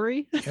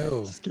 celery.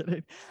 Oh. Just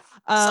kidding.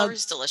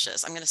 Celery's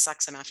delicious. I'm gonna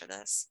suck some after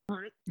this.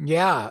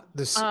 Yeah.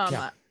 This. Um,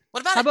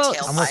 What about How a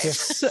about- I'm with you.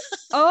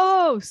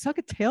 tailpipe? Suck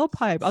a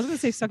tailpipe. I was gonna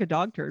say suck a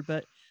dog turd,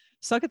 but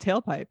suck a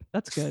tailpipe.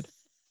 That's good.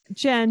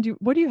 Jen,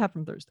 what do you have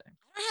from Thursday?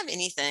 I don't have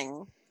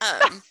anything.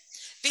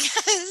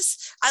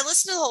 Because I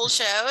listened to the whole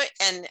show,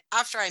 and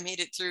after I made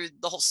it through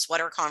the whole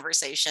sweater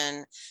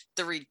conversation,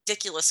 the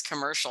ridiculous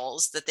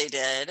commercials that they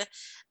did,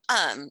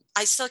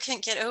 I still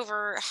can't get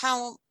over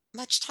how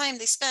much time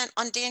they spent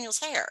on Daniel's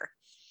hair.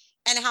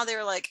 And how they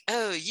were like,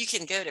 oh, you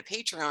can go to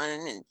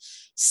Patreon and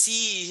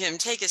see him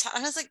take his.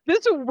 And I was like,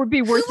 This would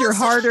be worth Who your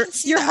wants to fucking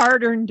see that?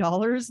 hard-earned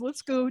dollars.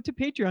 Let's go to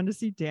Patreon to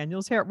see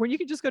Daniel's hair. When you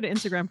can just go to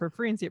Instagram for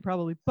free and see it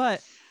probably.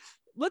 But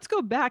let's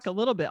go back a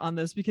little bit on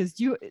this, because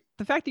the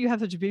fact that you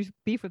have such a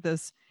beef with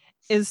this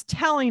is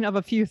telling of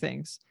a few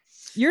things.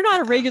 You're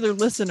not a regular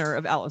listener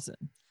of Allison.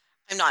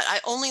 I'm not. I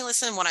only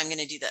listen when I'm going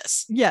to do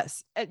this.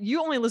 Yes, you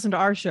only listen to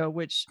our show,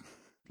 which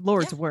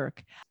Lord's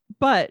work.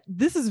 But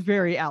this is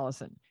very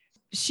Allison.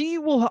 She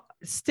will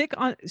stick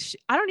on.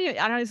 I don't.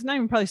 It's not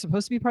even probably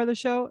supposed to be part of the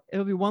show.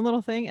 It'll be one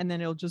little thing, and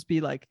then it'll just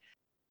be like,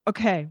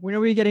 okay, when are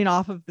we getting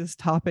off of this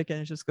topic? And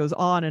it just goes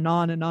on and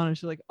on and on. And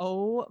she's like,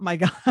 oh my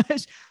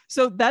gosh.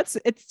 So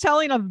it's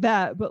telling of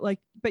that.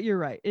 But you're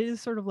right. It is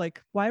sort of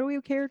like, why do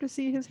we care to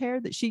see his hair?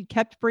 That she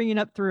kept bringing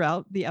up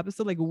throughout the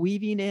episode, like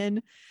weaving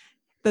in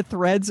the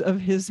threads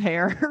of his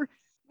hair.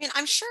 I mean,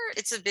 I'm sure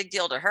it's a big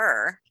deal to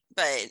her,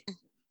 but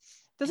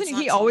doesn't it's he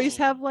not to always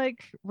me. have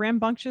like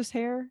rambunctious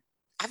hair?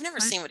 I've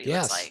never seen what he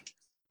Yes. looks like.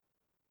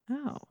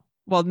 Oh,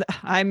 well,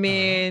 I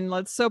mean,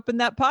 let's open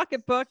that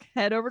pocketbook,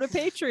 head over to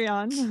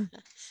Patreon.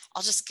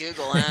 I'll just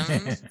Google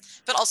him.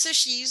 But also,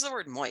 she used the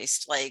word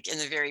moist, like in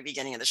the very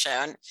beginning of the show,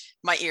 and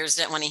my ears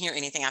didn't want to hear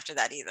anything after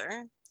that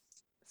either.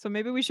 So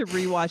maybe we should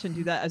rewatch and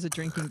do that as a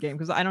drinking game,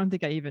 because I don't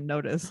think I even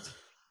noticed.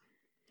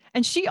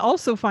 And she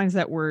also finds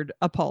that word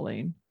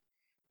appalling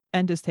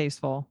and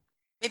distasteful.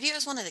 Maybe it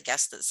was one of the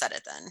guests that said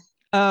it then.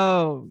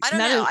 Oh, I don't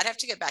that know. is- I'd have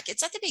to go back.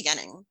 It's at the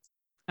beginning.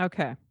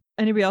 okay.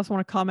 Anybody else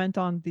want to comment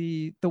on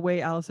the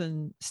way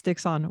Allison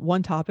sticks on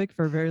one topic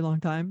for a very long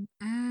time,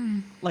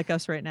 like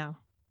us right now?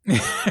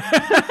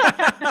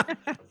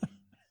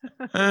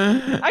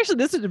 Actually,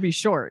 this is to be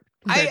short.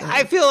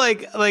 I feel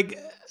like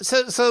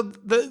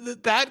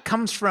that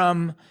comes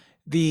from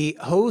the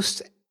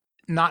host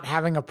not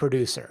having a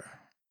producer,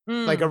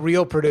 like a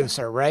real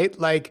producer, right?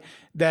 Like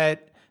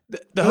that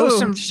the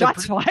host and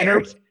shots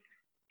fired.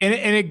 In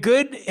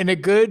a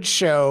good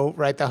show,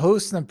 right? The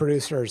host and the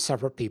producer are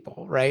separate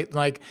people, right?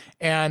 Like,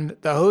 and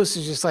the host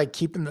is just like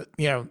keeping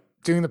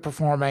doing the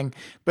performing,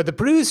 but the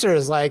producer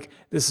is like,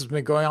 this has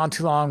been going on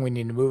too long. We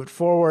need to move it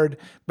forward.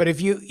 But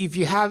if you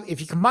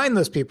combine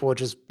those people,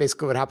 which is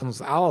basically what happens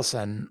with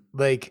Allison,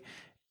 like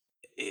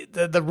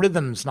the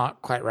rhythm's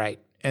not quite right,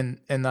 and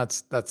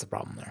that's the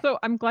problem there. So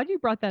I'm glad you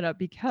brought that up,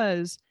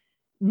 because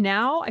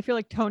now I feel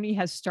like Tony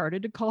has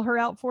started to call her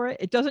out for it.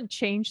 It doesn't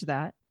change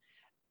that.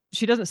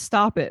 She doesn't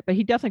stop it, but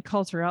he definitely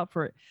calls her out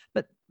for it.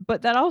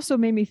 But that also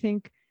made me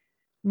think,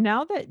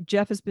 now that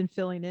Jeff has been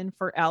filling in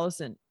for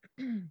Allison,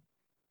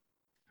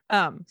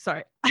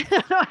 sorry.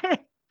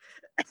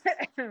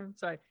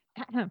 Sorry.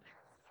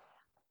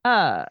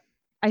 I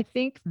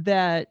think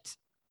that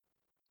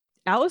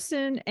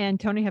Allison and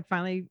Tony have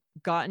finally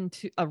gotten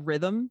to a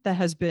rhythm that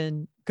has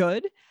been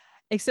good,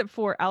 except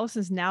for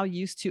Allison's now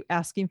used to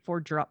asking for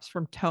drops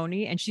from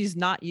Tony, and she's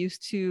not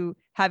used to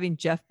having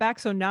Jeff back.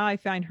 So now I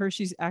find her,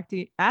 she's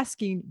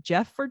asking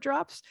Jeff for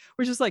drops,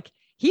 which is like,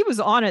 he was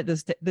on it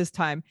this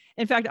time.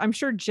 In fact, I'm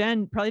sure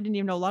Jen probably didn't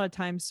even know a lot of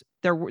times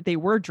they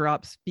were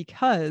drops,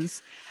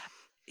 because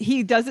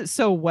he does it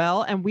so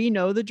well and we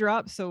know the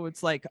drops. So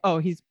it's like, oh,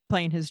 he's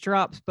playing his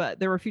drops. But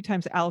there were a few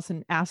times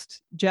Allison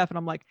asked Jeff, and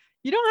I'm like,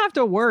 you don't have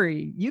to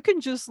worry. You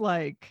can just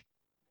like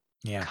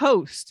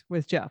coast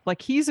with Jeff.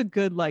 Like, he's a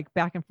good like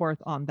back and forth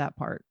on that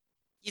part.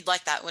 You'd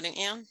like that, wouldn't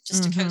you?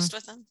 Just to coast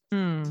with him.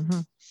 Mm-hmm.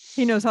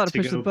 He knows how to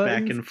push go the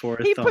buttons. back and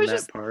forth he on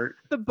pushes that part.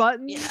 the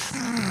buttons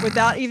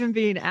without even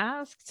being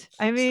asked.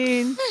 I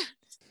mean,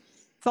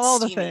 it's all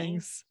Steamy. the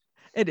things.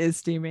 It is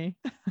steamy.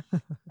 Oh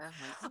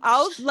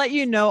I'll let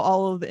you know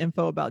all of the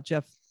info about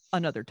Jeff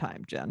another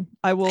time, Jen.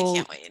 I will. I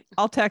can't wait.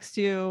 I'll text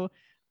you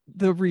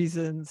the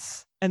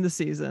reasons and the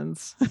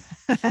seasons.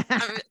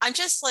 I'm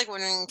just like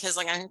wondering, because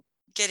like I'm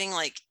getting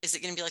like, is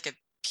it going to be like a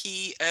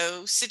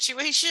PO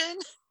situation?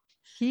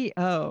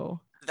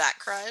 PO. That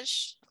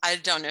crush? I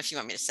don't know if you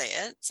want me to say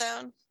it.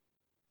 So.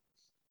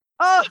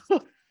 Oh.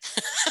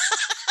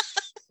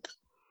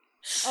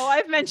 Oh,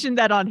 I've mentioned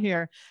that on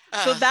here.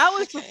 So that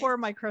was before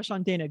my crush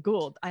on Dana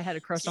Gould. I had a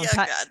crush on Yeah,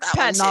 God, that one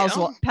Patton too.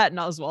 Oswalt. Patton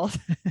Oswalt.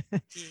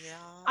 Yeah.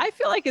 I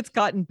feel like it's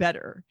gotten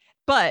better,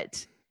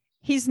 but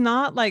he's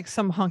not like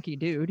some hunky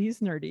dude. He's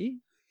nerdy.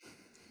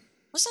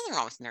 There's nothing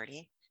wrong with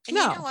nerdy. And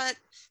No. you know what?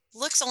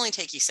 Looks only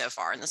take you so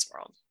far in this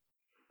world.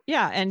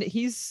 Yeah, and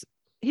he's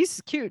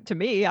cute to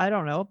me. I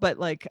don't know, but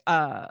like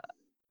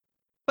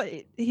but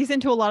he's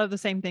into a lot of the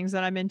same things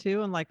that I'm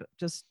into, and like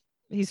just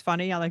he's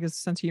funny. I like his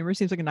sense of humor.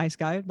 Seems like a nice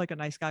guy, like a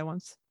nice guy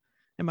once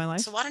in my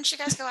life. So why don't you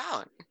guys go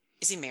out?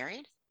 Is he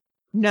married?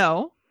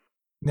 No,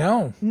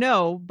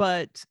 No.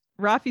 but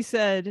Rafi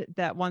said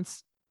that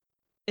once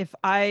if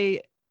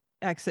I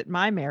exit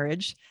my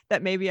marriage,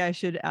 that maybe I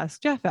should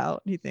ask Jeff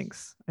out. He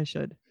thinks I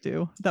should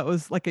do. That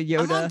was like a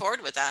Yoda. I'm on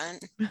board with that.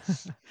 I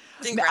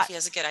think Rafi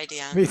has a good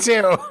idea. Me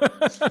too.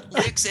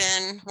 Luke's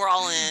in. We're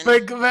all in.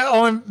 But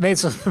only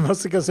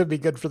mostly because it'd be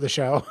good for the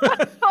show. Would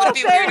it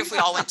be weird if we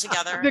all went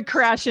together? The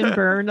crash and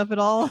burn of it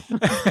all.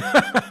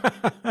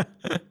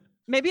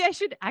 Maybe I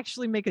should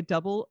actually make a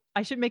double.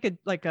 I should make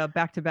a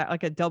back-to-back,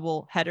 like a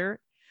double header,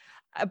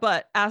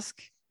 but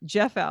ask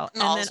Jeff out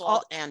and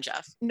Oswald and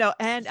Jeff. No,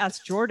 and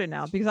ask Jordan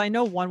out, because I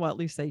know one will at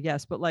least say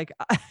yes, but like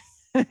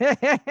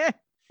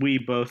we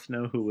both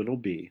know who it'll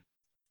be.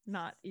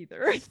 Not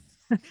either.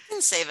 You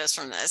can save us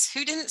from this.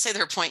 Who didn't say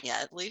their point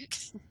yet?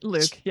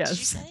 Luke, yes. Did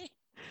you say?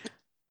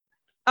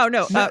 Oh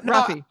no,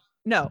 Rafi.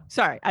 No,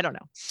 sorry, I don't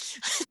know.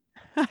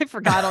 I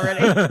forgot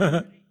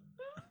already.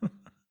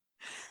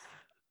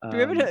 Do we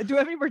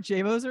have any more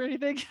JMOs or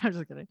anything? I'm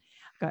just kidding.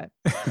 Go ahead.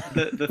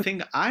 The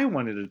thing I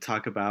wanted to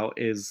talk about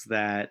is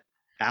that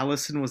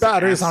Allison was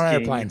batteries asking, on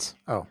airplanes.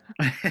 Oh,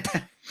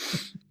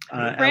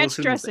 ranch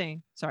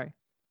dressing. Sorry.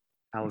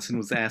 Allison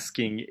was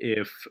asking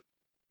if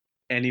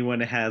anyone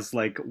has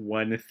like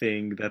one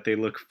thing that they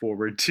look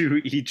forward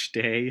to each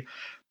day,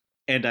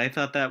 and I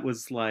thought that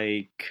was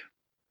like,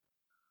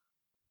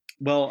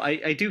 well,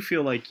 I do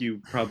feel like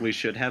you probably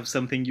should have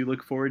something you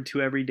look forward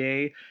to every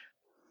day,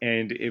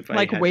 and if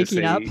like I had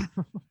waking to say, up.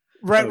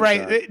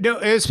 Right. No,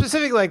 it's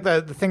specifically like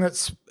the thing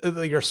that's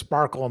your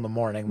sparkle in the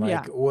morning,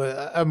 like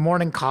a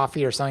morning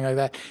coffee or something like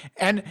that.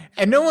 And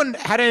no one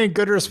had any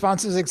good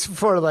responses except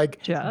for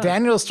like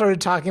Daniel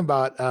started talking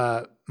about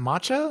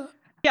matcha.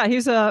 Yeah,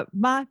 he's a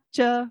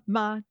macho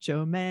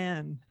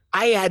man.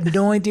 I had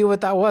no idea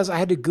what that was. I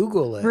had to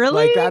Google it.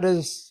 Really? Like that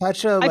is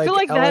such a. I feel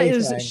like LA that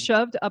is thing.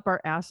 shoved up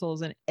our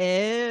assholes in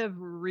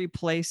every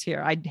place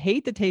here. I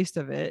hate the taste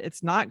of it.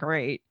 It's not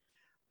great.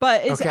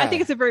 But I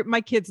think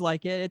my kids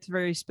like it. It's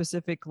very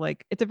specific.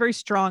 Like it's a very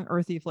strong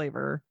earthy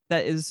flavor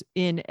that is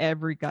in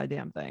every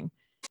goddamn thing.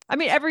 I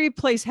mean, every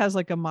place has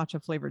like a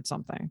matcha flavored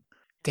something.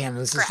 Damn,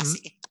 this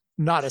is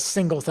not a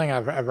single thing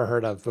I've ever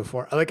heard of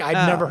before. Like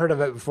I'd never heard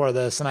of it before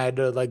this, and I had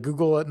to like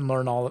Google it and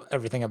learn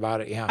everything about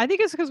it. Yeah. I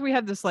think it's because we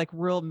have this like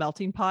real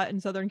melting pot in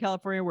Southern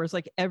California where it's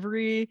like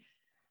every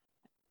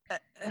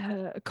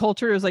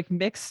culture is like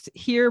mixed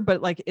here, but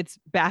like it's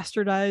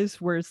bastardized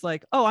where it's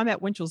like, oh, I'm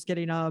at Winchell's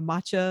getting a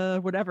matcha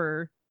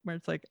whatever, where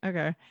it's like,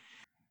 okay,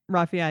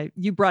 Rafi,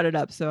 you brought it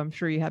up, so I'm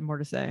sure you had more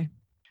to say.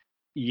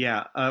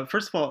 Yeah,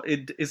 first of all,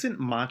 it isn't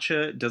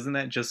matcha, doesn't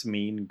that just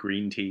mean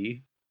green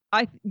tea?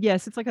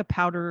 Yes, it's like a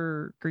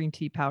powder, green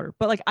tea powder,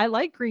 but like I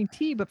like green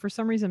tea, but for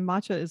some reason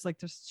matcha is like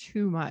just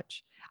too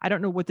much. I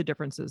don't know what the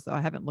difference is though.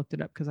 I haven't looked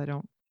it up because I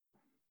don't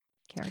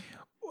care.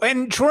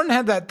 And Jordan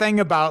had that thing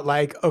about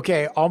like,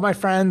 okay, all my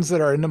friends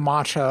that are into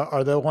matcha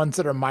are the ones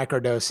that are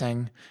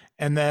microdosing.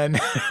 And then,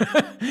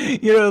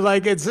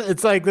 like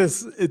it's like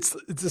this, it's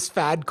this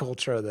fad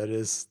culture that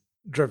is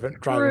driving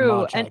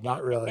matcha, and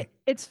not really.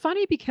 It's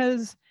funny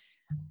because,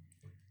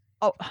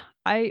 a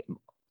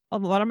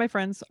lot of my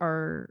friends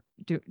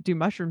do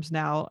mushrooms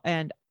now,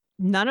 and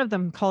none of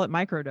them call it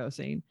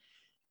microdosing.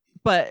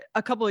 But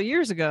a couple of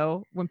years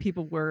ago, when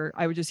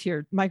I would just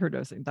hear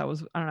microdosing. I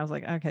was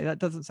like, okay, that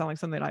doesn't sound like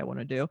something that I want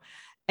to do.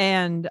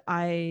 And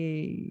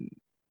I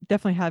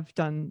definitely have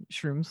done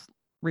shrooms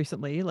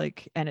recently,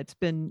 and it's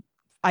been,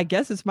 I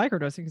guess it's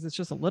microdosing because it's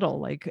just a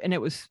little and it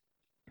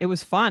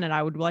was fun, and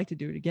I would like to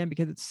do it again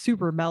because it's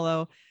super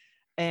mellow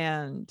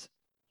and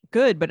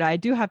good. But I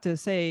do have to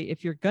say,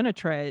 if you're going to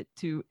try it,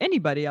 to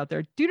anybody out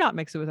there, do not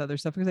mix it with other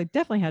stuff, because I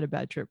definitely had a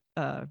bad trip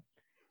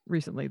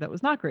recently that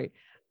was not great.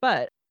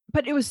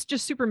 But it was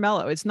just super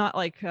mellow. It's not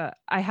like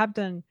I have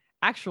done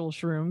actual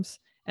shrooms,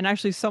 and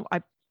actually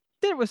I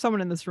did it with someone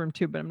in this room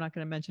too, but I'm not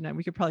going to mention it.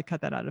 We could probably cut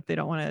that out if they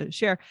don't want to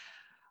share.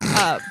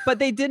 But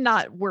they did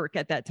not work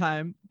at that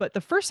time. But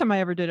the first time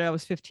I ever did it, I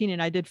was 15,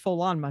 and I did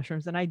full on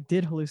mushrooms, and I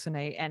did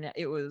hallucinate. And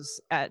it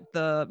was at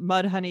the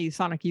Mudhoney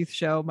Sonic Youth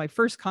show, my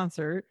first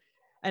concert.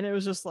 And it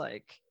was just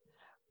like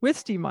with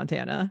Steve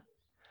Montana.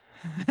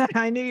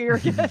 I knew you were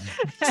gonna...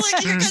 It's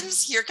like,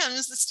 here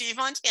comes the Steve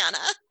Montana.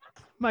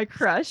 My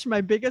crush,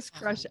 my biggest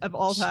crush of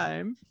all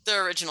time. The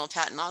original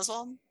Patton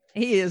Oswalt.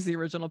 He is the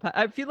original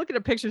Patton. If you look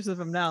at pictures of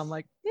him now, I'm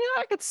like, yeah,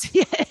 I could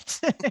see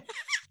it.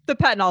 The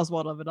Patton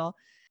Oswalt of it all.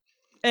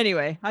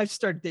 Anyway, I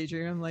started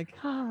daydreaming. I'm like,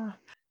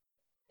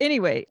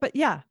 Anyway, but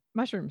yeah,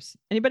 mushrooms.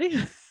 Anybody?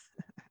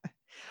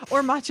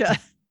 Or matcha.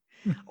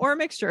 Or a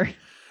mixture.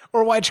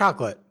 Or white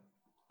chocolate.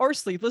 Or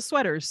sleeveless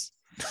sweaters.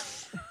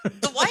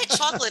 The white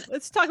chocolate.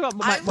 Let's talk about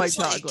I white was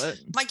like, chocolate.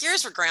 my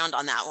gears were ground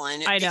on that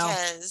one. I know.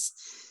 Because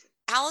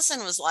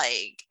Allison was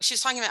like, she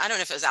was talking about, I don't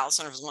know if it was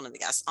Allison or if it was one of the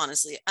guests,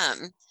 honestly.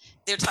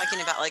 They were talking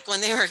about like when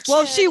they were a kid.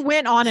 Well, she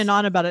went on and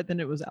on about it, then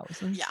it was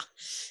Allison. Yeah.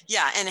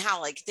 Yeah. And how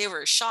like they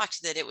were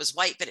shocked that it was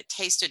white, but it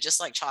tasted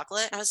just like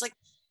chocolate. And I was like,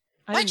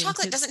 white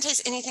chocolate doesn't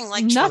taste anything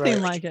like chocolate.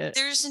 Nothing like it.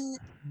 There's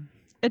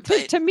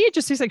to me, it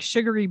just tastes like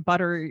sugary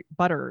butter.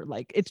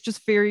 Like it's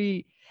just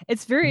very,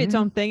 it's very its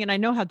own thing. And I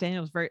know how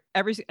Daniel's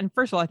and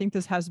first of all, I think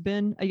this has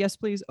been a yes,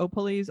 please, oh,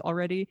 please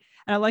already.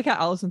 And I like how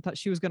Allison thought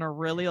she was going to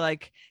really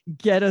like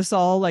get us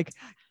all like,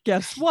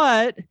 guess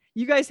what?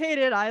 You guys hate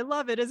it. I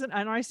love it. Isn't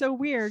I so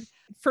weird?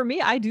 For me,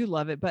 I do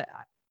love it, but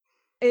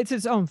it's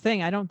its own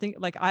thing. I don't think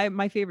like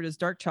my favorite is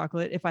dark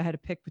chocolate if I had to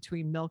pick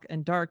between milk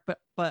and dark,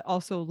 but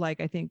also like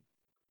I think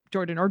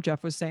Jordan or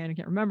Jeff was saying, I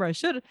can't remember,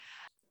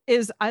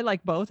 I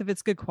like both. If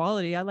it's good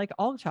quality, I like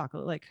all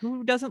chocolate. Like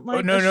who doesn't like?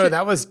 Oh, no,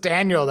 that was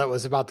Daniel. That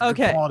was about the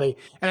good quality.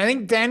 And I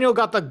think Daniel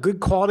got the good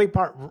quality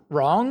part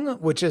wrong,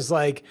 which is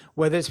like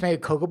whether it's made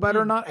of cocoa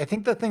butter or not. I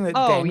think the thing that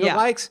Daniel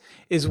likes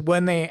is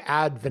when they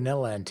add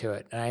vanilla into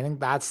it. And I think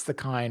that's the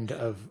kind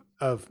of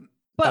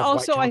but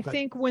also I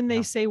think when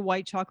they say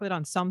white chocolate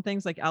on some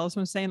things, like Alice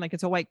was saying, like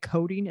it's a white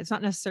coating, it's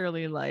not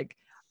necessarily like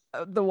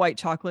the white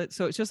chocolate.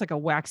 So it's just like a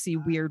waxy,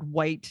 weird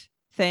white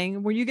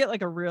thing where you get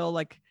like a real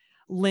like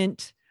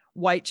lint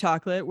white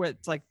chocolate where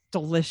it's like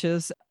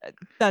delicious.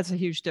 That's a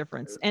huge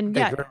difference. And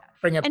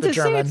bring up the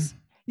German.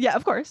 Yeah,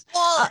 of course.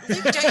 Well,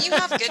 don't you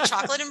have good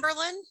chocolate in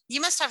Berlin?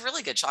 You must have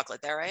really good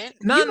chocolate there, right?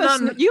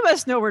 You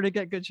must know where to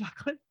get good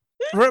chocolate.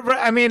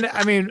 I mean,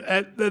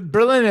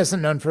 Berlin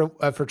isn't known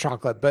for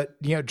chocolate,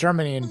 but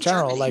Germany in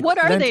general. Like, what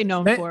are they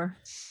known for?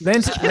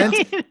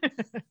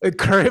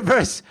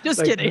 Currywurst.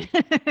 Just kidding.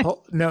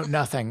 No,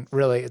 nothing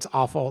really. It's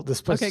awful.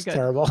 This place is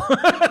terrible.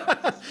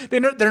 They're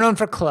known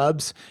for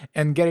clubs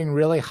and getting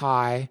really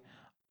high.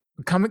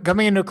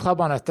 Coming into a club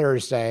on a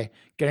Thursday,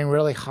 getting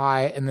really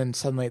high, and then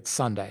suddenly it's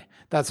Sunday.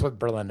 That's what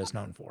Berlin is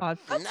known for.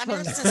 That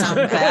doesn't sound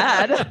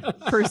bad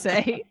per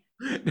se.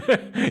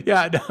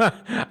 Yeah, no,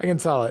 I can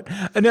sell it.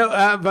 No,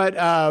 but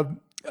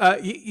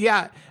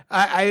yeah,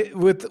 I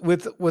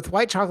with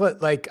white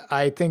chocolate, like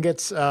I think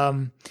it's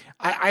I'm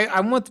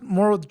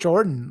more with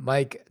Jordan.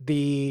 Like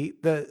the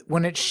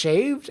when it's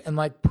shaved and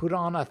like put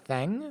on a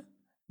thing,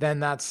 then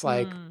that's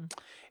like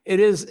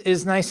it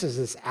is nice as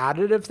this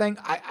additive thing.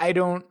 I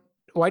don't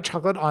white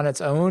chocolate on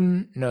its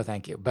own. No,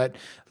 thank you. But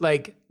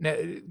like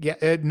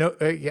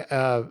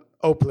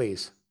oh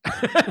please.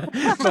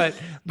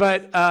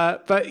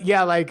 but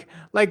yeah, like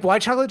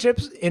white chocolate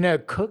chips in a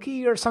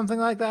cookie or something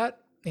like that.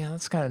 Yeah,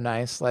 that's kind of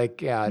nice.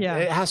 Like, yeah,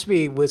 it has to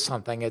be with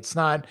something. It's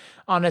not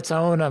on its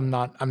own. I'm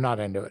not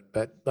into it.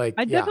 But like,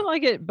 I definitely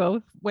like it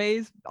both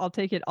ways. I'll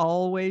take it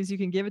all ways you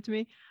can give it to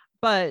me.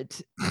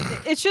 But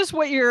it's just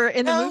what you're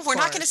in the mood for. We're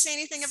not going to say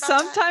anything about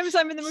sometimes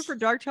I'm in the mood for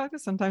dark chocolate.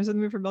 Sometimes I'm in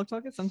the mood for milk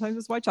chocolate. Sometimes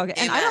it's white chocolate.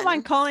 And I don't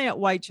mind calling it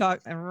white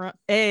chocolate.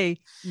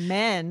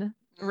 Amen.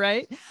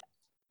 Right?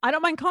 I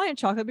don't mind calling it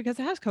chocolate because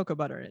it has cocoa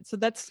butter in it. So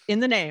that's in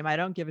the name. I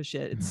don't give a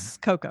shit. It's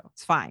cocoa.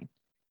 It's fine.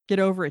 Get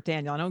over it,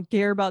 Daniel. I don't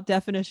care about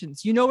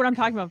definitions. You know what I'm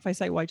talking about if I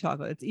say white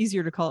chocolate. It's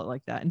easier to call it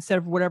like that instead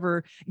of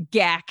whatever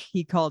gack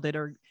he called it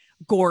or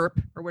gorp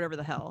or whatever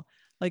the hell.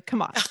 Like,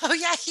 come on. Oh,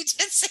 yeah. He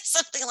did say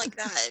something like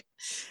that.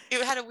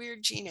 It had a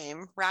weird G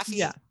name. Rafi.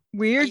 Yeah.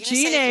 Weird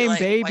G name,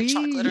 baby. White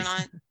chocolate or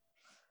not?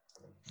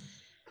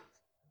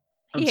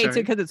 He hates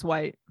it because it's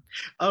white.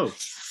 Oh,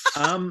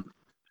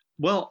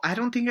 well, I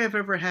don't think I've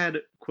ever had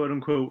quote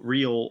unquote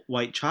real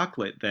white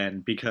chocolate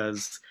then,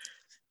 because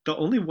the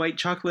only white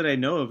chocolate I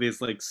know of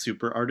is like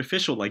super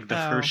artificial, like the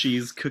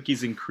Hershey's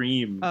cookies and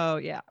cream. Oh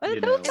yeah.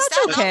 Is that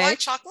not white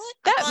chocolate?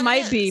 That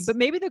might be, but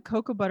maybe the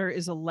cocoa butter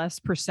is a less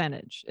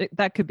percentage.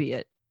 That could be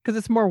it. Because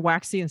it's more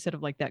waxy instead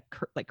of like that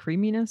like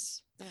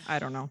creaminess. I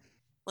don't know.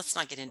 Let's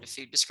not get into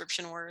food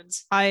description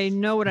words. I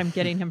know what I'm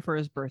getting him for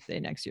his birthday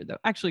next year, though.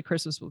 Actually,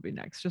 Christmas will be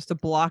next. Just a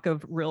block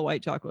of real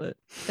white chocolate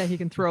that he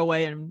can throw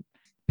away and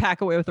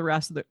pack away with the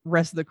rest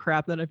of the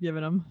crap that I've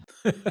given him.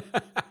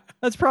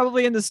 That's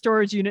probably in the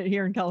storage unit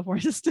here in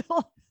California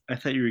still. I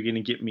thought you were going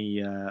to get me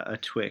a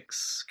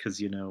Twix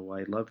because,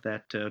 I love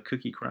that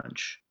cookie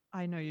crunch.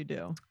 I know you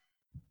do.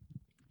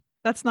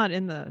 That's not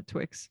in the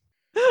Twix.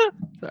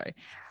 Sorry.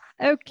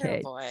 Okay.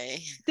 Oh boy.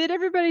 Did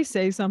everybody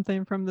say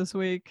something from this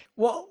week?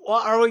 Well,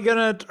 are we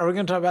gonna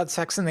talk about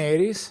sex in the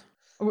 80s?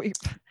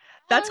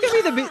 That's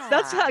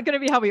gonna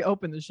be how we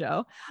open the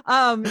show.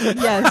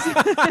 Yes.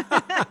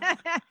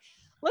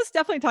 Let's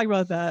definitely talk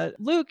about that.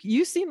 Luke,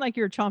 you seem like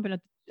you're chomping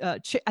at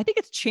I think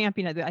it's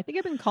champing at the I think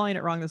I've been calling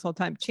it wrong this whole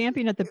time.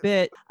 Champing at the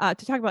bit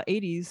to talk about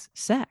 80s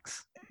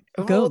sex.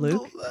 Go,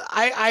 Luke.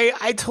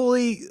 I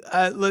totally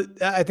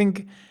I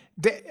think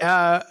there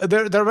are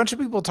a bunch of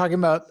people talking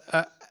about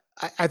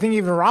I think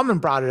even Ramen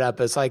brought it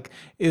up as like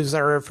it was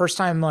our first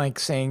time like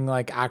seeing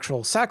like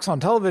actual sex on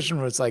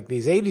television was like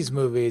these 80s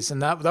movies,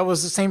 and that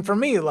was the same for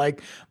me.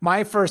 Like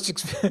my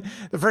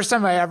the first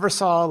time I ever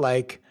saw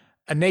like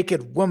a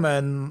naked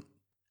woman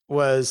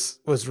was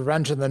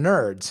Revenge of the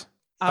Nerds.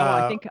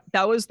 I think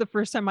that was the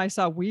first time I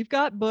saw We've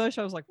Got Bush.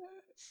 I was like,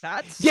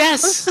 that's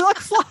Yes. what it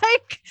looks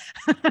like.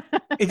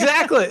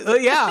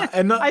 Exactly. Yeah.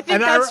 And I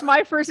think that's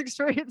my first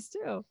experience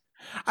too.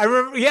 I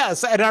remember,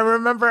 yes, and I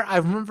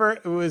remember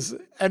it was,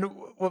 and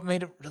what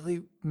made it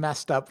really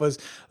messed up was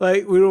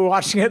like we were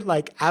watching it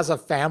like as a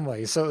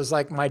family. So it was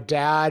like my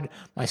dad,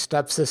 my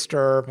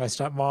stepsister, my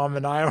stepmom,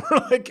 and I were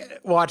like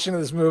watching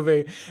this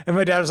movie, and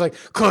my dad was like,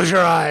 "Close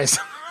your eyes."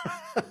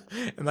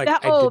 And like,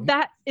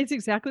 that is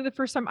exactly the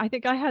first time I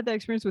think I had that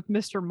experience with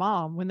Mr.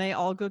 Mom when they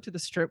all go to the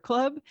strip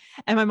club,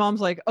 and my mom's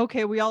like,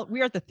 "Okay, we are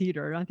at the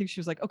theater," and I think she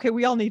was like, "Okay,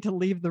 we all need to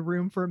leave the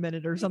room for a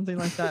minute" or something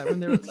like that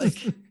when they were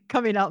like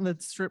coming out in the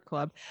strip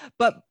club.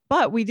 But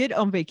we did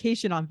own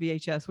Vacation on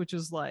VHS, which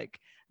is like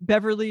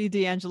Beverly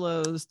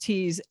D'Angelo's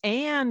tease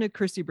and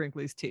Christy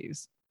Brinkley's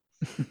tease.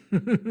 Do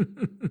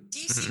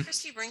you see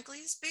Christy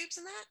Brinkley's boobs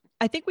in that?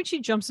 I think when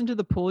she jumps into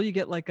the pool, you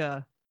get like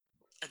a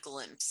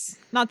glimpse.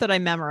 Not that I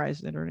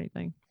memorized it or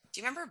anything.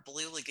 Do you remember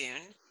Blue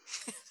Lagoon?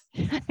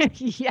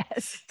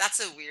 Yes.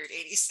 That's a weird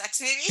 80s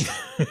sex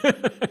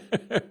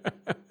movie.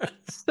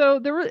 So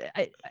there were,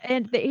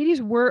 and the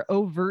 80s were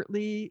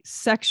overtly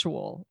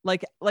sexual.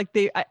 Like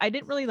I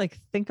didn't really like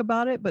think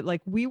about it, but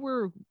like we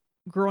were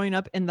growing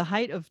up in the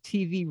height of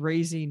TV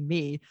raising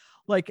me,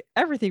 like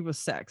everything was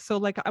sex. So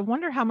like, I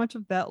wonder how much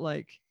of that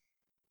like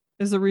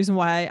is the reason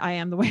why I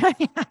am the way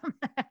I am.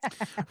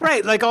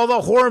 Right. Like all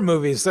the horror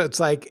movies. It's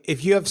like,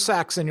 if you have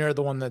sex and you're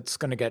the one that's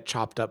going to get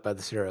chopped up by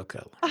the serial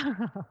killer.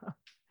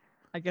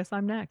 I guess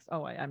I'm next.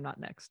 Oh, I'm not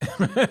next.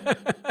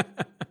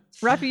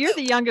 Rafi, you're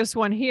the youngest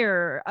one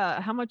here.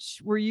 How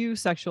much were you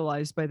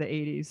sexualized by the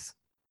 80s?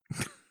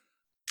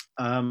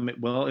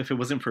 Well, if it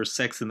wasn't for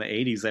sex in the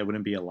 80s, I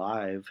wouldn't be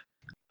alive.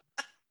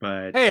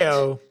 But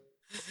Heyo.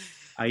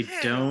 I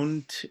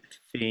don't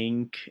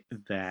think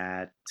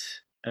that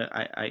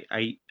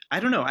I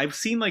don't know. I've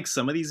seen like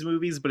some of these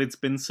movies, but it's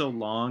been so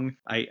long.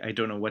 I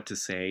don't know what to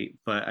say.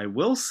 But I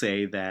will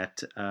say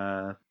that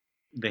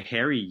the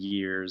hairy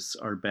years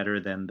are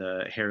better than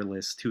the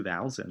hairless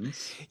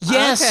 2000s.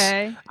 Yes.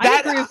 Okay. I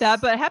agree with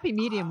that, but happy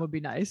medium would be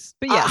nice.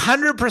 But yeah.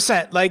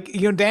 100%. Like,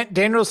 you know,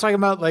 Daniel was talking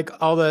about like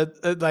all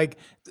the like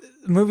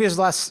movies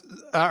less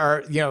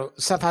or, you know,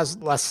 stuff has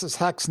less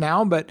sex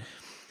now, but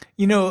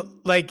you know,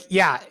 like,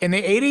 yeah, in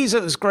the 80s,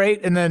 it was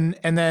great. And then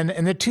in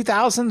the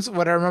 2000s,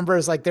 what I remember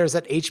is like, there's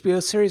that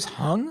HBO series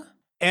Hung.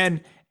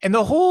 And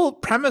the whole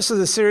premise of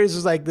the series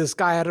was like, this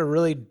guy had a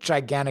really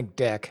gigantic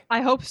dick.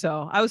 I hope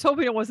so. I was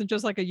hoping it wasn't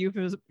just like a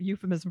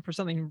euphemism for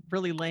something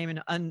really lame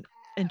and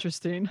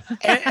uninteresting.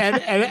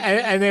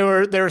 and they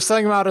were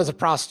selling him out as a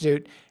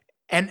prostitute.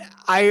 And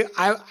I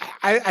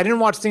didn't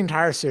watch the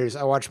entire series.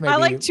 I watched maybe. I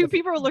like two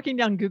people are looking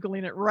down,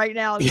 Googling it right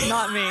now. It's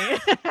not me.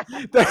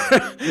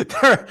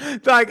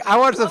 they're like, I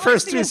watched the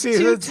first two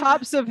seasons. Two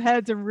tops of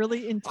heads and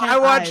really intense. I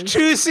watched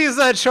 2 seasons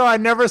of that show. I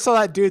never saw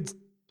that dude's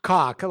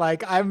cock.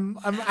 Like, I'm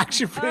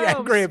actually pretty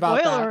angry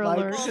about that. Spoiler Like,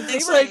 alert. Well, They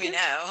thanks were for letting me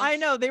know. I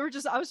know I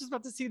was just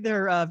about to see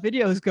their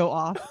videos go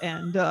off,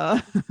 and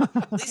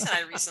Lisa and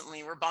I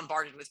recently were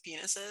bombarded with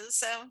penises,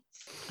 so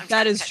I'm that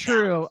trying to is cut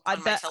true. down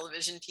on my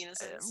television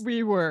penises.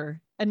 We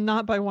were, and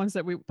not by ones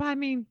that we. But I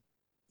mean,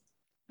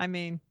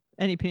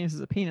 any penis is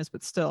a penis,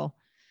 but still,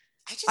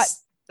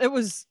 it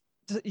was.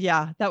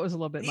 Yeah, that was a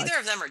little bit. Neither much.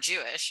 of them are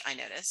Jewish. I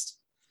noticed.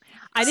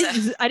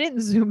 I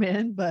didn't zoom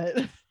in, but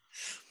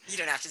you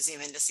don't have to zoom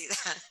in to see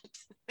that.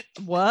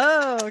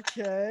 Whoa,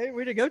 okay.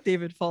 Way to go,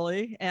 David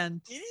Foley.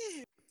 And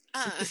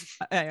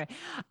anyway,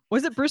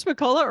 was it Bruce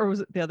McCullough or was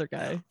it the other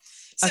guy?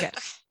 So, okay.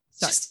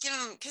 Sorry. Just give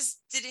him, because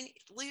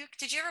Luke,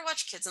 did you ever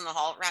watch Kids in the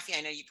Hall? Rafi,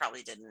 I know you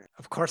probably didn't.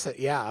 Of course.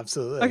 Yeah,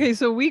 absolutely. Okay,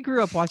 so we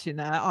grew up watching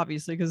that,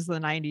 obviously, because of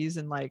the 90s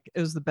and like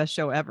it was the best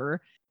show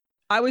ever.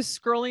 I was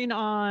scrolling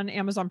on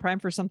Amazon Prime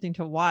for something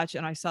to watch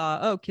and I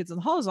saw, Kids in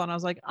the Hall is on. I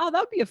was like, that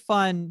would be a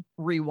fun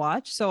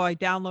rewatch. So I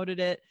downloaded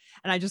it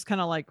and I just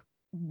kind of like,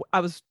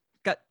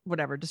 got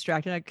whatever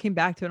distracted. I came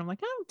back to it. I'm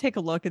like, I'll take a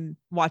look and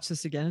watch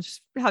this again.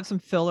 Just have some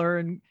filler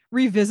and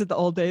revisit the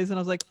old days. And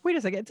I was like, wait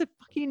a second, it's a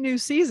fucking new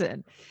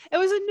season.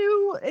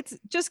 It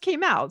just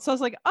came out. So I was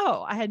like,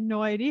 I had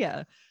no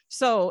idea.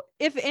 So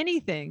if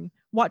anything,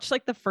 watch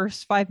like the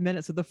first 5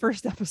 minutes of the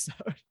first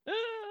episode.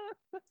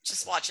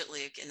 Just watch it,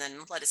 Luke, and then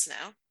let us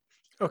know.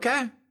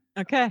 Okay.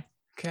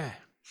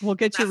 We'll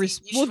get your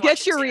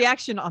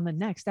reaction on the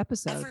next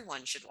episode.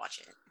 Everyone should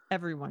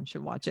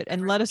watch it.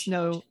 And let us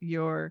know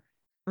your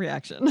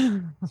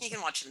reaction. You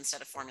can watch it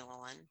instead of Formula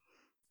One.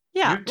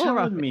 Yeah. You're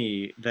telling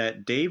me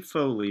that Dave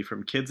Foley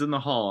from Kids in the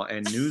Hall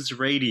and News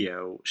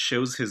Radio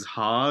shows his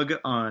hog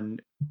on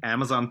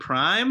Amazon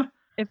Prime?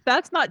 If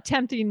that's not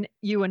tempting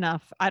you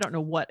enough, I don't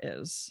know what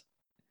is.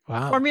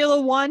 Wow.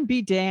 Formula One,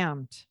 be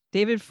damned.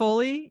 David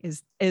Foley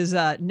is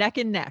neck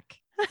and neck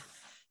to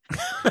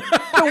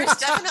win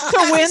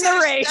the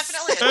race.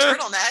 Definitely a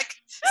turtleneck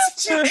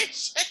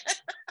situation.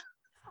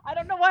 I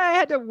don't know why I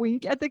had to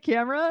wink at the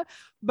camera,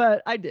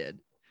 but I did.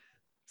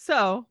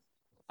 So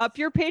up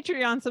your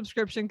Patreon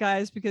subscription,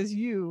 guys, because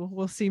you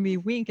will see me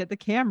wink at the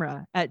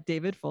camera at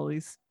David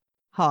Foley's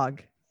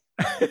hog.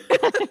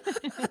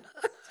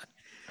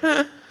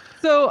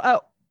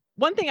 So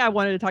one thing I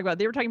wanted to talk about,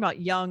 they were talking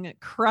about young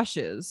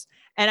crushes.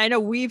 And I know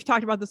we've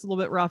talked about this a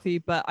little bit,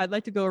 Rafi, but I'd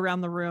like to go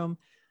around the room.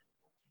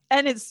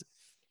 And it's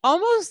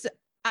almost,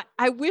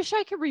 I wish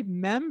I could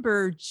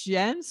remember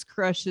Jen's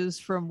crushes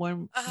from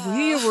when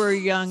we were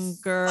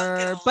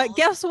younger. But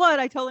guess what?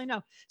 I totally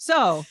know.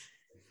 So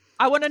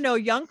I want to know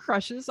young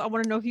crushes. I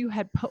want to know if you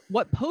had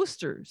what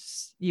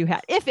posters you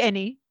had, if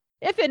any,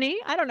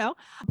 I don't know,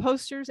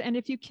 posters, and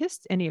if you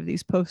kissed any of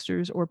these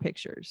posters or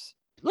pictures.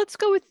 Let's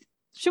go with,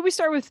 should we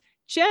start with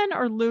Jen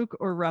or Luke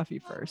or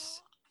Rafi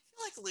first? I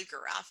feel like Luke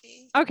or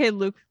Rafi. Okay,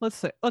 Luke,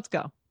 let's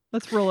go.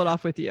 Let's roll it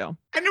off with you.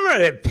 I never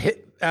had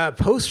a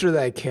poster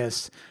that I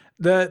kissed.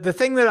 The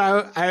thing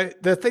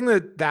that the thing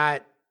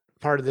that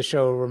part of the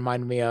show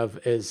reminded me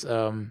of is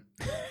the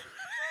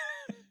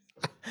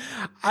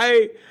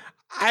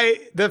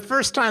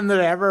first time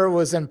that I ever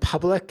was in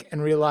public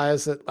and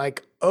realized that,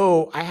 like,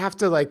 oh, I have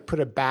to like put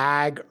a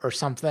bag or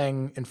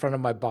something in front of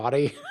my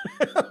body,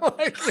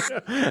 like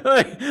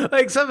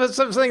something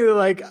that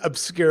like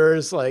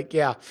obscures, like,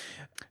 yeah,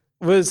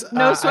 was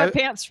no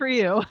sweatpants for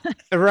you.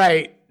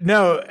 Right.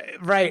 No,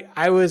 right.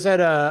 I was at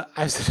a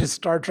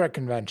Star Trek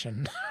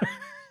convention.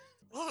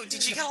 Oh,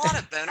 did you get a lot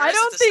of boners I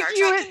don't at the think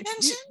Star Trek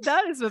convention?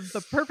 That is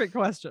the perfect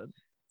question.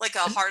 Like a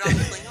hard-on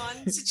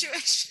Klingon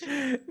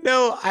situation?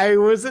 No, I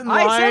was in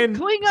line. I said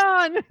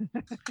Klingon.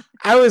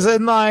 I was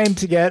in line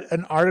to get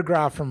an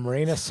autograph from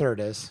Marina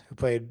Sirtis, who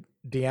played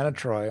Deanna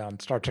Troi on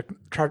Star Trek: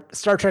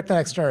 The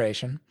Next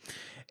Generation,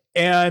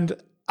 and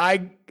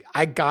I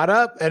got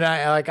up and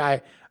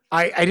I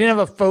didn't have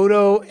a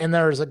photo, and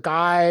there was a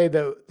guy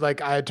that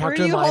like I talked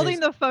to him. Were you holding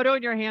the photo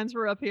and your hands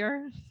were up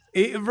here?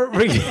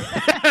 Would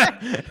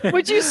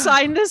you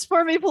sign this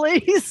for me,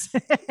 please?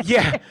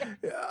 Yeah.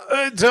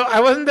 So I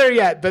wasn't there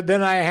yet, but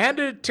then I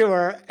handed it to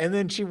her, and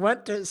then she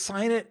went to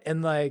sign it,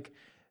 and like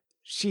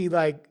she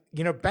like,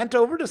 you know, bent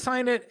over to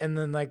sign it, and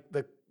then like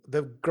the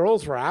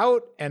girls were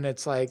out, and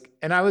it's like,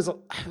 and I was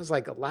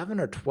like 11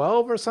 or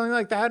 12 or something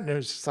like that, and it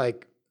was just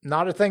like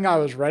not a thing I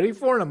was ready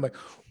for, and I'm like,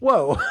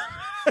 whoa.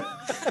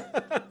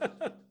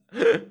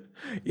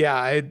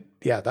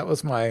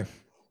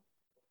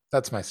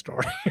 That's my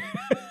story.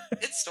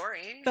 Good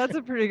story. That's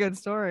a pretty good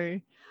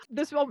story.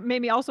 This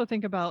made me also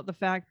think about the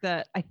fact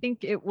that I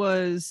think it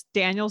was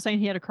Daniel saying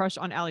he had a crush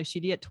on Ali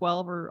Sheedy at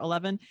 12 or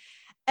 11.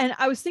 And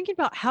I was thinking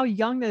about how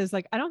young that is.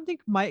 Like, I don't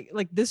think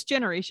this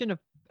generation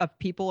of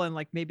people, and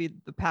like maybe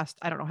the past,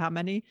 I don't know how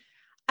many,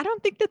 I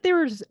don't think that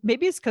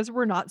maybe it's because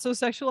we're not so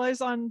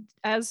sexualized on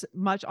as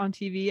much on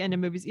TV and in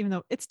movies, even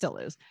though it still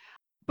is.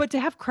 But to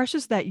have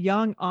crushes that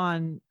young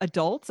on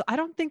adults, I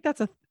don't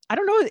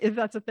know if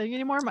that's a thing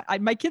anymore.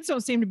 My kids don't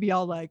seem to be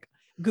all like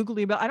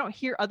googly, but I don't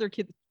hear other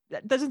kids.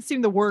 That doesn't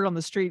seem the word on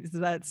the street.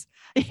 That's,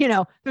 you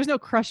know, there's no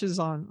crushes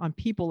on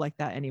people like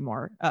that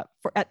anymore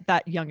for at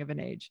that young of an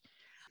age.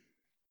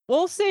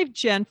 We'll save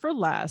Jen for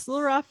last.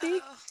 Little Rafi,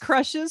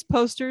 crushes,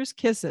 posters,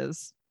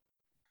 kisses,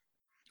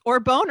 or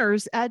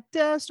boners at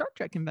Star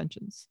Trek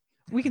conventions.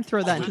 We can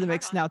throw that into the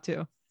mix now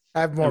too.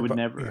 I have more. I would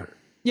never. Yeah.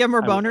 You have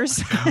more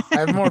boners?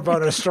 I have more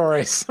bonus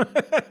stories.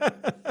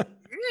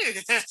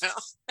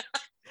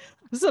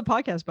 This is a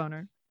podcast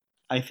boner.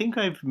 I think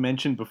I've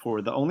mentioned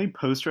before, the only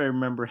poster I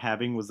remember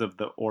having was of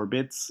the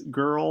Orbit's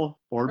girl.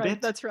 Orbit?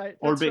 Right, that's right.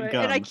 Orbit right.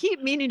 gum. And I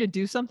keep meaning to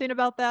do something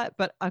about that,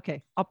 but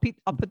okay, I'll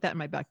put that in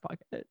my back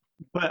pocket.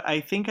 But I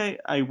think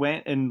I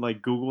went and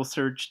like Google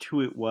searched who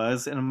it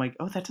was, and I'm like,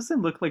 oh, that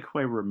doesn't look like who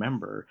I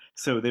remember.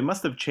 So they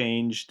must have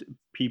changed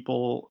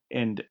people,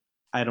 and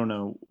I don't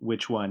know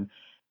which one.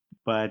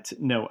 But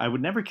no, I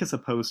would never kiss a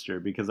poster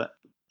because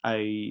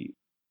I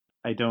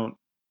don't.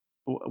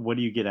 What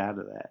do you get out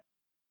of that?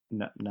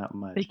 Not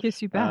much. They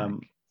kiss you back.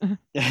 Oh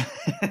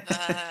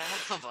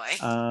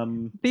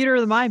boy. Theater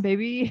of the mind,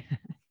 baby.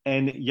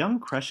 And young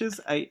crushes,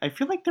 I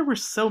feel like there were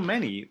so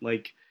many.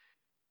 Like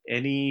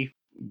any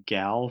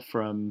gal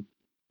from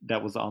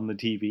that was on the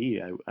TV,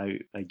 I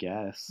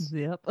guess.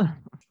 Yep.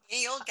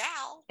 Any old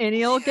gal.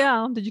 Any old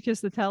gal. Did you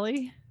kiss the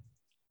telly?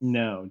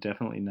 No,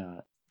 definitely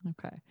not.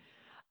 Okay.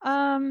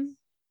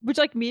 Would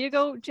you like me to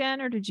go,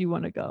 Jen, or did you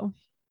want to go?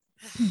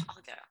 I'll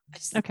go.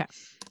 Okay.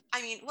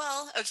 I mean,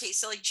 well, okay,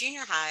 so like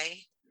junior high,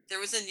 there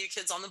was a New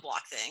Kids on the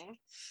Block thing.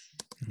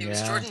 It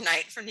was Jordan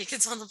Knight from New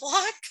Kids on the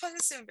Block. God,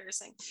 it's so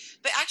embarrassing.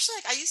 But actually,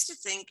 like, I used to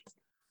think,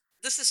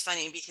 this is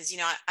funny because, you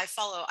know, I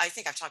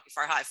think I've talked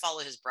before how I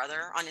follow his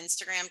brother on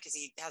Instagram because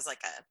he has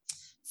like a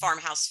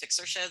farmhouse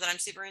fixer show that I'm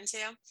super into.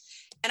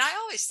 And I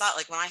always thought,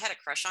 like, when I had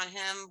a crush on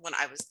him when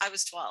I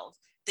was 12,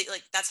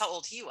 like, that's how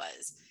old he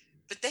was.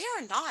 But they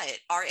are not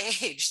our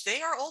age.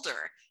 They are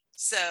older.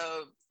 So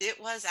it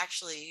was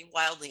actually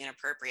wildly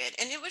inappropriate.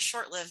 And it was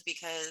short-lived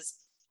because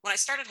when I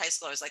started high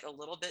school, I was like a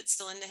little bit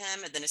still into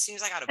him. And then as soon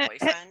as I got a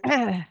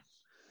boyfriend,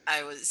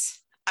 I was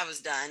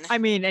done. I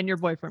mean, and your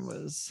boyfriend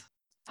was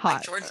hot.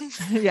 Like Jordan.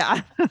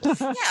 Yeah. Yeah,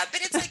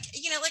 but it's like,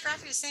 you know, like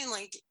Rafi was saying,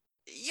 like,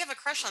 you have a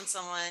crush on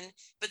someone,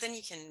 but then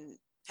you can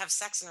have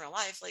sex in real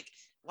life. Like,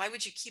 why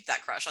would you keep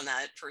that crush on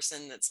that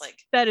person that's like,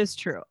 that is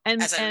true.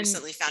 And as I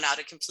recently found out,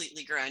 a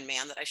completely grown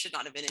man that I should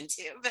not have been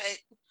into. But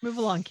move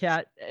along,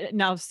 Kat.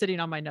 Now sitting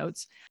on my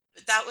notes.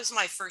 That was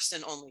my first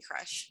and only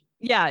crush.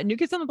 Yeah, New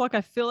Kids on the Block.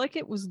 I feel like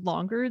it was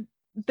longer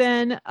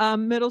than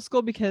middle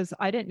school because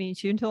I didn't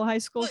meet you until high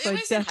school. Well, So it I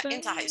was definitely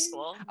into high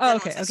school. Oh, Then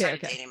okay, once I okay,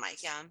 started okay. dating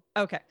Mike, yeah.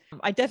 Okay.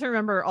 I definitely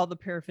remember all the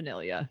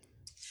paraphernalia.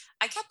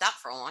 I kept that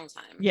for a long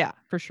time. Yeah,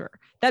 for sure.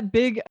 That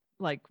big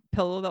like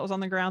pillow that was on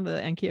the ground,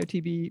 the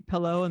NKOTB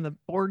pillow, and the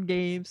board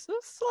games. It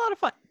was a lot of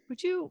fun.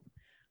 Would you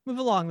move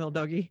along, little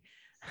doggy?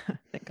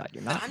 Thank God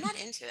you're But not. I'm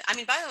not into it. I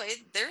mean, by the way,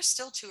 they're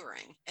still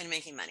touring and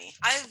making money.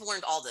 I've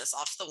learned all this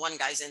off the one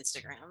guy's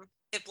Instagram.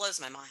 It blows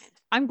my mind.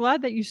 I'm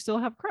glad that you still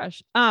have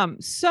crush.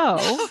 So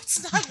No,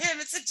 it's not him.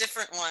 It's a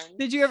different one.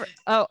 did you ever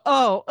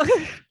oh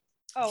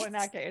in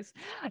that case.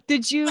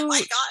 Did you Oh my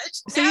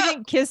gosh. so you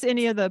didn't kiss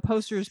any of the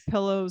posters,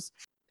 pillows,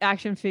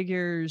 action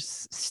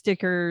figures,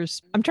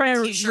 stickers? I'm trying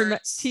to remember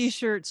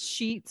t-shirts,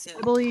 sheets,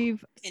 I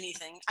believe.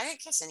 Anything. I didn't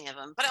kiss any of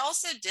them, but I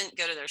also didn't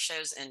go to their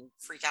shows and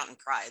freak out and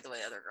cry the way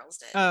other girls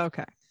did. Oh,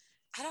 okay.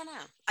 I don't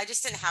know. I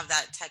just didn't have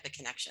that type of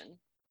connection.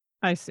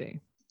 I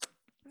see.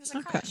 It was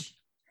a crush.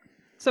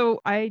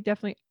 So I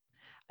definitely,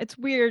 it's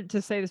weird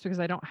to say this because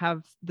I don't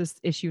have this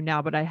issue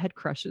now, but I had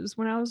crushes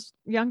when I was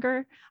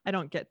younger. I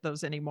don't get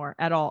those anymore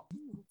at all.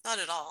 Not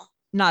at all.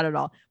 Not at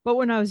all. But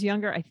when I was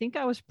younger, I think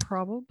I was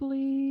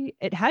probably,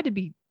 it had to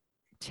be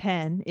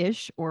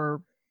 10-ish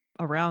or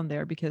around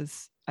there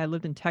because I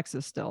lived in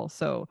Texas still.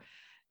 So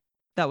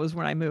that was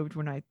when I moved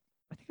I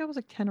think I was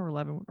like 10 or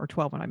 11 or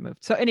 12 when I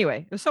moved. So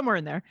anyway, it was somewhere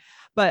in there.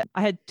 But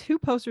I had 2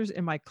 posters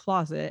in my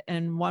closet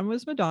and one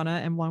was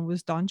Madonna and one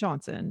was Don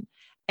Johnson.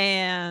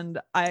 And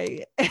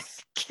I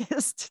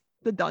kissed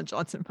the Don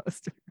Johnson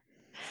poster.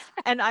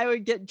 And I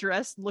would get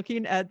dressed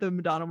looking at the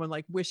Madonna one,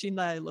 like wishing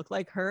that I looked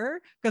like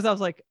her. Because I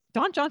was like,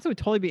 Don Johnson would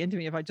totally be into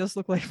me if I just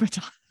looked like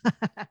Madonna.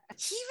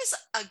 He was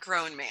a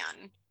grown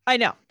man. I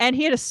know. And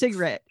he had a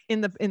cigarette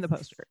in the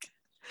poster.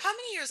 How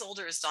many years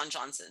older is Don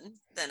Johnson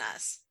than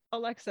us?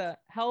 Alexa,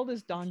 how old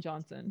is Don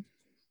Johnson?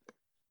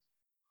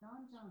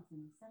 Don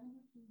Johnson,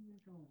 72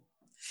 years old.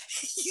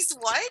 He's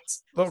what?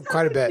 Well,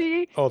 quite a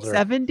bit older.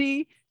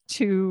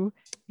 72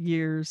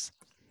 years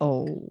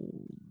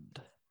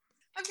old.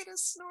 I'm gonna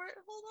snort.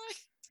 Hold on.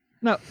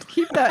 No,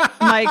 keep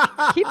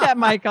that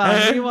mic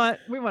on.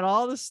 We want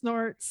all the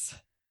snorts.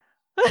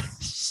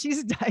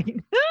 She's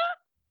dying.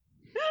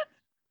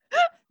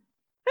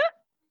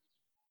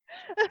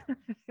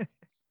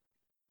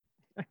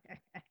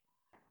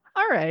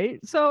 All right.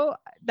 So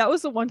that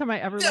was the one time I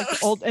ever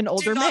liked an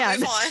older man.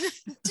 Move on.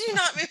 Do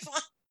not move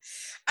on.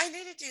 I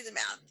need to do the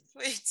math.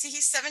 Wait, see,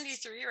 he's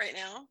 73 right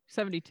now.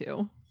 72.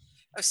 Oh,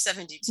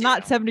 72.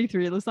 Not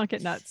 73. Let's not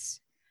get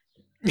nuts.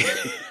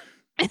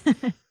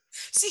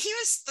 See, he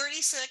was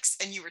 36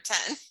 and you were 10.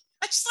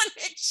 I just want to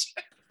make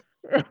sure.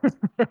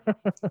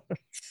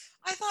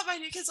 I thought my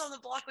New Kids on the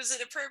Block was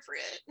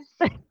inappropriate.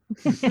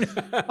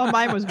 Oh,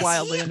 mine was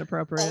wildly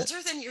inappropriate.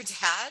 Older than your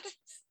dad?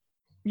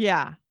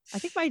 Yeah. I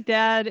think my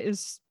dad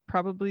is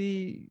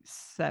probably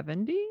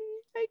 70,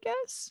 I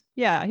guess.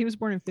 Yeah, he was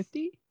born in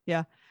 50.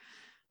 Yeah.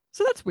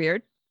 So that's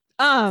weird.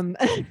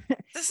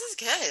 This is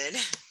good.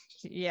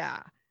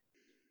 Yeah.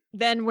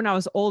 Then when I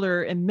was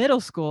older in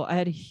middle school, I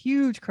had a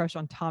huge crush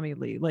on Tommy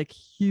Lee, like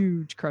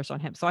huge crush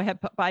on him. So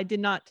but I did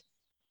not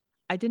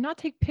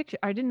take pictures.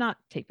 I did not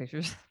take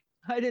pictures.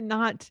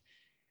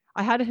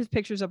 I had his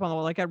pictures up on the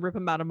wall. Like I'd rip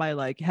them out of my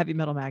like heavy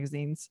metal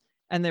magazines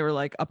and they were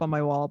like up on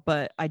my wall,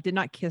 but I did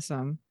not kiss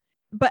him.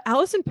 But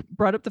Allison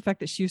brought up the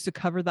fact that she used to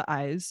cover the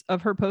eyes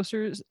of her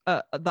posters,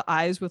 the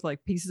eyes with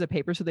like pieces of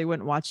paper so they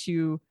wouldn't watch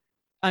you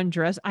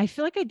undress. I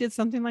feel like I did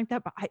something like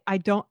that, but I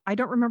don't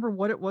remember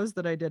what it was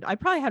that I did. I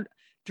probably had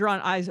drawn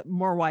eyes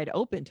more wide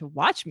open to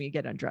watch me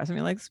get undressed. I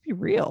mean, like, let's be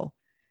real.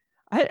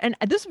 And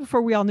this is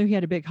before we all knew he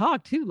had a big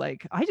hog too.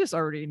 Like I just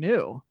already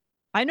knew.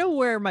 I know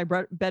where my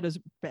bed is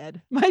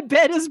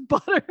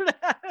buttered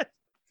at.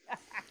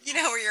 You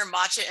know where your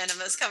matcha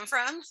enemas come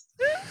from?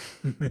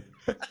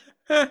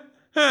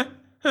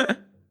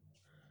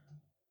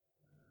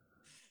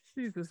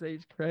 Jesus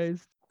H.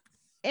 Christ.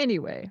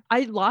 Anyway,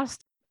 I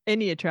lost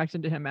any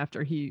attraction to him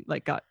after he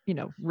like got,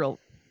 real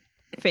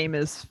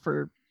famous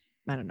for,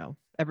 I don't know,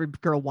 every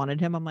girl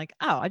wanted him. I'm like,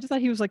 oh, I just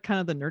thought he was like kind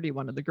of the nerdy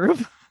one of the group.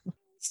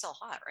 Still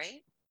hot,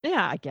 right?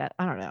 Yeah,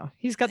 I don't know.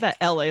 He's got that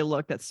LA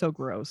look that's so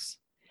gross.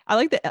 I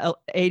like the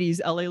 80s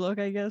LA look,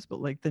 I guess, but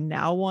like the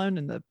now one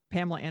and the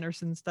Pamela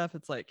Anderson stuff,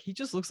 it's like he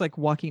just looks like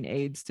walking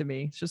AIDS to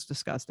me. It's just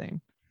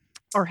disgusting.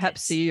 Or Hep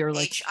C or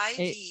like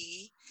HIV.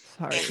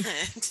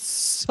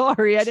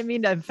 Sorry, I didn't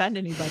mean to offend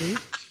anybody.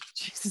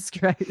 Jesus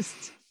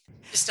Christ.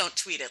 Just don't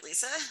tweet it,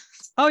 Lisa.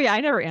 Oh yeah,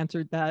 I never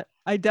answered that.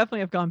 I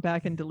definitely have gone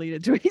back and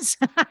deleted tweets.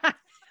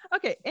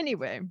 Okay,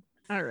 anyway.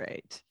 All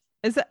right.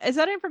 Is that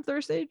it from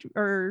Thursday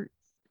or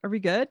are we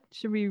good?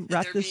 Should we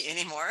wrap Could there this? be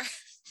any more?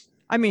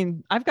 I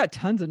mean, I've got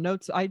tons of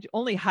notes. I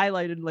only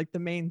highlighted like the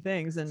main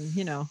things and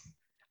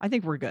I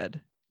think we're good.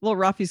 Little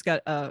Ruffy's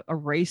got a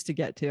race to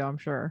get to, I'm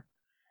sure.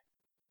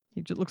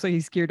 He just looks like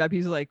he's geared up.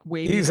 He's like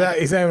waving. He's not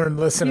even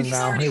listening He's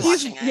now. already He's-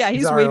 watching it. Yeah,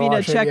 he's already waving a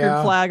watching, checkered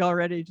yeah. flag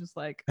already. Just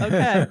like,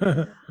 okay.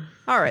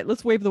 All right,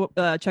 let's wave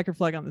the checkered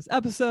flag on this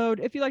episode.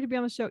 If you'd like to be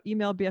on the show,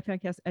 email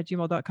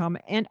bfpancast@gmail.com.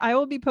 And I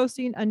will be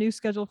posting a new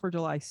schedule for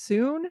July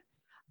soon.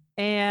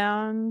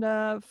 And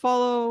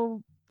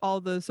follow all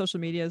the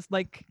social medias.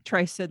 Like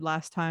Trice said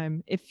last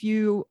time, if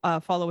you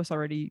follow us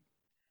already,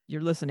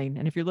 you're listening.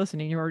 And if you're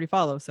listening, you already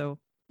follow. So,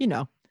 you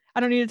know, I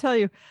don't need to tell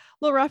you.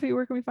 Lil Rafi,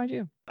 where can we find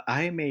you?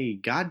 I'm a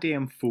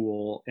goddamn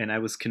fool, and I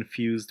was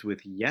confused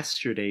with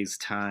yesterday's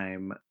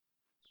time.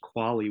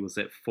 Quali was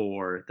at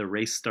 4. The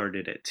race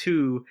started at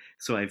 2.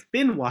 So I've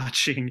been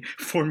watching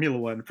Formula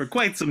One for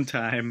quite some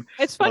time.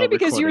 It's funny while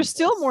because you're recording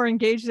still this. more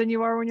engaged than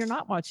you are when you're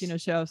not watching a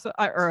show. So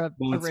or a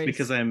Well, it's race.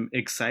 because I'm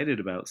excited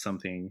about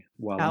something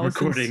while I'm Allison's-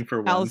 recording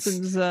for once.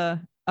 Allison's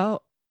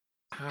Ow.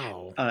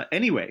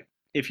 Anyway,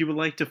 if you would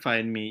like to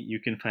find me, you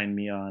can find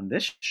me on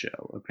this show,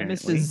 I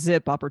missed a apparently.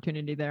 zip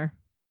opportunity there.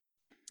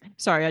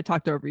 Sorry, I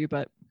talked over you,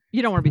 but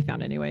you don't want to be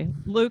found anyway.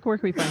 Luke, where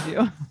can we find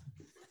you?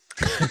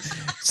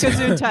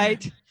 Kazoo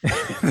tight.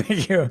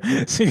 Thank you.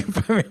 So you can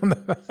find me on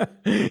the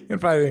you can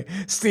find me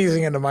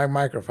sneezing into my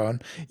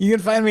microphone. You can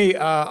find me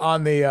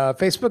on the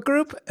Facebook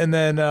group, and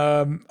then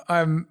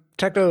I'm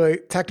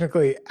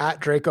technically at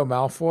Draco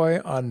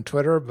Malfoy on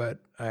Twitter, but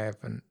I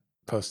haven't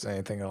posted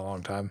anything in a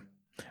long time.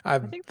 I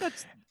think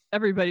that's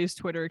everybody's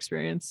Twitter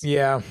experience.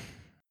 Yeah.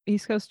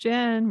 East Coast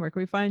Jen, where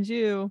can we find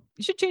you?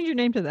 You should change your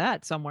name to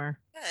that somewhere.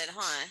 Good,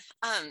 huh?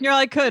 You're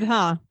like, could,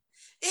 huh?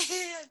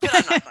 But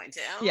I'm not going to.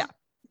 Yeah.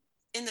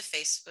 In the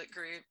Facebook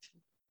group,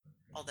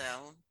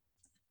 although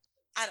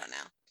I don't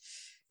know.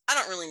 I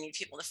don't really need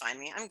people to find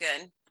me. I'm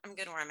good. I'm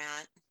good where I'm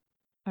at.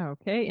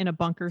 Okay, in a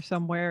bunker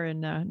somewhere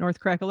in North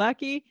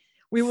Kakalaki,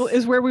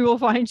 is where we will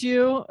find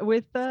you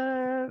with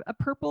a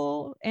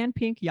purple and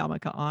pink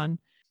yarmulke on.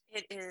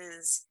 It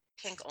is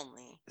pink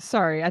only.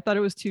 Sorry, I thought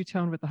it was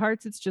two-tone with the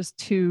hearts. It's just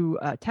two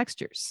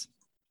textures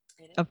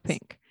of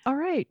pink. All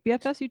right,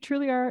 BFS, you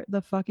truly are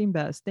the fucking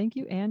best. Thank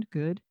you and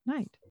good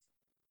night.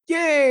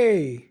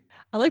 Yay!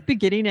 I like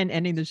beginning and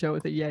ending the show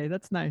with a yay.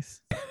 That's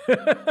nice.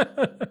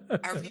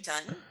 Are we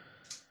done?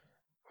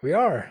 We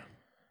are.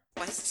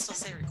 Why does it still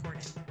say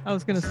recording? I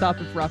was going to stop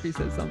if Rafi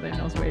said something.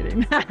 I was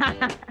waiting.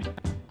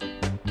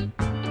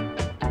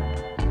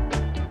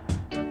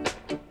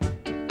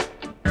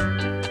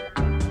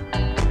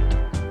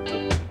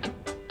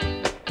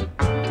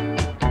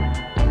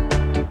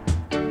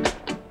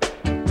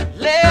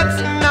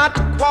 Let's not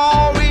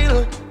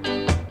quarrel.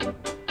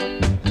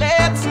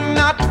 Let's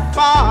not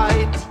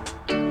fight.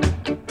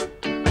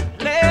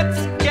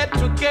 Let's get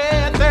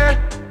together.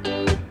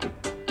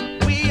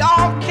 We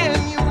all can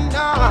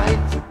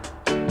unite.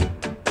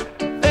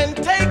 Then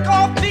take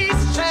off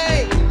these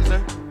chains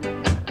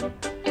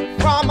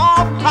from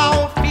off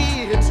our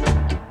feet.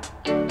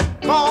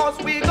 'Cause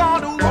we're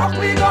gonna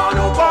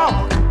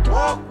walk,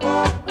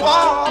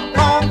 walk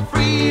on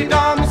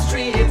Freedom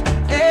Street.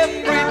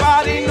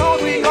 Everybody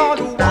knows we're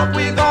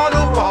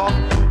gonna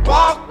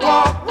walk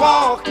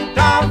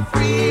down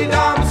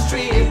Freedom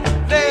Street.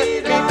 Let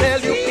me tell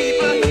you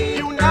people,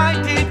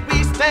 united we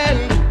stand,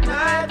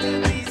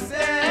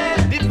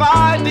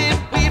 divided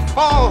we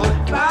fall.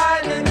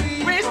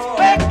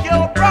 Respect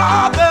your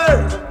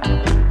brothers,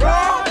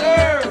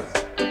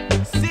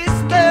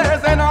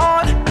 sisters and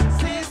all.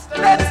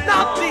 Let's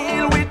not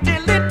deal with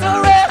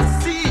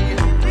illiteracy.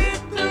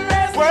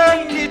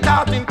 Work it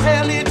out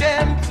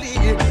intelligently.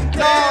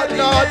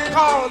 Lord,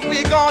 cause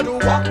we gonna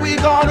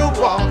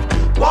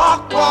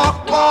walk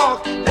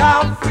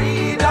down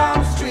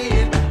Freedom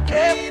Street.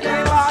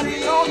 Everybody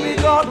knows we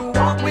gonna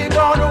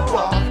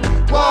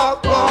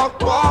walk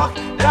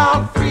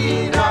down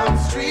Freedom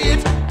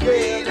Street.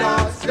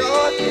 Freedom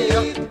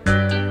Street.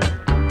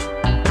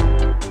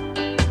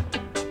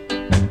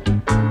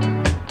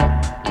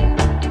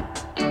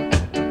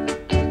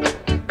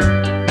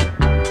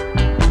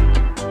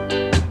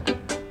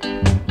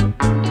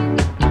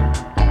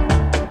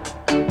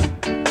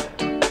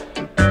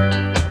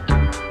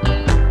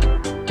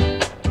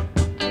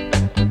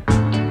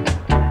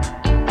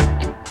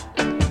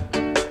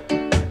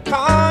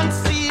 Can't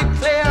see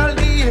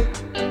clearly,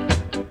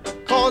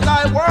 'cause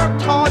I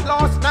worked hard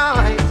last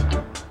night.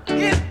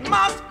 It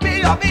must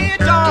be a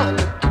vision,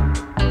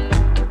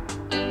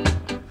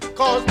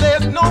 'cause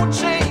there's no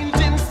change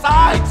in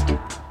sight.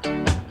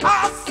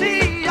 I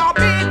see a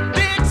big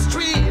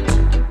street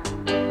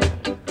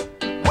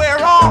where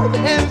all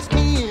hands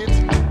meet.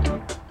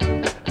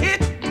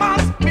 It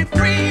must be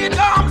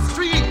Freedom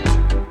Street.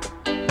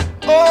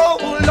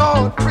 Oh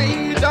Lord,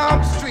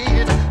 Freedom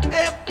Street.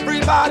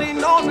 Everybody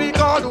knows we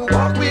gonna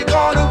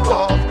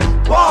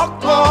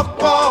walk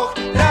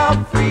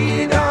down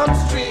Freedom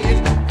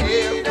Street.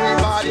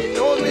 Everybody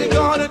knows we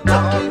gonna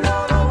talk.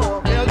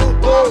 Tell the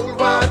whole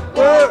wide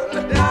world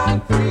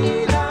down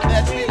Freedom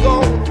that we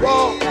gonna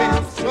walk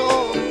down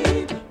strong.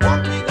 We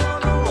gonna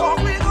talk.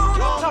 We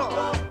gonna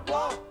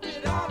walk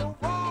down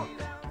strong.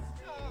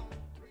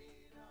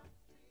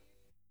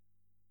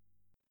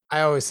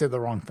 I always say the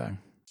wrong thing.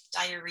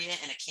 Diarrhea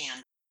in a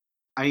can.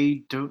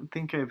 I don't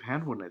think I've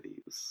had one of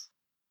these,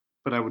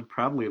 but I would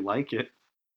probably like it.